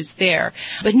issues there.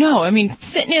 But no,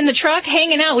 sitting in the truck,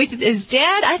 hanging out with his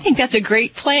dad, I think that's a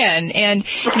great plan. can. And,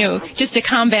 just to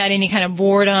combat any kind of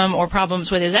boredom or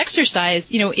problems with his exercise,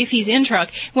 if he's in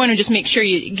truck, you want to just make sure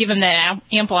you give him that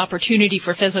ample opportunity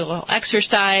for physical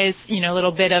exercise, a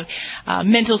little bit of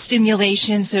mental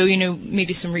stimulation. So,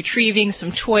 maybe some retrieving,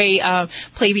 some toy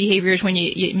play behaviors when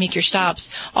you make your stops.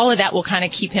 All of that will kind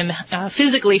of keep him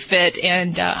physically fit,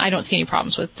 and I don't see any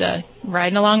problems with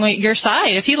riding along with your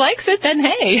side. If he likes it, then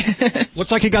hey.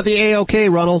 Looks like you got the A-OK,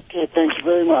 Ronald. Okay, thanks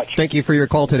very much. Thank you for your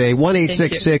call today.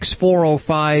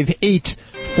 1-866-405-8405.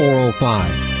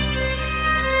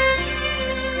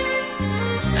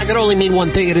 That can only mean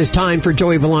one thing. It is time for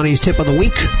Joey Villani's Tip of the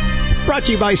Week. Brought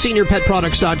to you by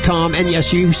SeniorPetProducts.com. And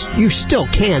yes, you still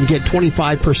can get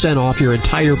 25% off your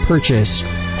entire purchase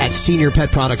at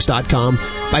SeniorPetProducts.com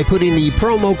by putting the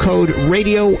promo code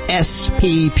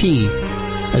RADIO-SPP.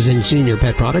 As in Senior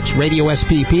Pet Products, Radio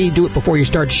SPP. Do it before you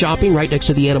start shopping, right next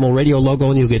to the Animal Radio logo,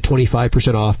 and you'll get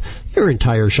 25% off your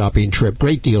entire shopping trip.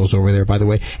 Great deals over there, by the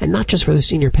way. And not just for the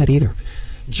senior pet either.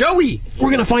 Joey, we're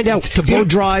going to find out to blow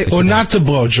dry or not to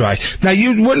blow dry. Now,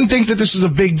 you wouldn't think that this is a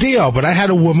big deal, but I had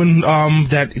a woman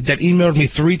that emailed me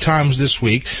 3 times this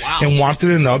week and wanted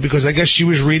to know, because I guess she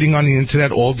was reading on the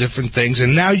internet all different things,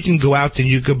 and now you can go out and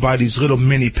you could buy these little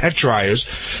mini pet dryers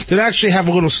that actually have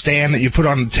a little stand that you put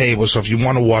on the table, so if you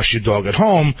want to wash your dog at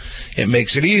home, it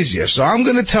makes it easier. So I'm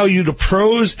going to tell you the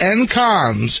pros and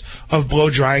cons of blow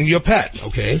drying your pet.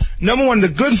 Okay. Number one, the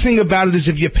good thing about it is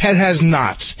if your pet has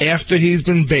knots after he's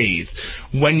been bathed,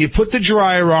 when you put the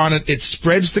dryer on it, it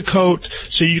spreads the coat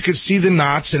so you can see the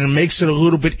knots, and it makes it a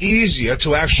little bit easier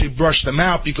to actually brush them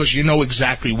out because you know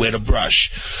exactly where to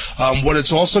brush. What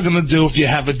it's also going to do, if you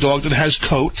have a dog that has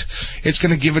coat, it's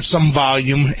going to give it some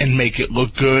volume and make it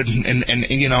look good and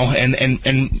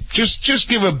just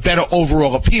give a better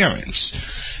overall appearance.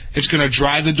 It's going to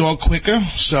dry the dog quicker,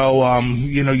 so,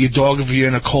 your dog, if you're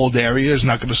in a cold area, is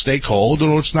not going to stay cold,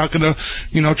 or it's not going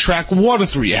to, track water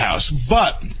through your house.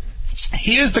 But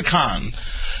here's the con.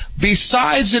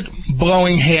 Besides it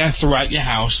blowing hair throughout your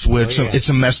house, where it's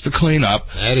a mess to clean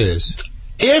up. That is.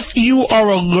 If you are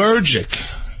allergic,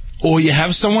 or you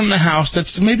have someone in the house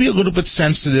that's maybe a little bit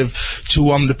sensitive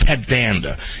to the pet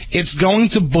dander, it's going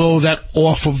to blow that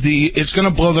off of the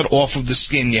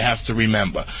skin, you have to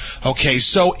remember. Okay,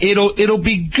 so it'll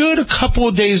be good a couple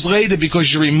of days later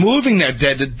because you're removing that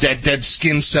dead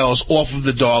skin cells off of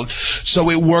the dog,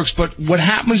 so it works. But what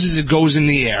happens is it goes in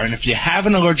the air, and if you have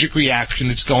an allergic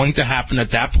reaction, it's going to happen at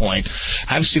that point.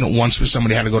 I've seen it once where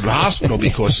somebody had to go to the hospital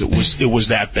because it was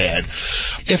that bad.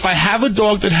 If I have a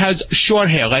dog that has short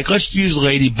hair, like let's use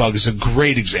Ladybug as a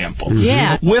great example.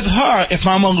 Yeah. With her, if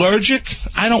I'm allergic,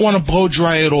 I don't want to blow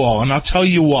dry at all, and I'll tell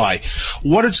you why.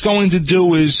 What it's going to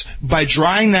do is, by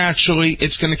drying naturally,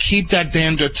 it's going to keep that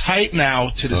dander tight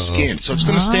now to the skin. So it's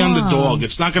going to stay on the dog.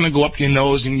 It's not going to go up your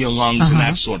nose and your lungs and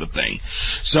that sort of thing.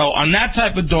 So on that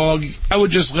type of dog, I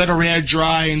would just let her air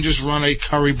dry and just run a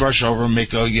curry brush over and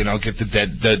make her, get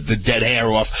the dead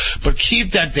hair off. But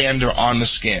keep that dander on the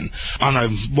skin. On a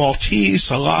Maltese,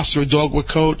 a Lhasa, a dog with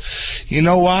coat, you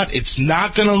know what? It's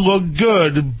not going to look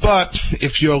good, but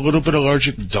if you're a little bit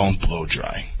allergic, don't blow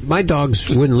dry. My dogs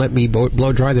wouldn't let me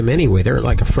blow dry them anyway. They're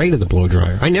like afraid of the blow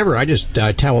dryer. I just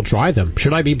towel dry them.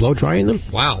 Should I be blow drying them?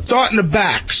 Wow. Start in the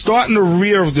back, start in the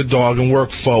rear of the dog and work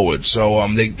forward, so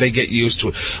they get used to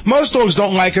it. Most dogs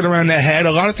don't like it around their head.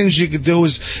 A lot of things you could do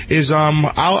is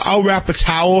I'll wrap a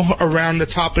towel around the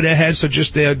top of their head so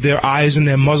just their eyes and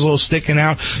their muzzle are sticking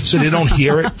out so they don't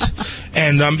hear it.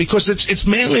 And because it's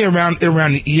mainly around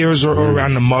the ears or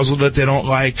around the muzzle that they don't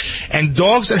like. And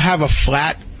dogs that have a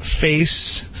flat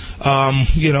face,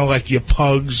 like your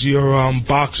pugs, your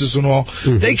boxers and all,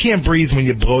 they can't breathe when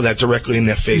you blow that directly in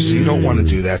their face. So you don't want to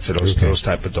do that to those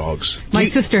type of dogs. My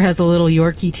sister has a little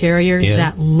Yorkie Terrier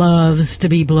that loves to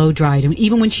be blow dried. And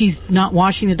even when she's not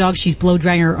washing the dog, she's blow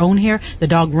drying her own hair. The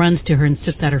dog runs to her and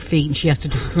sits at her feet, and she has to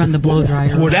just run the blow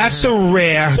dryer. Well, that's a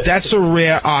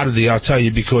rare oddity, I'll tell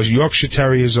you, because Yorkshire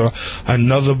Terriers are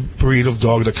another breed of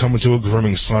dog that come into a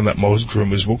grooming salon that most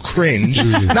groomers will cringe.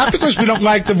 Not because we don't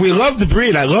like them. We love the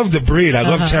breed. I love the breed. I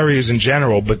love terriers in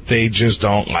general, but they just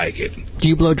don't like it. Do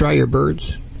you blow dry your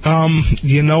birds?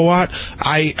 You know what?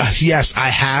 Yes, I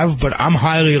have, but I'm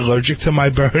highly allergic to my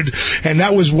bird, and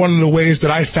that was one of the ways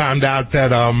that I found out that,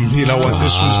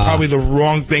 this was probably the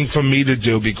wrong thing for me to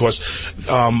do, because,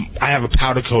 I have a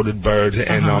powder-coated bird,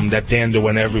 and, that dander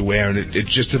went everywhere, and it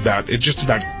just about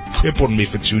crippled me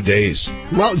for 2 days.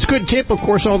 Well, it's a good tip. Of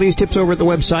course, all these tips over at the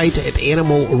website at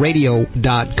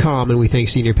animalradio.com, and we thank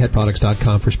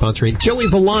SeniorPetProducts.com for sponsoring Joey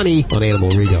Villani on Animal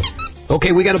Radio.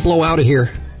 Okay, we got to blow out of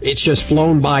here. It's just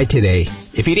flown by today.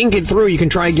 If you didn't get through, you can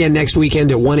try again next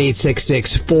weekend at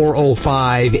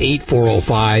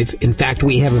 1-866-405-8405. In fact,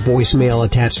 we have a voicemail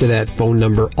attached to that phone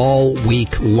number all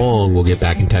week long. We'll get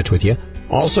back in touch with you.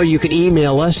 Also, you can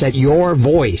email us at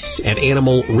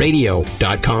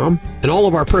yourvoice@animalradio.com. And all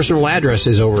of our personal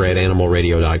addresses over at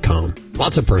animalradio.com.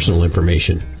 Lots of personal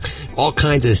information. All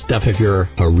kinds of stuff if you're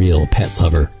a real pet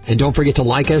lover. And don't forget to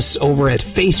like us over at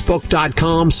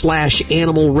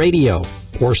facebook.com/animalradio.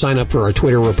 Or sign up for our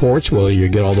Twitter reports where you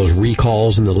get all those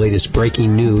recalls and the latest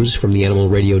breaking news from the Animal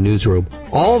Radio newsroom.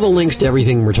 All the links to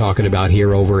everything we're talking about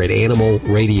here over at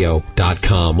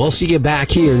animalradio.com. We'll see you back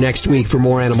here next week for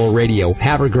more Animal Radio.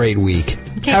 Have a great week.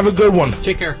 Okay. Have a good one.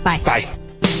 Take care. Bye. Bye.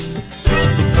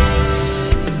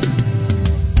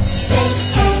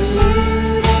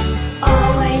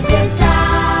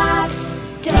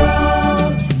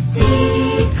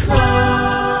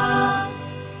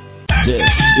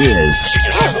 This is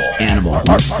Animal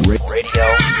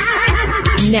Radio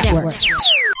Network.